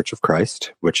United Church of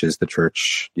Christ, which is the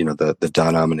church, the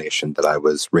denomination that I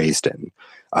was raised in.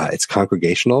 It's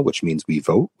congregational, which means we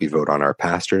vote. We vote on our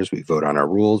pastors. We vote on our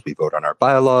rules. We vote on our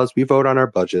bylaws. We vote on our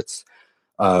budgets.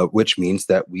 Which means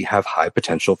that we have high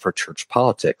potential for church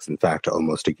politics. In fact,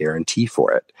 almost a guarantee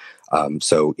for it.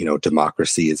 So,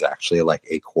 democracy is actually like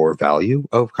a core value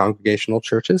of congregational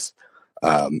churches.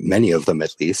 Many of them,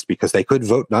 at least, because they could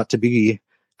vote not to be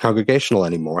congregational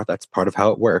anymore. That's part of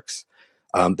how it works.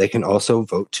 They can also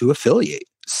vote to affiliate.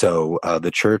 So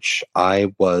the church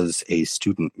I was a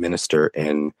student minister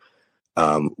in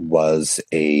was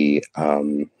a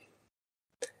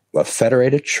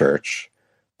federated church,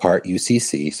 part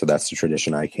UCC, so that's the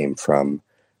tradition I came from,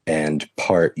 and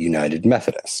part United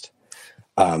Methodist.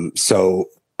 So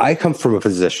I come from a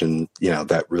position,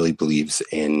 that really believes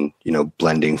in,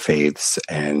 blending faiths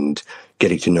and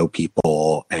getting to know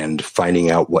people and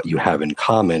finding out what you have in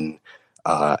common,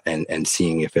 and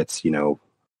seeing if it's,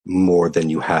 more than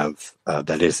you have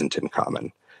that isn't in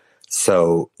common.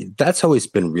 So that's always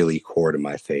been really core to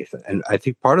my faith. And I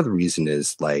think part of the reason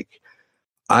is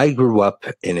I grew up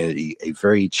in a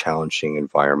very challenging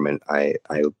environment. I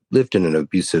lived in an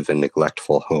abusive and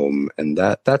neglectful home, and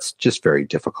that's just very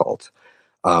difficult.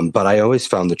 But I always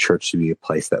found the church to be a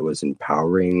place that was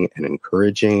empowering and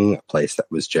encouraging, a place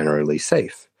that was generally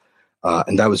safe.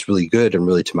 And that was really good and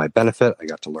really to my benefit. I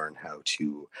got to learn how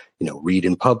to, read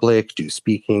in public, do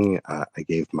speaking. I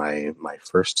gave my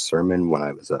first sermon when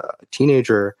I was a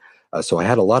teenager. So I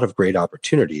had a lot of great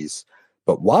opportunities.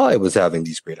 But while I was having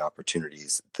these great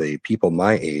opportunities, the people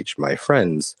my age, my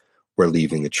friends, were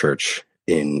leaving the church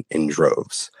in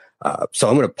droves. So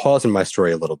I'm going to pause in my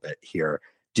story a little bit here.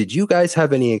 Did you guys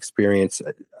have any experience?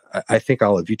 I think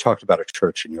all of you talked about a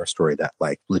church in your story that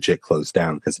legit closed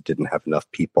down because it didn't have enough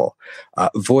people.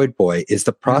 Void Boy, is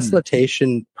the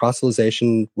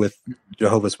proselytization with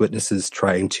Jehovah's Witnesses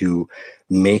trying to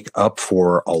make up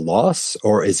for a loss,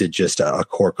 or is it just a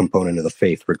core component of the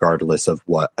faith, regardless of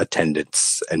what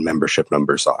attendance and membership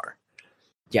numbers are?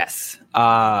 Yes.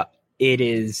 It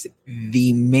is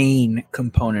the main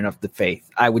component of the faith.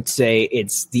 I would say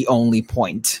it's the only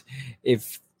point.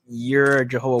 If you're a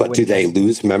Jehovah's Witness, do they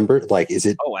lose members? Is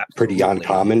it pretty absolutely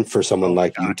uncommon for someone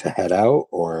like you to head out,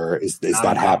 or is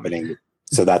that happening?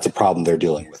 So that's a problem they're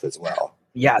dealing with as well.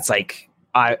 Yeah, it's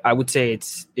I would say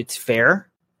it's fair,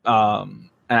 and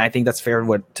I think that's fair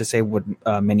to say with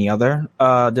many other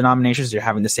denominations. They're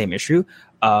having the same issue.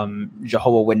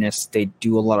 Jehovah's Witness, they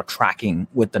do a lot of tracking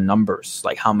with the numbers,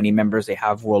 like how many members they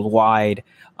have worldwide,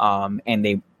 and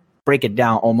they break it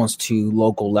down almost to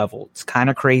local level. It's kind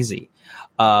of crazy.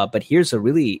 But here's a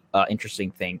really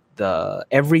interesting thing.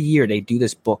 Every year they do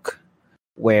this book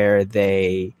where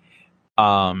they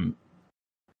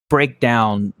break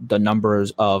down the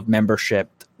numbers of membership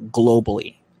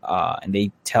globally, and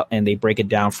they break it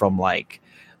down from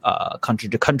country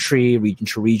to country, region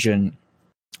to region,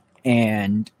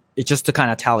 and it's just to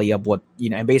kind of tally up what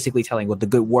and basically telling what the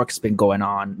good work's been going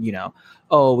on.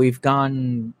 We've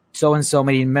gone so and so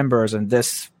many members in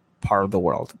this part of the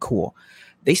world. Cool.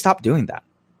 They stopped doing that.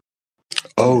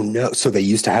 Oh no! So they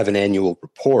used to have an annual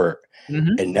report,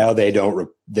 and now they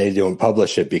don't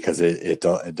publish it because it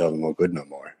doesn't look good no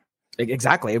more.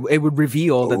 Exactly. It would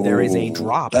reveal that there is a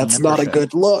drop. That's not a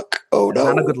good look. Oh no!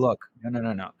 Not a good look.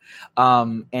 No.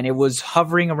 And it was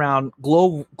hovering around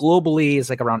globally. It's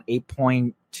around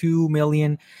 8.2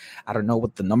 million. I don't know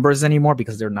what the number is anymore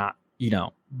because they're not.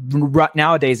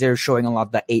 Nowadays they're showing a lot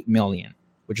of the 8 million,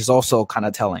 which is also kind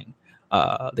of telling.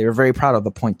 They were very proud of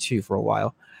the 0.2 for a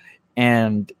while.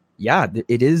 And,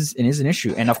 it is an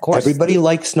issue. And of course, everybody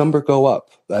likes number go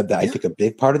up. I think a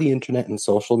big part of the internet and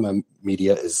social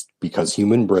media is because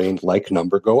human brain like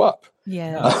number go up.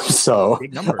 Yeah. So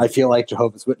I feel like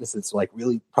Jehovah's Witnesses like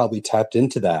really probably tapped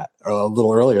into that a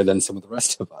little earlier than some of the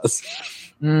rest of us.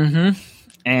 Mm-hmm.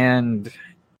 And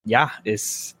yeah,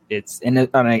 it's and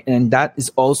that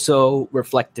is also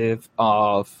reflective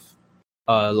of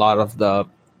a lot of the,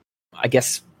 I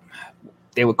guess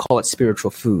they would call it spiritual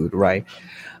food, right?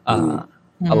 A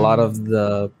lot of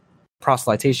the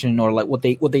proselytation, or like what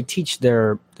they teach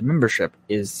the membership,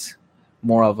 is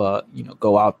more of a,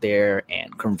 go out there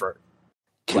and convert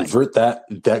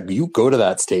that you go to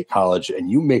that state college and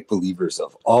you make believers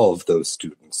of all of those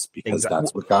students, because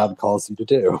that's what God calls you to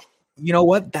do. You know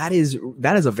what? That is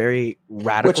a very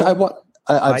radical. Which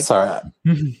I'm sorry.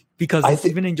 Because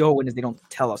even in Jehovah's Witness, they don't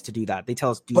tell us to do that. They tell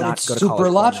us do not go to college. But it's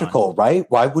super logical, right?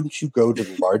 Why wouldn't you go to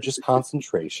the largest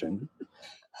concentration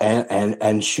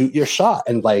and shoot your shot?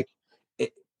 And like,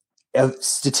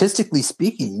 statistically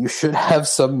speaking, you should have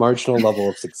some marginal level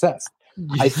of success.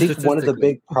 I think one of the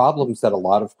big problems that a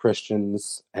lot of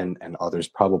Christians and others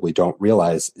probably don't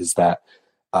realize is that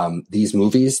these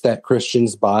movies that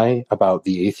Christians buy about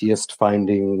the atheist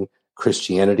finding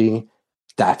Christianity,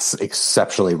 that's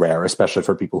exceptionally rare, especially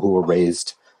for people who were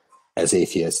raised as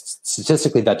atheists.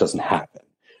 Statistically, that doesn't happen.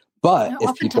 But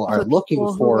if people are looking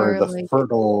for the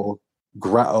fertile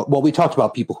ground, well, we talked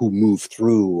about people who move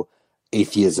through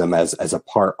atheism as a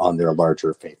part on their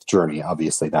larger faith journey.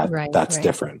 Obviously, that's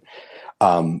different.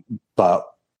 But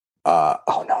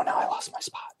oh no, now I lost my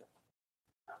spot.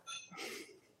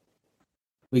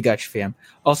 We got you, fam.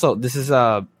 Also, this is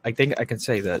I think I can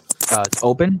say that it's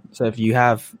open. So if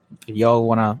y'all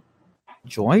want to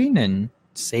join and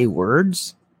say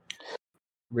words,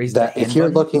 raise that hand. If you're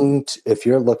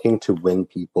looking to win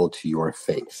people to your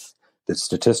faith, the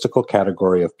statistical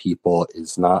category of people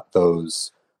is not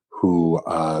those who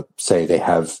say they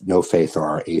have no faith or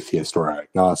are atheist or are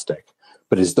agnostic,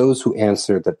 but is those who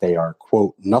answer that they are,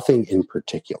 quote, nothing in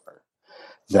particular.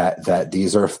 That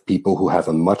these are people who have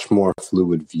a much more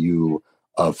fluid view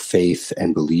of faith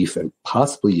and belief, and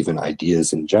possibly even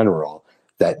ideas in general,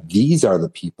 that these are the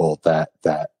people that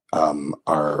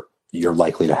are you're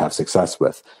likely to have success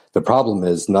with. The problem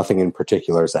is nothing in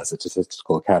particular as a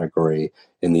statistical category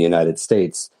in the United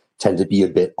States tend to be a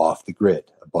bit off the grid,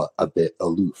 a bit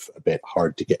aloof, a bit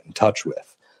hard to get in touch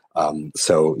with.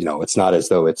 So, it's not as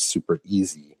though it's super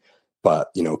easy,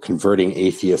 but, converting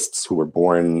atheists who were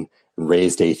born and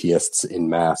raised atheists in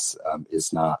mass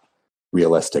is not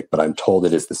realistic, but I'm told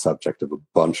it is the subject of a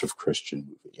bunch of Christian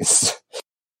movies.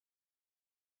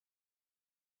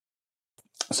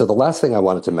 So the last thing I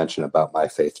wanted to mention about my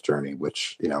faith journey,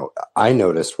 which, I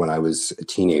noticed when I was a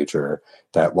teenager,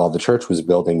 that while the church was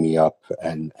building me up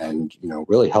and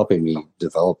really helping me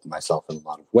develop myself in a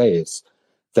lot of ways,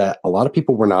 that a lot of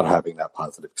people were not having that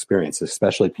positive experience,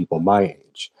 especially people my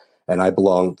age. And the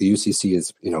UCC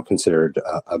is, considered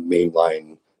a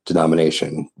mainline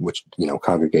denomination, which,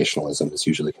 Congregationalism is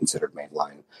usually considered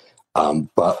mainline.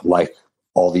 But like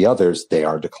all the others, they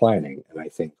are declining. And I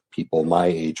think people my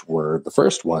age were the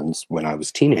first ones when I was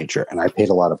a teenager. And I paid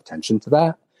a lot of attention to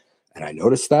that. And I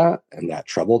noticed that, and that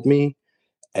troubled me.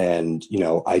 And,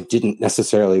 I didn't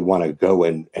necessarily want to go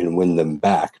and win them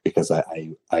back, because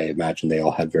I imagine they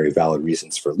all had very valid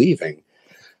reasons for leaving.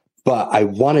 But I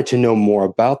wanted to know more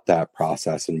about that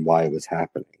process and why it was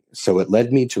happening. So it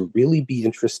led me to really be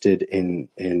interested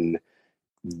in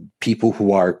people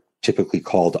who are typically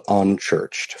called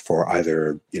unchurched, for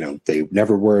either, they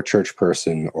never were a church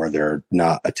person, or they're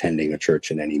not attending a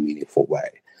church in any meaningful way.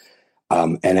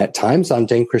 And at times on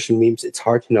Dank Christian Memes, it's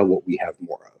hard to know what we have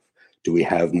more of. Do we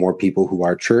have more people who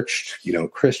are churched,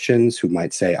 Christians who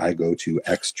might say, I go to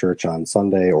X church on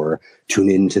Sunday, or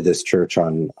tune into this church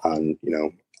on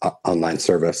online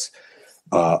service,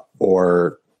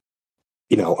 or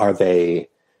are they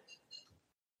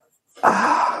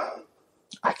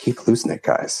I keep losing it,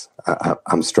 guys.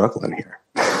 I'm struggling here.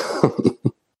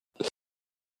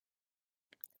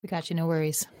 We got you, no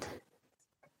worries.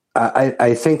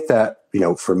 I think that,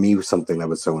 for me, something that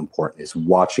was so important is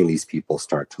watching these people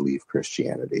start to leave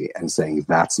Christianity and saying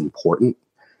that's important.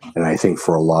 And I think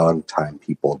for a long time,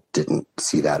 people didn't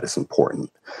see that as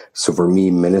important. So for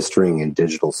me, ministering in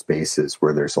digital spaces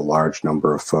where there's a large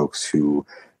number of folks who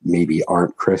maybe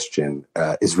aren't Christian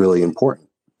is really important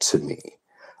to me.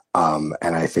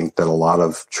 And I think that a lot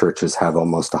of churches have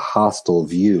almost a hostile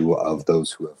view of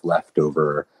those who have left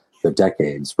over the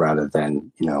decades, rather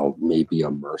than, maybe a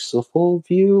merciful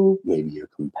view, maybe a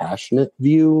compassionate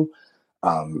view.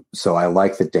 So I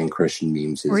like that Dang Christian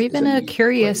Memes is, or even is a meeting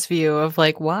curious place. view of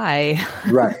like why.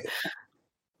 Right.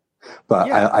 But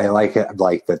Yeah. I like it,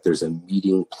 like that there's a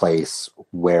meeting place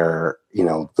where,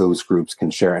 those groups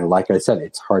can share. And like I said,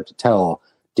 it's hard to tell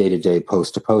day to day,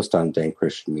 post to post on Dang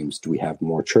Christian Memes. Do we have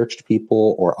more churched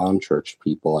people or unchurched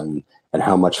people? And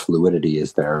how much fluidity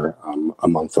is there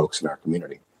among folks in our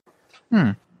community?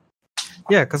 Yeah,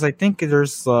 because I think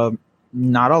there's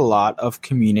not a lot of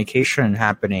communication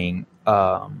happening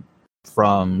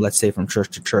from, let's say, from church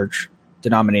to church,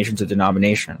 denomination to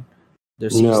denomination.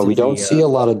 No, we don't see a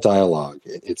lot of dialogue.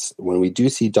 It's when we do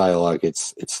see dialogue,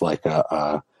 it's like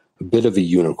a bit of a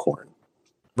unicorn.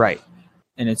 Right.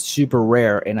 And it's super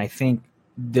rare. And I think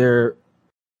there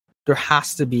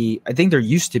has to be, I think there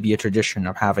used to be a tradition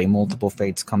of having multiple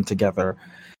faiths come together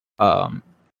and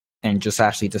just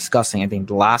actually discussing. I think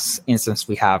the last instance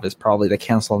we have is probably the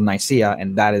Council of Nicaea,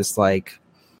 and that is like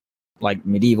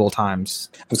medieval times.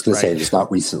 I was going to say, just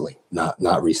not recently,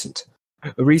 not recent.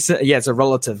 Recent, yeah, it's a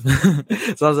relative.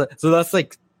 so that's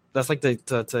like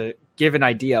to give an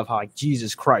idea of how, like,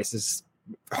 Jesus Christ, this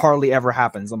hardly ever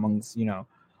happens amongst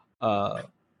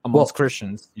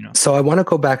Christians. So I want to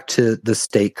go back to the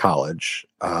State College,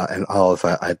 and Olive,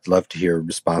 I'd love to hear a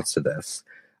response to this.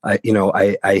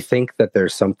 I think that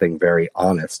there's something very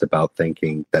honest about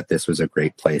thinking that this was a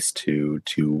great place to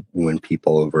win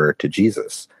people over to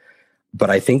Jesus. But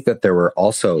I think that there were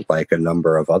also like a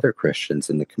number of other Christians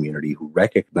in the community who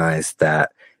recognized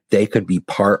that they could be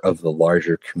part of the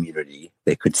larger community.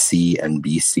 They could see and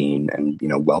be seen and,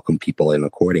 welcome people in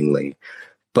accordingly.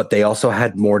 But they also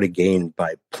had more to gain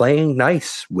by playing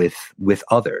nice with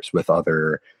others, with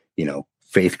other,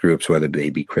 faith groups, whether they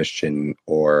be Christian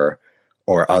or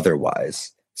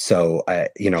otherwise. So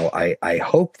I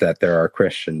hope that there are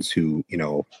Christians who,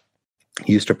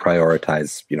 used to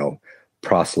prioritize,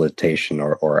 proselytation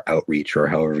or outreach, or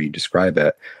however you describe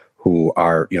it, who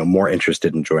are, more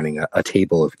interested in joining a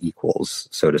table of equals,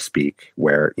 so to speak,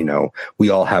 where,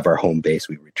 we all have our home base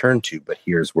we return to, but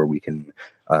here's where we can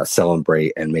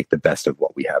celebrate and make the best of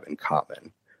what we have in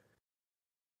common.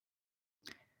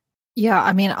 Yeah,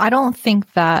 I mean, I don't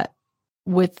think that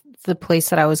with the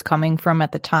place that I was coming from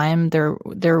at the time, there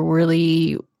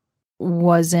really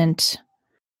wasn't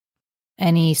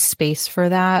any space for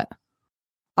that,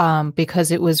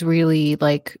 because it was really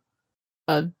like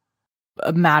a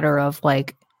matter of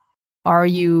like, are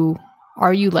you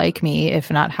like me? If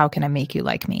not, how can I make you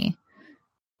like me?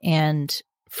 And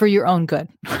for your own good.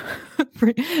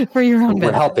 for your own good.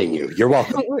 We're helping you. You're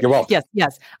welcome. You're welcome.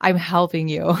 Yes. I'm helping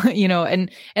you, and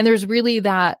there's really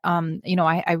that,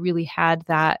 I really had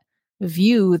that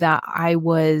view that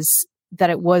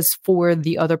it was for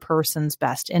the other person's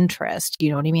best interest.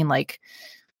 You know what I mean? Like,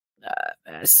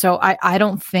 so I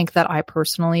don't think that I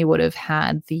personally would have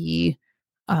had the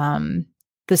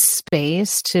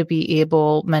space to be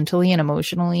able mentally and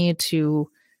emotionally to,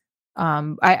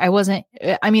 I wasn't,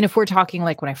 I mean, if we're talking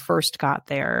like when I first got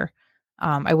there,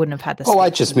 I wouldn't have had this. Oh,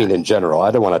 I just mean in general. I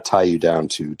don't want to tie you down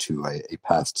to a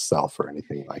past self or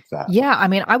anything like that. Yeah, I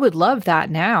mean, I would love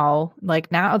that now.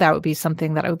 Like now, that would be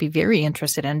something that I would be very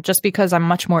interested in, just because I'm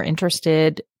much more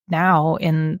interested now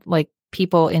in like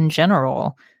people in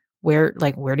general. Where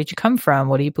did you come from?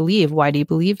 What do you believe? Why do you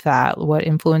believe that? What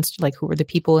influenced, like, who were the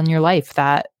people in your life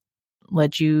that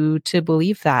led you to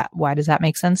believe that? Why does that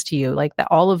make sense to you? Like that,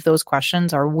 all of those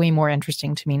questions are way more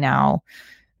interesting to me now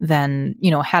than,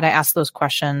 had I asked those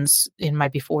questions in my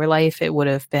before life, it would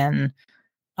have been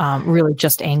really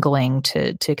just angling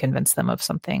to convince them of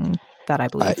something that I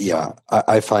believe.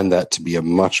 I find that to be a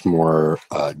much more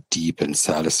deep and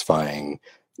satisfying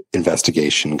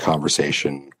investigation,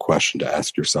 conversation, question to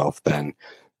ask yourself than,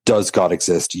 does God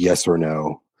exist? Yes or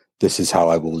no? This is how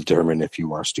I will determine if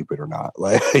you are stupid or not.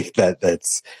 Like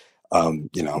that's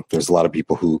there's a lot of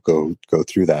people who go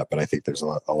through that, but I think there's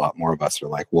a lot more of us who are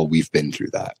like, well, we've been through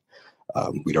that.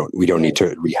 We don't need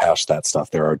to rehash that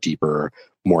stuff. There are deeper,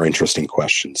 more interesting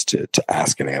questions to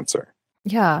ask and answer.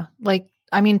 Yeah. Like,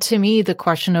 I mean, to me, the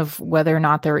question of whether or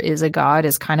not there is a God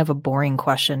is kind of a boring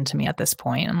question to me at this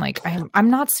point. I'm like, I'm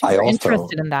not super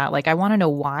interested in that. Like, I want to know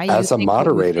why. As a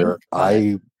moderator,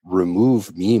 I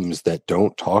remove memes that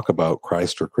don't talk about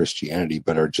Christ or Christianity,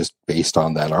 but are just based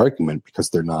on that argument because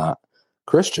they're not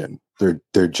Christian.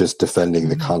 They're just defending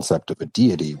the concept of a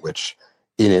deity, which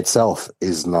in itself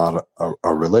is not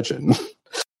a religion.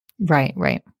 Right.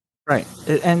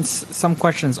 And some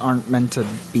questions aren't meant to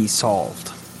be solved,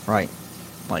 right?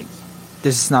 Like,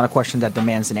 this is not a question that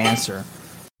demands an answer.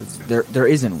 There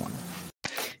isn't one.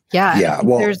 Yeah.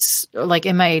 Well, there's like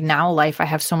in my now life, I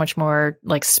have so much more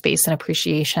like space and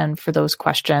appreciation for those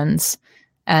questions,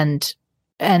 and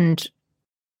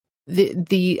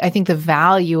I think the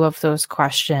value of those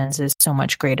questions is so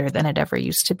much greater than it ever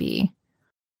used to be.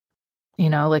 You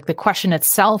know, like the question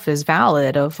itself is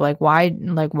valid of why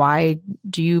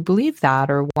do you believe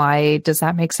that? Or why does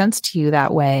that make sense to you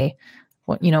that way?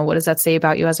 What does that say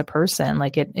about you as a person?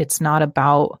 Like it's not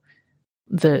about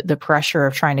the pressure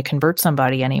of trying to convert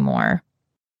somebody anymore.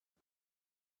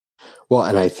 Well,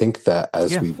 and I think that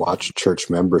as we watch church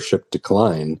membership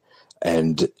decline,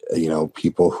 and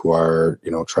people who are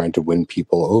trying to win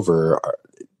people over,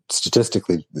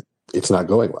 statistically, it's not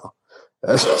going well.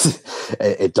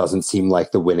 It doesn't seem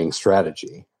like the winning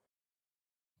strategy.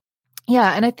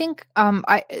 Yeah, and I think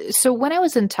so when I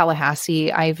was in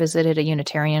Tallahassee, I visited a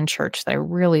Unitarian church that I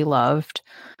really loved.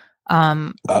 I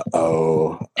know.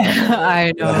 Oh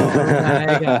my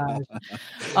gosh.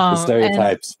 The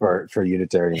stereotypes for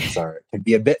Unitarians can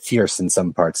be a bit fierce in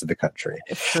some parts of the country.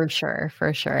 For sure.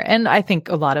 And I think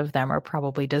a lot of them are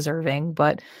probably deserving,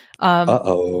 but but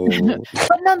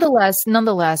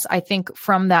nonetheless, I think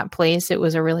from that place, it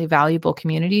was a really valuable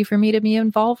community for me to be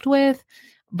involved with.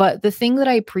 But the thing that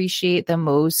I appreciate the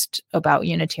most about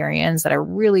Unitarians that I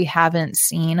really haven't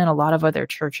seen in a lot of other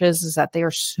churches is that they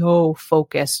are so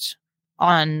focused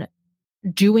on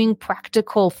doing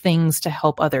practical things to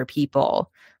help other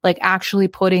people, like actually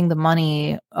putting the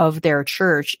money of their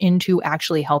church into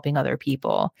actually helping other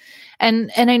people.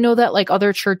 And I know that like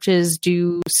other churches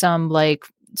do some like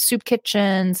soup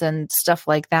kitchens and stuff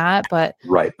like that, but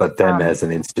them as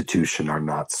an institution are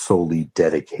not solely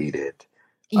dedicated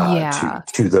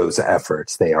to those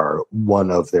efforts. They are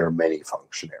one of their many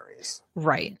functionaries.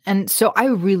 Right. And so I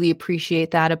really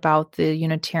appreciate that about the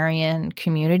Unitarian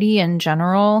community in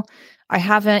general. I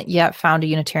haven't yet found a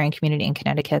Unitarian community in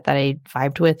Connecticut that I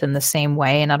vibed with in the same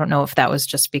way. And I don't know if that was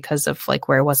just because of like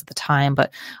where I was at the time,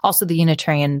 but also the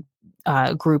Unitarian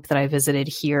group that I visited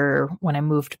here when I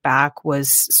moved back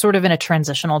was sort of in a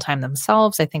transitional time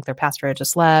themselves. I think their pastor had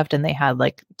just left and they had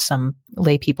like some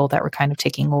lay people that were kind of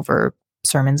taking over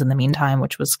sermons in the meantime,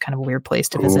 which was kind of a weird place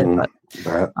to visit.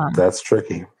 But that's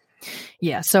tricky.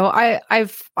 Yeah. So I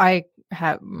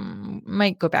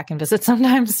might go back and visit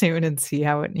sometime soon and see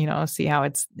how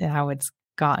it's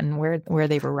gotten where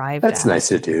they've arrived. That's nice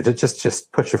to do, to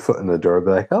just put your foot in the door and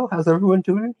be like, oh, how's everyone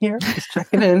doing in here? Just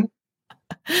checking in.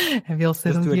 Have you all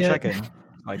said do a check-in?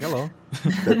 Like, hello.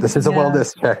 This is a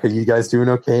wellness check. Are you guys doing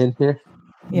okay in here?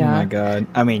 Yeah. Oh my God.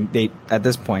 I mean, at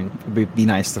this point, it would be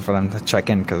nice for them to check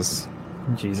in because,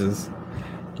 Jesus,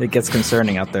 it gets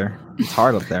concerning out there. It's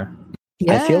hard out there.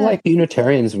 Yeah. I feel like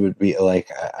Unitarians would be like,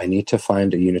 I need to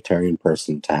find a Unitarian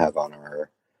person to have on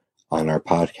our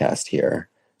podcast here.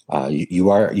 You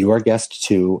are guest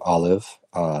 2, Olive.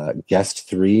 Guest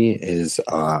 3 is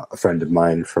a friend of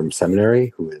mine from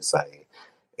seminary who is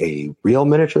a real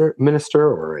minister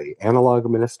or a analog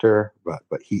minister,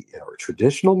 but he or a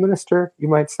traditional minister, you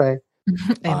might say.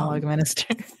 Analog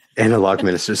minister. Analog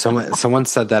minister. Someone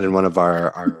said that in one of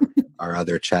our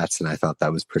other chats, and I thought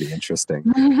that was pretty interesting.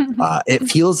 It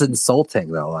feels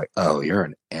insulting though, like, oh, you're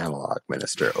an analog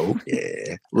minister.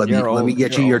 Okay, let me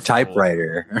get you your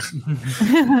typewriter.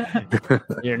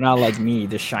 You're not like me,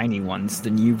 the shiny ones,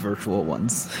 the new virtual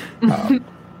ones.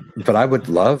 But I would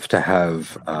love to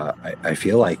have. I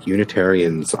feel like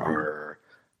Unitarians are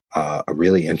a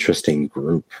really interesting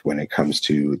group when it comes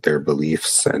to their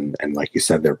beliefs and like you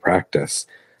said, their practice.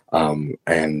 I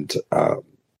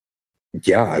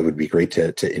would be great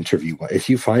to interview one. If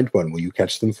you find one, will you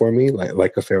catch them for me,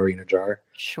 like a fairy in a jar?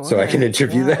 Sure. So I can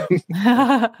interview them,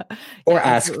 or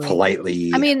ask absolutely.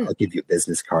 politely. I mean, I'll give you a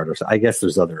business card, or I guess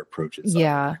there's other approaches.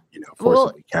 Yeah.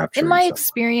 Forcibly capturing in my someone.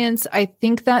 experience, I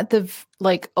think that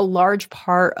a large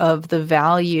part of the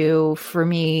value for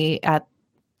me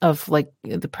of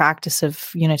the practice of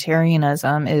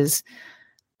Unitarianism is,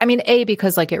 I mean,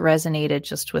 because like it resonated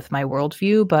just with my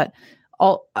worldview, but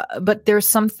there's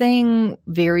something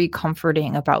very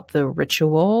comforting about the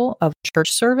ritual of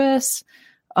church service,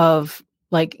 of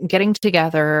like getting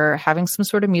together, having some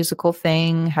sort of musical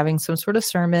thing, having some sort of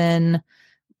sermon,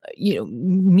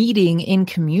 meeting in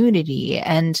community.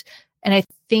 And I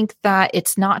think that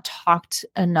it's not talked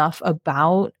enough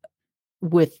about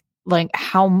with like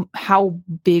how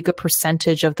big a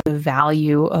percentage of the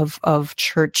value of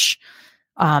church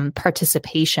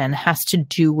participation has to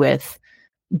do with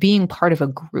being part of a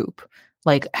group,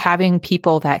 like having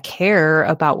people that care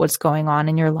about what's going on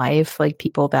in your life, like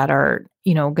people that are,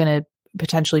 going to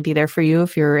potentially be there for you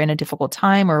if you're in a difficult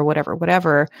time or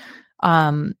whatever.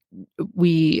 I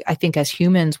think as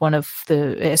humans,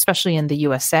 especially in the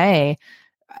USA,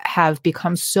 have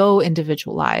become so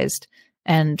individualized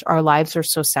and our lives are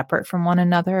so separate from one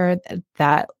another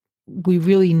that we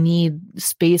really need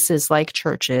spaces like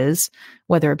churches,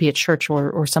 whether it be a church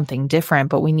or something different,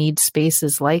 but we need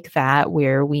spaces like that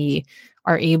where we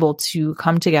are able to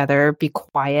come together, be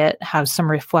quiet, have some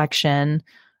reflection,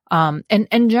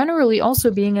 and generally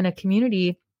also being in a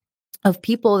community of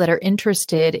people that are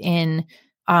interested in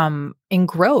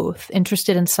growth,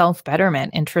 interested in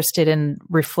self-betterment, interested in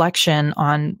reflection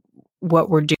on what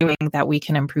we're doing that we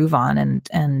can improve on,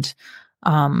 and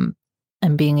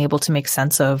being able to make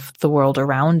sense of the world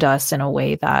around us in a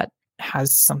way that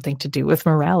has something to do with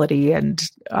morality and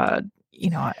I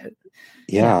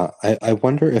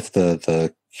wonder if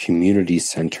the community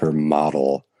center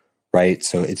model, right?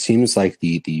 So it seems like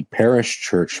the parish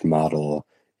church model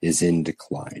is in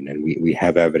decline, and we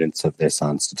have evidence of this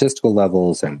on statistical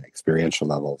levels and experiential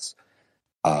levels.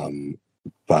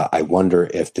 But I wonder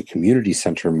if the community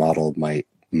center model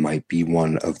might be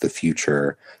one of the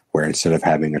future, where instead of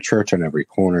having a church on every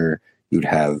corner, you'd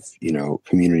have,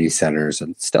 community centers,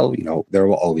 and still, there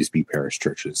will always be parish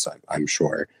churches, I'm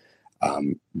sure.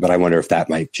 But I wonder if that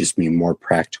might just be a more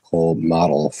practical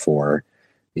model for,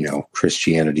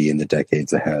 Christianity in the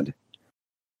decades ahead.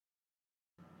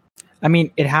 I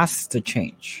mean, it has to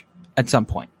change at some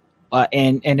point,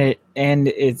 and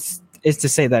it's to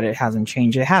say that it hasn't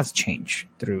changed. It has changed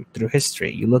through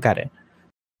history. You look at it,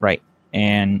 right?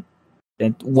 And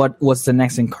what's the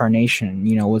next incarnation?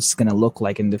 What's going to look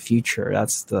like in the future?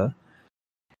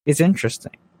 It's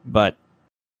interesting, but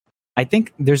I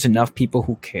think there's enough people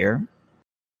who care,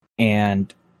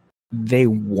 and they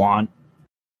want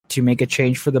to make a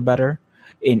change for the better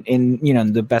in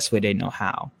the best way they know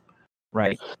how,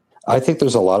 right? I think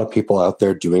there's a lot of people out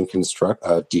there doing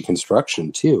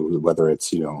deconstruction too, whether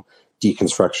it's,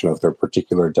 deconstruction of their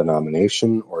particular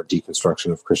denomination or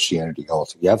deconstruction of Christianity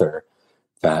altogether,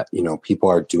 that, people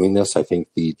are doing this. I think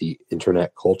the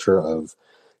internet culture of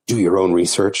do your own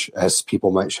research, as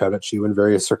people might shout at you in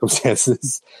various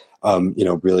circumstances,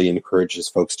 really encourages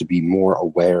folks to be more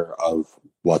aware of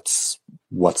what's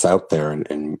out there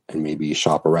and maybe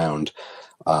shop around.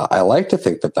 I like to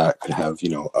think that could have,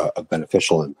 a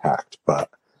beneficial impact, but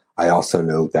I also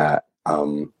know that,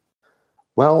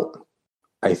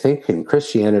 I think in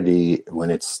Christianity,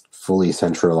 when it's fully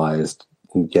centralized,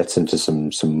 it gets into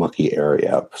some mucky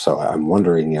area. So I'm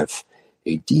wondering if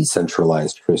a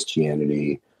decentralized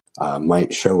Christianity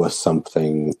might show us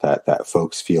something that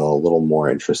folks feel a little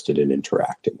more interested in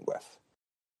interacting with.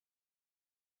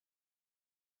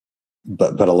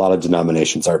 But a lot of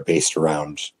denominations are based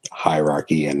around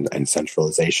hierarchy and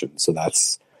centralization. So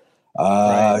that's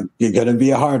going to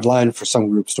be a hard line for some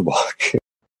groups to walk.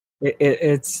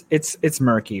 It's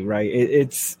murky,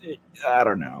 right? I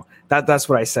don't know. That's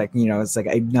what I said. It's like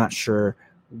I'm not sure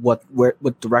what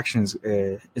direction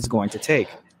is going to take.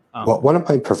 Well, one of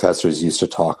my professors used to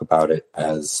talk about it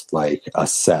as like a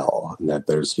cell, and that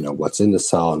there's what's in the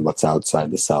cell and what's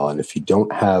outside the cell, and if you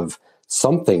don't have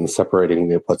something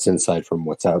separating what's inside from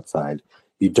what's outside,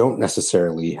 you don't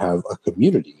necessarily have a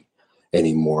community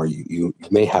anymore. You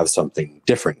may have something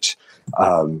different.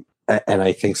 And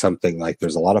I think something like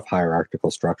there's a lot of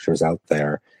hierarchical structures out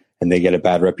there, and they get a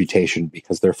bad reputation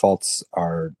because their faults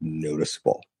are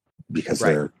noticeable, because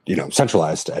they're,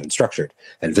 centralized and structured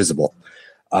and visible.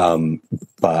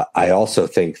 But I also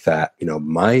think that,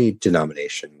 my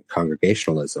denomination,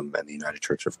 Congregationalism and the United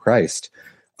Church of Christ,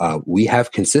 we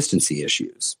have consistency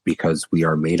issues because we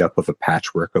are made up of a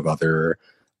patchwork of other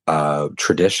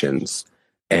traditions.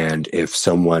 And if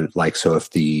someone if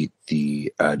the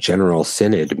General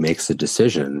Synod makes a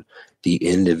decision, the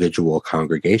individual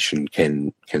congregation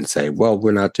can say, well,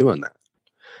 we're not doing that.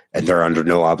 And they're under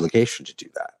no obligation to do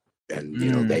that. And,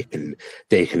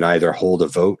 they can either hold a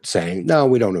vote saying, no,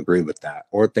 we don't agree with that,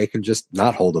 or they can just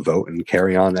not hold a vote and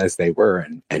carry on as they were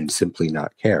and simply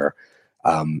not care.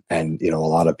 And a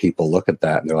lot of people look at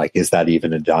that and they're like, is that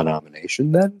even a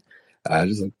denomination then?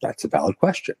 That's a valid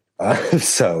question.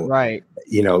 So, right.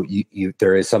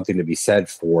 There is something to be said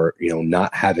for,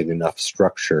 not having enough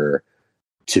structure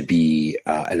to be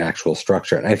an actual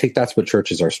structure. And I think that's what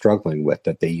churches are struggling with,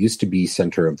 that they used to be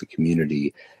center of the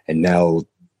community, and now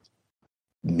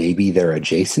maybe they're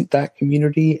adjacent that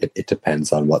community. It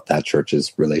depends on what that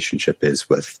church's relationship is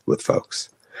with folks.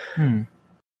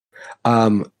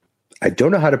 I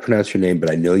don't know how to pronounce your name, but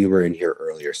I know you were in here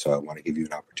earlier, so I want to give you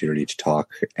an opportunity to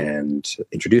talk and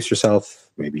introduce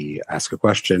yourself, maybe ask a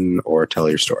question or tell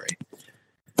your story.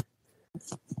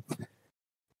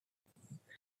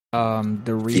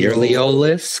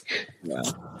 Theolisk.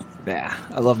 Yeah,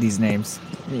 I love these names.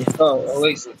 Yeah. Oh,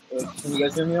 wait, can you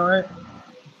guys hear me all right?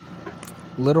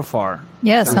 Little far.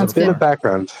 Yeah, sounds a bit good. of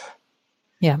background.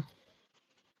 Yeah.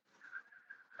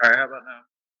 All right, how about now?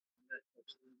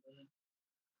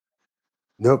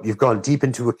 Nope, you've gone deep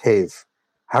into a cave.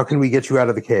 How can we get you out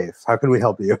of the cave? How can we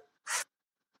help you?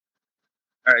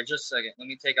 All right, just a second. Let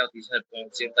me take out these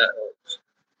headphones, see if that helps.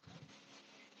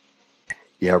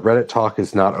 Yeah, Reddit Talk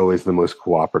is not always the most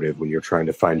cooperative when you're trying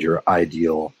to find your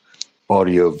ideal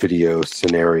audio video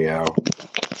scenario. All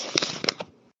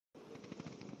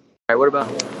right, what about?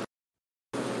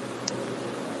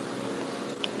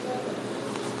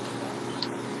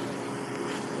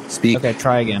 Speak. Okay,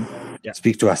 try again. Yeah.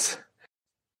 Speak to us.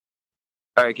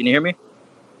 All right, can you hear me?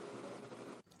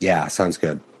 Yeah, sounds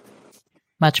good.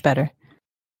 Much better.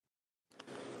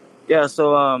 Yeah,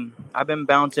 so I've been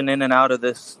bouncing in and out of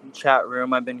this chat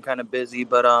room. I've been kind of busy,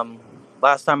 but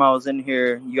last time I was in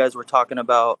here, you guys were talking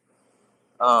about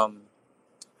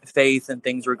faith and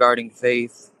things regarding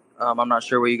faith. I'm not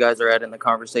sure where you guys are at in the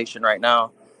conversation right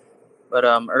now, but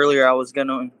earlier I was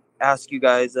gonna ask you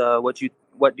guys what do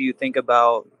you think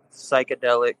about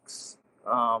psychedelics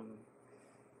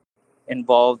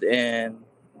involved in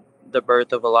the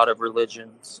birth of a lot of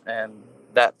religions and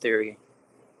that theory.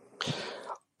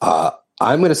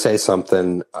 I'm going to say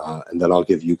something, and then I'll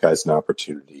give you guys an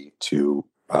opportunity to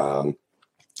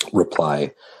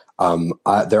reply.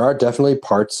 There are definitely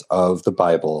parts of the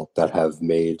Bible that have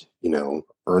made,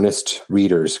 earnest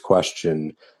readers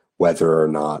question whether or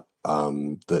not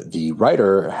the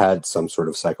writer had some sort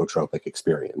of psychotropic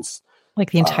experience.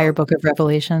 Like the entire book of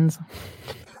Revelations.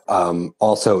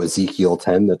 Also Ezekiel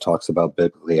 10 that talks about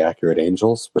biblically accurate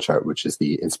angels, which is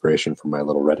the inspiration for my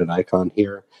little Reddit icon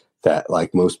here. That,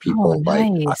 like most people,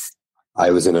 nice. I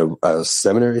was in a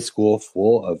seminary school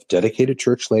full of dedicated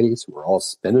church ladies who were all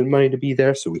spending money to be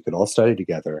there so we could all study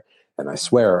together. And I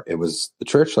swear it was the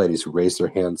church ladies who raised their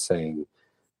hands saying,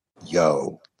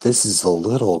 "Yo, this is a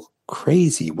little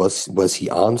crazy. Was he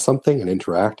on something and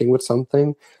interacting with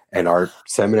something?" And our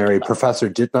seminary professor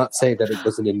did not say that it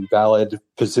was an invalid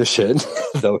position,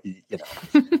 though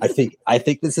I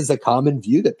think this is a common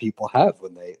view that people have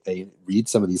when they read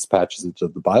some of these passages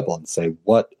of the Bible and say,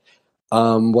 what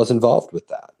was involved with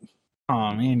that?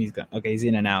 Oh man, he's gone. Okay, he's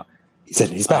in and out.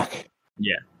 He's back.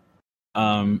 Yeah.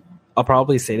 I'll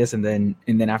probably say this and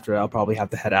then after I'll probably have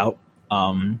to head out.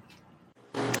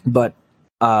 But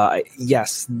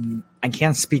yes, I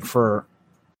can't speak for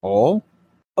all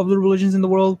of the religions in the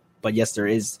world, but yes, there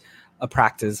is a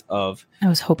practice of. I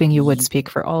was hoping you would speak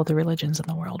for all the religions in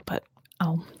the world, but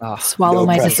I'll swallow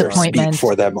my pressure. disappointment. Speak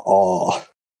for them all.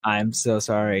 I'm so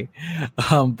sorry,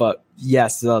 but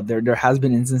yes, there has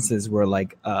been instances where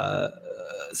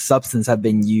substance have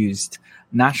been used.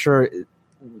 Not sure it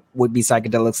would be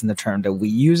psychedelics in the term that we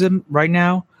use them right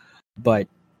now, but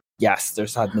yes,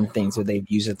 there's have been things where they've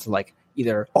used it to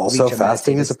either. Also,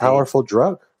 fasting is a powerful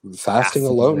drug. Fasting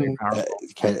alone,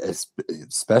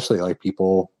 especially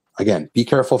people, again, be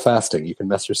careful fasting. You can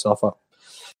mess yourself up.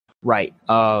 Right.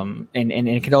 And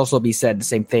it could also be said the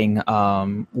same thing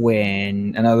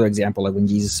when another example, when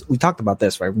Jesus, we talked about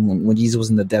this, right? When Jesus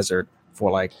was in the desert for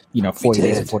 40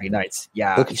 days and 40 nights.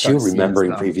 Yeah. Look at you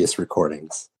remembering previous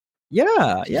recordings.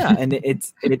 Yeah. And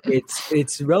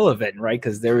it's relevant, right?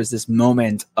 Because there is this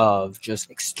moment of just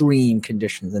extreme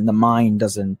conditions and the mind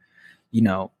doesn't,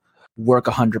 work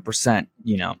 100%,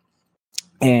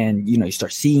 and you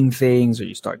start seeing things or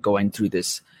you start going through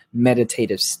this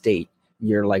meditative state.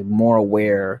 You're more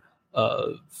aware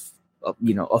of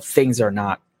things that are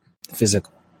not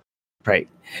physical, right?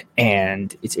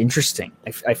 And it's interesting.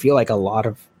 I feel like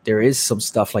there is some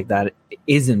stuff like that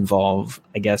is involved.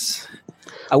 I guess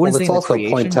I wouldn't say. Let's also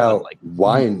point out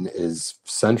wine is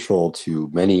central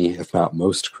to many, if not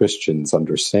most, Christians'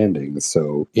 understanding.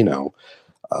 So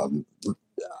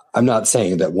I'm not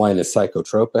saying that wine is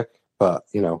psychotropic, but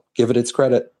give it its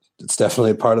credit. It's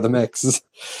definitely a part of the mix.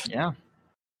 Yeah,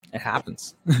 it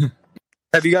happens.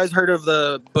 Have you guys heard of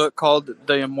the book called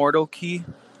The Immortal Key?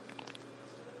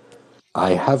 I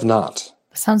have not.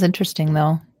 Sounds interesting,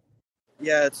 though.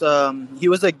 Yeah, it's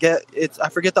I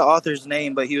forget the author's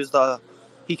name, but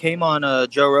he came on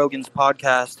Joe Rogan's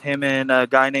podcast. Him and a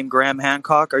guy named Graham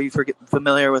Hancock. Are you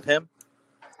familiar with him?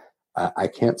 I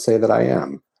can't say that I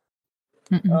am.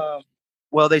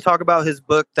 Well, they talk about his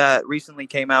book that recently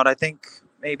came out, I think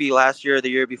maybe last year or the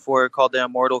year before, called The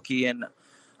Immortal Key, and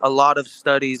a lot of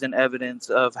studies and evidence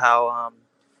of how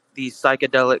these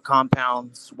psychedelic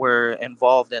compounds were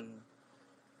involved in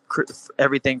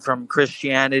everything from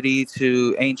Christianity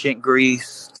to ancient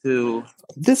Greece to...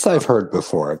 This I've heard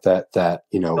before, that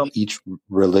each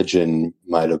religion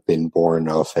might have been born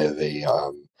off of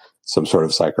some sort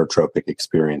of psychotropic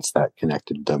experience that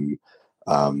connected them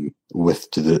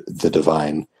with the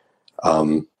divine.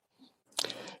 That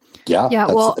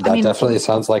definitely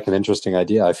sounds like an interesting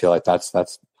idea. I feel like that's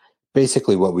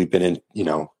basically what we've been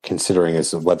considering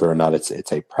is whether or not it's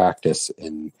a practice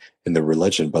in the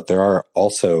religion. But there are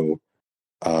also,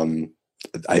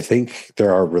 I think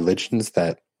there are religions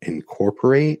that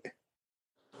incorporate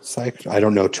psych. I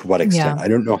don't know to what extent. Yeah. I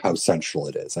don't know how central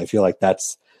it is. I feel like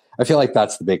that's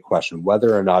the big question,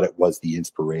 whether or not it was the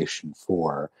inspiration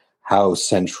for how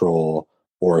central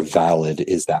or valid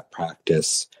is that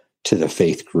practice to the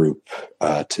faith group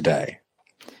today.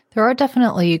 There are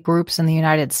definitely groups in the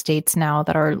United States now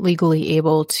that are legally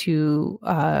able to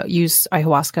use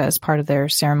ayahuasca as part of their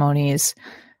ceremonies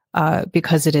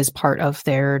because it is part of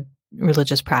their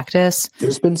religious practice.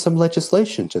 There's been some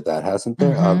legislation to that, hasn't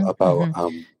there,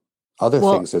 about other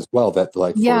things as well, that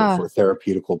like for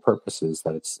therapeutical purposes,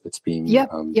 that it's being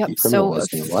So a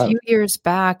few years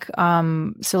back,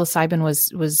 psilocybin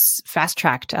was fast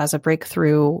tracked as a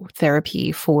breakthrough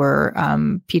therapy for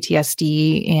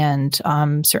PTSD and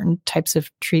certain types of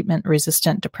treatment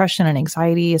resistant depression and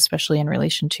anxiety, especially in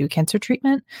relation to cancer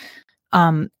treatment.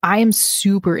 I am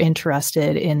super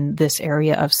interested in this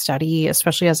area of study,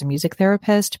 especially as a music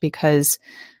therapist, because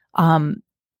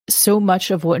so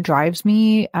much of what drives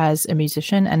me as a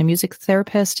musician and a music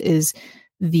therapist is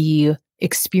the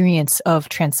experience of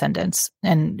transcendence,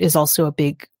 and is also a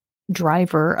big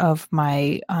driver of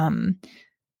my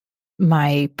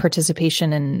my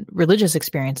participation in religious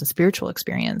experience and spiritual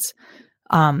experience.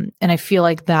 And I feel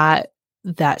like that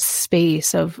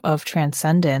space of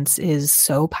transcendence is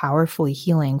so powerfully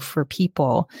healing for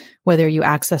people, whether you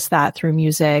access that through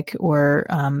music or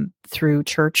through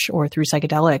church or through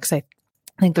psychedelics. I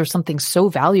think there's something so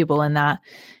valuable in that.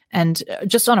 And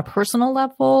just on a personal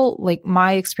level, like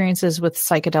my experiences with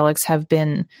psychedelics have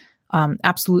been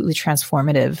absolutely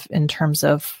transformative in terms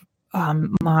of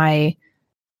my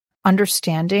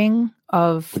understanding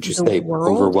of Would you say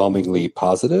world. Overwhelmingly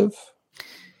positive?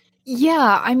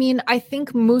 Yeah, I mean, I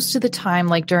think most of the time,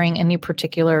 like during any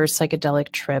particular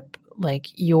psychedelic trip, like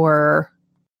your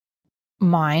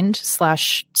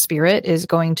mind/spirit is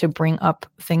going to bring up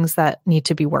things that need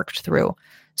to be worked through.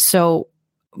 So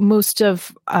most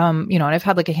of, and I've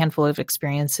had like a handful of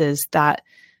experiences that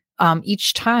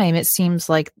each time it seems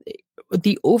like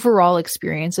the overall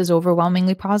experience is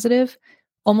overwhelmingly positive.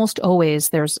 Almost always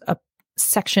there's a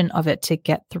section of it to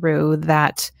get through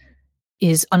that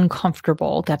is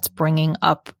uncomfortable, that's bringing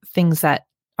up things that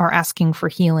are asking for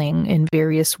healing in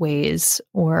various ways,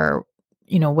 or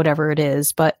whatever it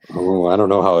is. But I don't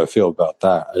know how I feel about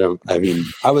that.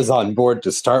 I was on board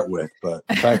to start with, but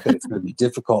the fact that it's going to be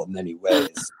difficult in many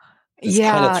ways has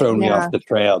kind of thrown me off the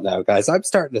trail now, guys. I'm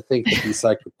starting to think that these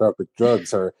psychotropic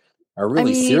drugs are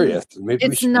really serious. Maybe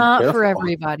it's not for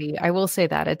everybody. I will say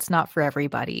that it's not for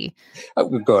everybody. I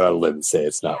would go out on a limb and say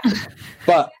it's not,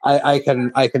 but I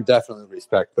can definitely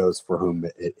respect those for whom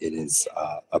it is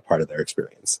a part of their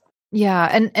experience. Yeah,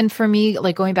 and for me,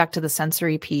 like going back to the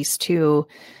sensory piece too,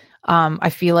 I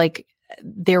feel like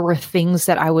there were things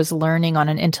that I was learning on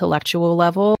an intellectual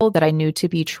level that I knew to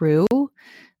be true,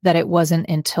 that it wasn't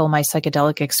until my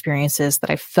psychedelic experiences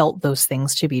that I felt those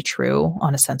things to be true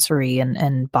on a sensory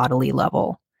and bodily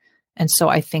level. And so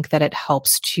I think that it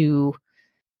helps to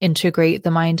integrate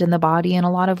the mind and the body in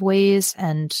a lot of ways.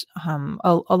 And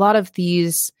a lot of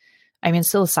these, I mean,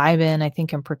 psilocybin, I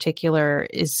think in particular,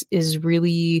 is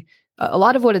really a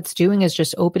lot of what it's doing is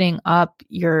just opening up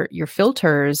your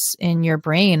filters in your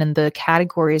brain and the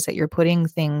categories that you're putting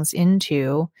things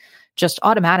into. Just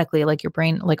automatically, like your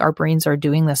brain, like our brains are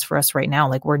doing this for us right now.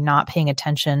 Like we're not paying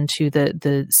attention to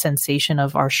the sensation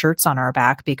of our shirts on our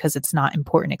back because it's not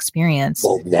important experience.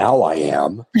 Well, now I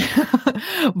am.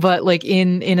 But like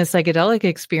in a psychedelic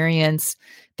experience,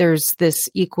 there's this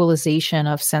equalization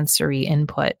of sensory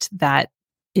input that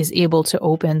is able to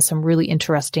open some really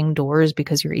interesting doors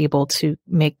because you're able to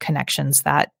make connections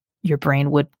that your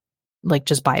brain would like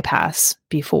just bypass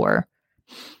before.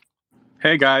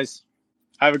 Hey guys.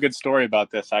 I have a good story about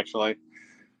this, actually.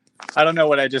 I don't know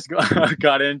what I just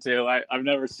got into. I've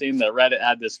never seen that Reddit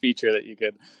had this feature that you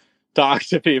could talk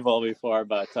to people before,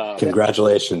 but...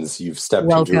 Congratulations, you've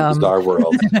stepped into a bizarre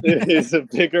world. It's a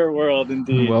bigger world,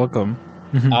 indeed. Welcome.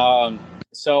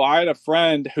 So I had a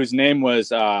friend whose name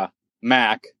was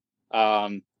Mac.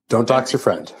 Don't dox your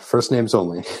friend. First names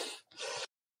only.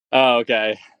 Oh,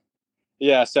 okay.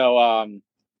 Yeah, so...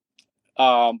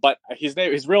 but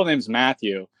his real name's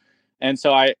Matthew. And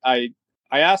so I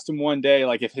asked him one day,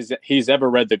 like, if he's ever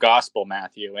read the Gospel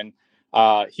Matthew, and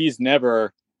he's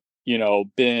never,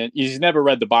 he's never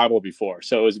read the Bible before.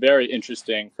 So it was very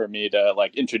interesting for me to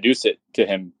like introduce it to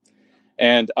him.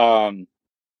 And I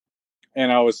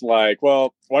was like,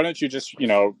 well, why don't you just,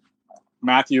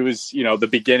 Matthew is, the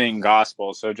beginning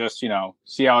gospel. So just,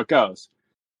 see how it goes.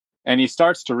 and he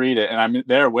starts to read it, and I'm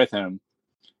there with him.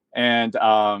 And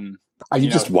are you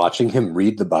just watching him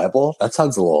read the Bible? That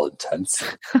sounds a little intense.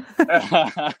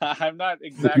 I'm not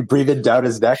exactly. You breathing down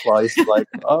his neck while he's like,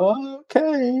 oh,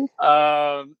 "Okay."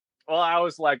 Well, I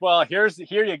was like, "Well, here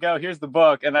you go. Here's the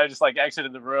book," and I just like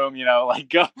exited the room. Like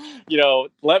go,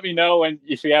 let me know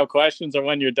if you have questions or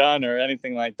when you're done or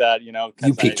anything like that. You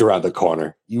peeked around the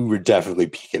corner. You were definitely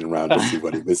peeking around to see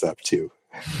what he was up to.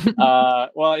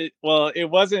 It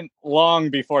wasn't long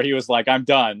before he was like, "I'm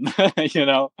done."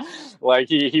 Like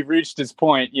he reached his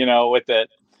point, with it.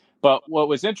 But what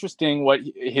was interesting, what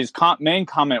his main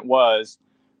comment was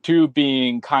to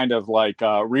being kind of like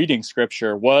reading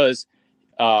scripture was,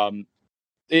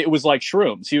 it was like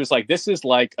shrooms. He was like, "This is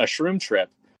like a shroom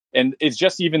trip," and it's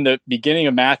just even the beginning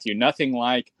of Matthew, nothing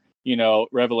like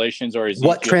Revelations or Ezekiel.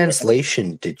 What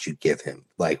translation did you give him?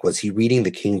 Like, was he reading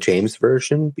the King James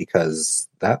version? Because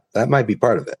that might be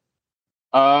part of it.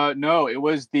 No, it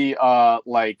was the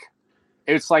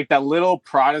it's like that little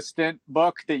Protestant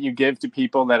book that you give to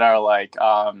people that are like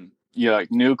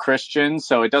like new Christians.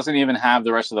 So it doesn't even have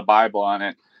the rest of the Bible on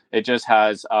it. It just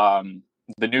has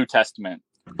the New Testament.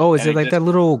 Oh, is it like that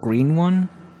little green one?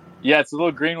 Yeah, it's a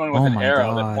little green one with an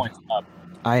arrow that points up.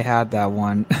 I had that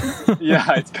one.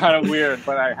 Yeah, it's kind of weird,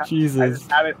 but I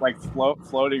just had it like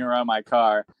floating around my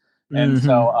car. And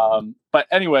so, but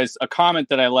anyways, a comment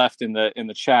that I left in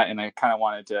the chat, and I kind of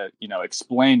wanted to,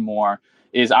 explain more,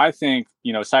 is I think,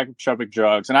 psychotropic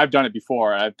drugs, and I've done it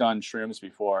before. I've done shrooms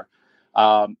before.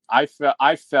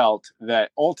 I felt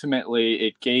that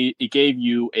ultimately it gave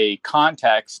you a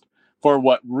context for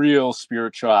what real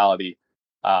spirituality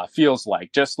feels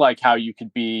like, just like how you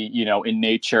could be, in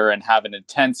nature and have an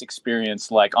intense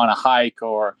experience, like on a hike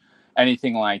or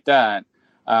anything like that.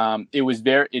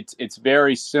 It's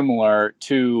very similar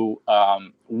to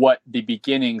what the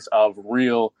beginnings of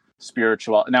real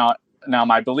spiritual. Now,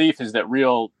 my belief is that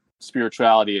real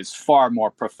spirituality is far more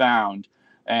profound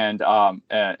and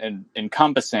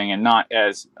encompassing, and not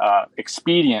as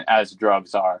expedient as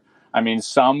drugs are. I mean,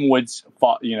 some would,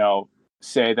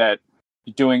 say that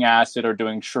doing acid or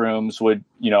doing shrooms would,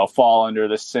 fall under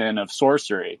the sin of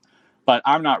sorcery. But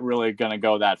I'm not really going to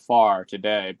go that far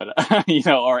today, but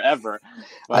or ever.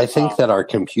 But, I think that our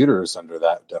computers under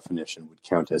that definition would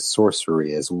count as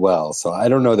sorcery as well. So I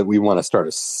don't know that we want to start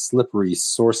a slippery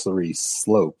sorcery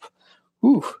slope.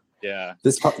 Whew. Yeah.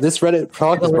 This Reddit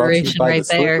talk is brought to you by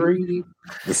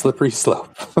the slippery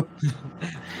slope.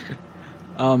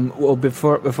 Well,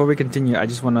 before we continue, I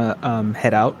just want to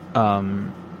head out.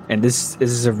 And this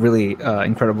is a really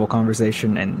incredible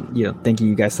conversation, and thank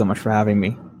you guys so much for having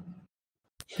me.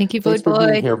 Thank you, Thanks Void for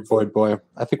Boy. being here, Void Boy.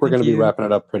 I think we're going to be wrapping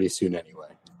it up pretty soon anyway.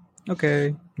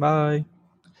 Okay, bye.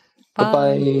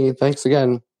 Bye. Thanks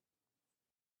again.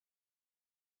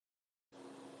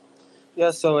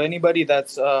 Yeah, so anybody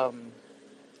that's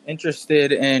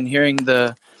interested in hearing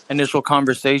the initial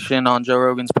conversation on Joe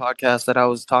Rogan's podcast that I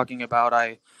was talking about,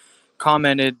 I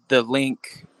commented the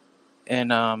link in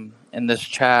this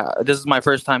chat. This is my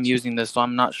first time using this, so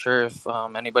I'm not sure if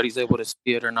anybody's able to see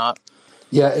it or not.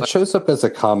 Yeah, it shows up as a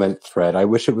comment thread. I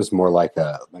wish it was more like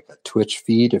a Twitch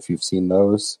feed, if you've seen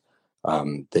those.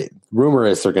 The rumor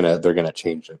is they're gonna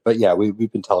change it, but yeah,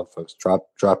 we've been telling folks drop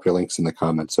your links in the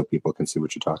comments so people can see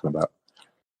what you're talking about.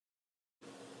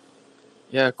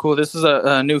 Yeah, cool. This is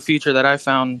a new feature that I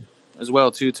found as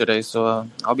well too today, so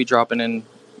I'll be dropping in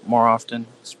more often.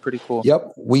 It's pretty cool.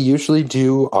 Yep, we usually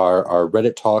do our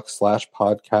Reddit Talk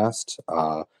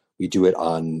 /podcast. We do it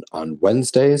on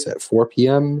Wednesdays at 4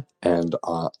 p.m. and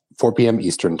 4 p.m.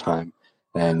 Eastern time,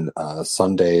 and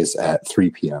Sundays at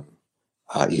 3 p.m.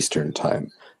 Eastern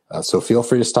time. So feel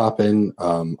free to stop in.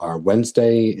 Our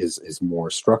Wednesday is more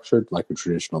structured, like a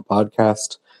traditional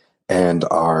podcast, and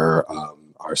our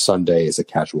Sunday is a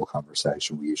casual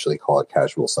conversation. We usually call it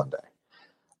Casual Sunday.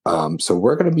 So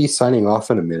we're going to be signing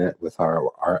off in a minute with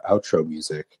our outro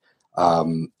music.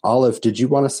 Olive, did you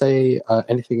want to say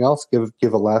anything else?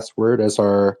 Give a last word as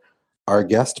our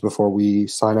guest before we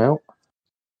sign out?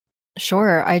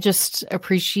 Sure. I just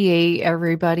appreciate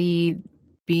everybody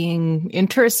being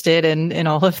interested in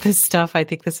all of this stuff. I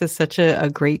think this is such a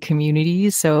great community.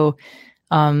 So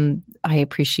I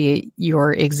appreciate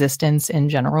your existence in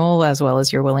general, as well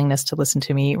as your willingness to listen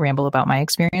to me ramble about my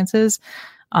experiences.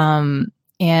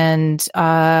 And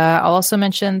I'll also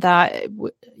mention that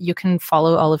you can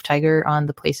follow Olive Tiger on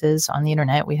the places on the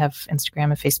internet. We have Instagram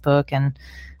and Facebook, and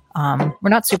we're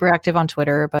not super active on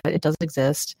Twitter, but it does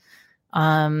exist.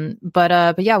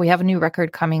 But yeah, we have a new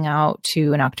record coming out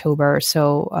too in October.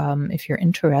 So if you're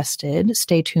interested,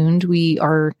 stay tuned. We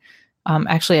are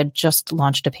actually, I just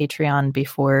launched a Patreon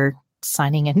before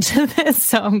signing into this,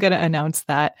 so I'm going to announce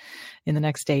that in the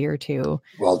next day or two.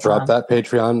 Well, drop that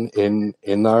Patreon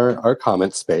in our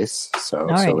comment space, so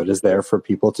it is there for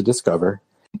people to discover.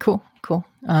 Cool.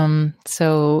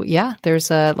 So yeah,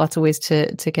 there's lots of ways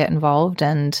to get involved,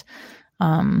 and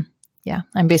yeah,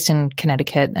 I'm based in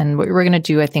Connecticut, and we're going to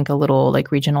do, I think, a little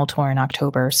like regional tour in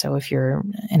October. So if you're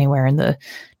anywhere in the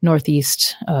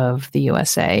northeast of the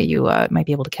USA, you might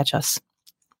be able to catch us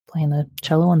playing the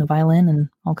cello and the violin and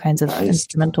all kinds of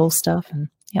instrumental stuff. And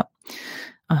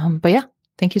but yeah,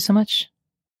 thank you so much.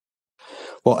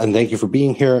 Well, and thank you for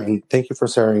being here, and thank you for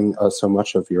sharing so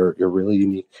much of your really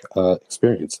unique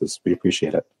experiences. We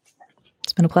appreciate it.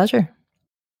 It's been a pleasure.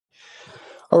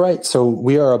 All right, so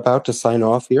we are about to sign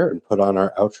off here and put on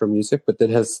our outro music, but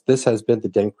this has been the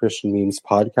Dank Christian Memes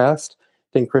podcast.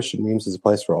 Dank Christian Memes is a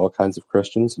place for all kinds of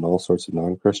Christians and all sorts of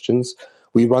non-Christians.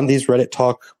 We run these Reddit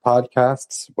Talk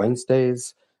podcasts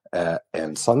Wednesdays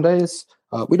and Sundays.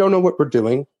 We don't know what we're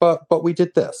doing, but we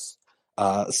did this.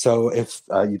 So if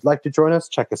you'd like to join us,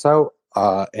 check us out,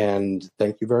 and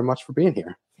thank you very much for being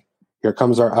here. Here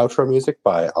comes our outro music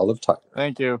by Olive Tyler.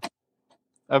 Thank you.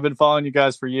 I've been following you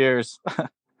guys for years.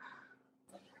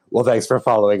 Well, thanks for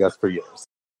following us for years.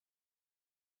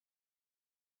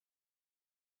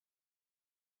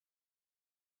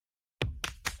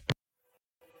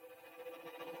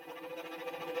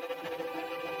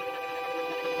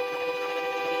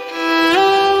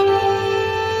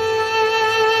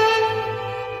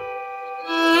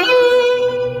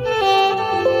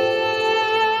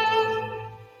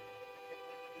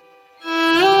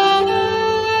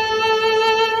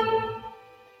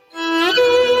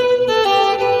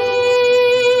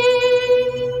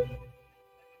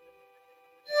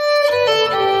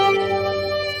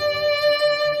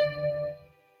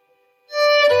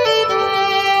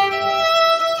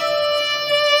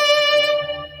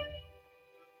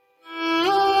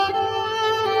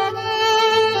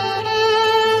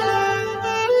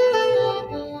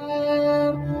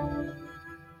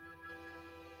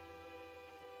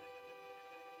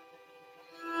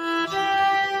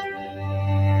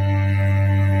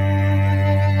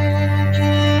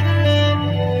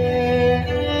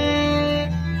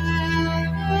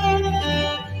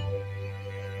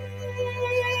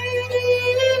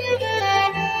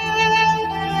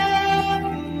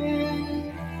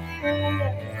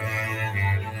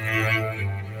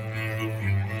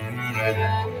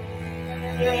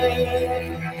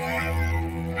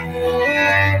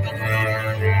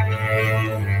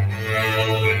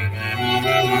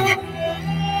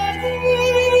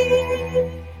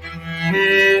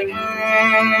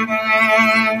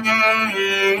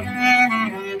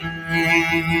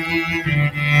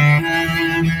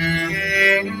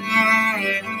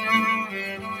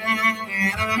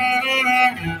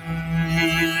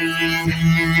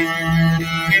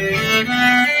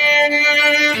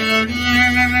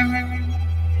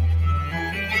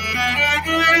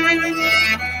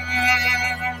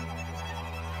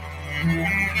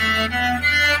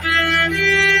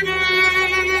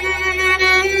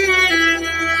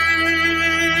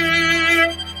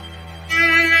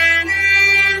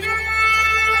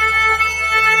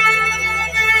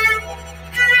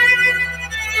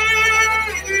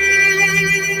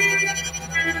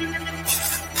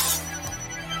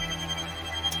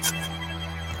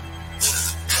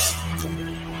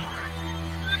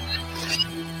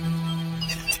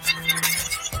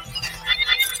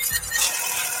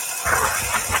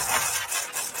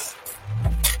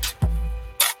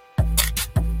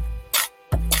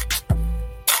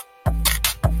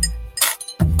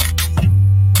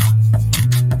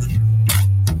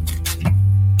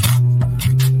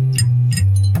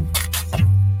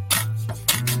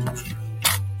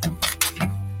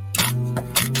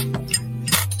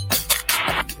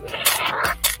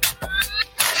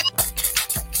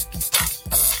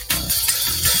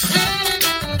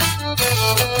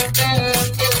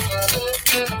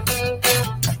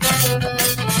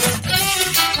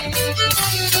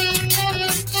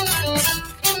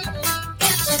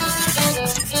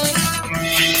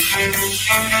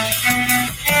 Thank you.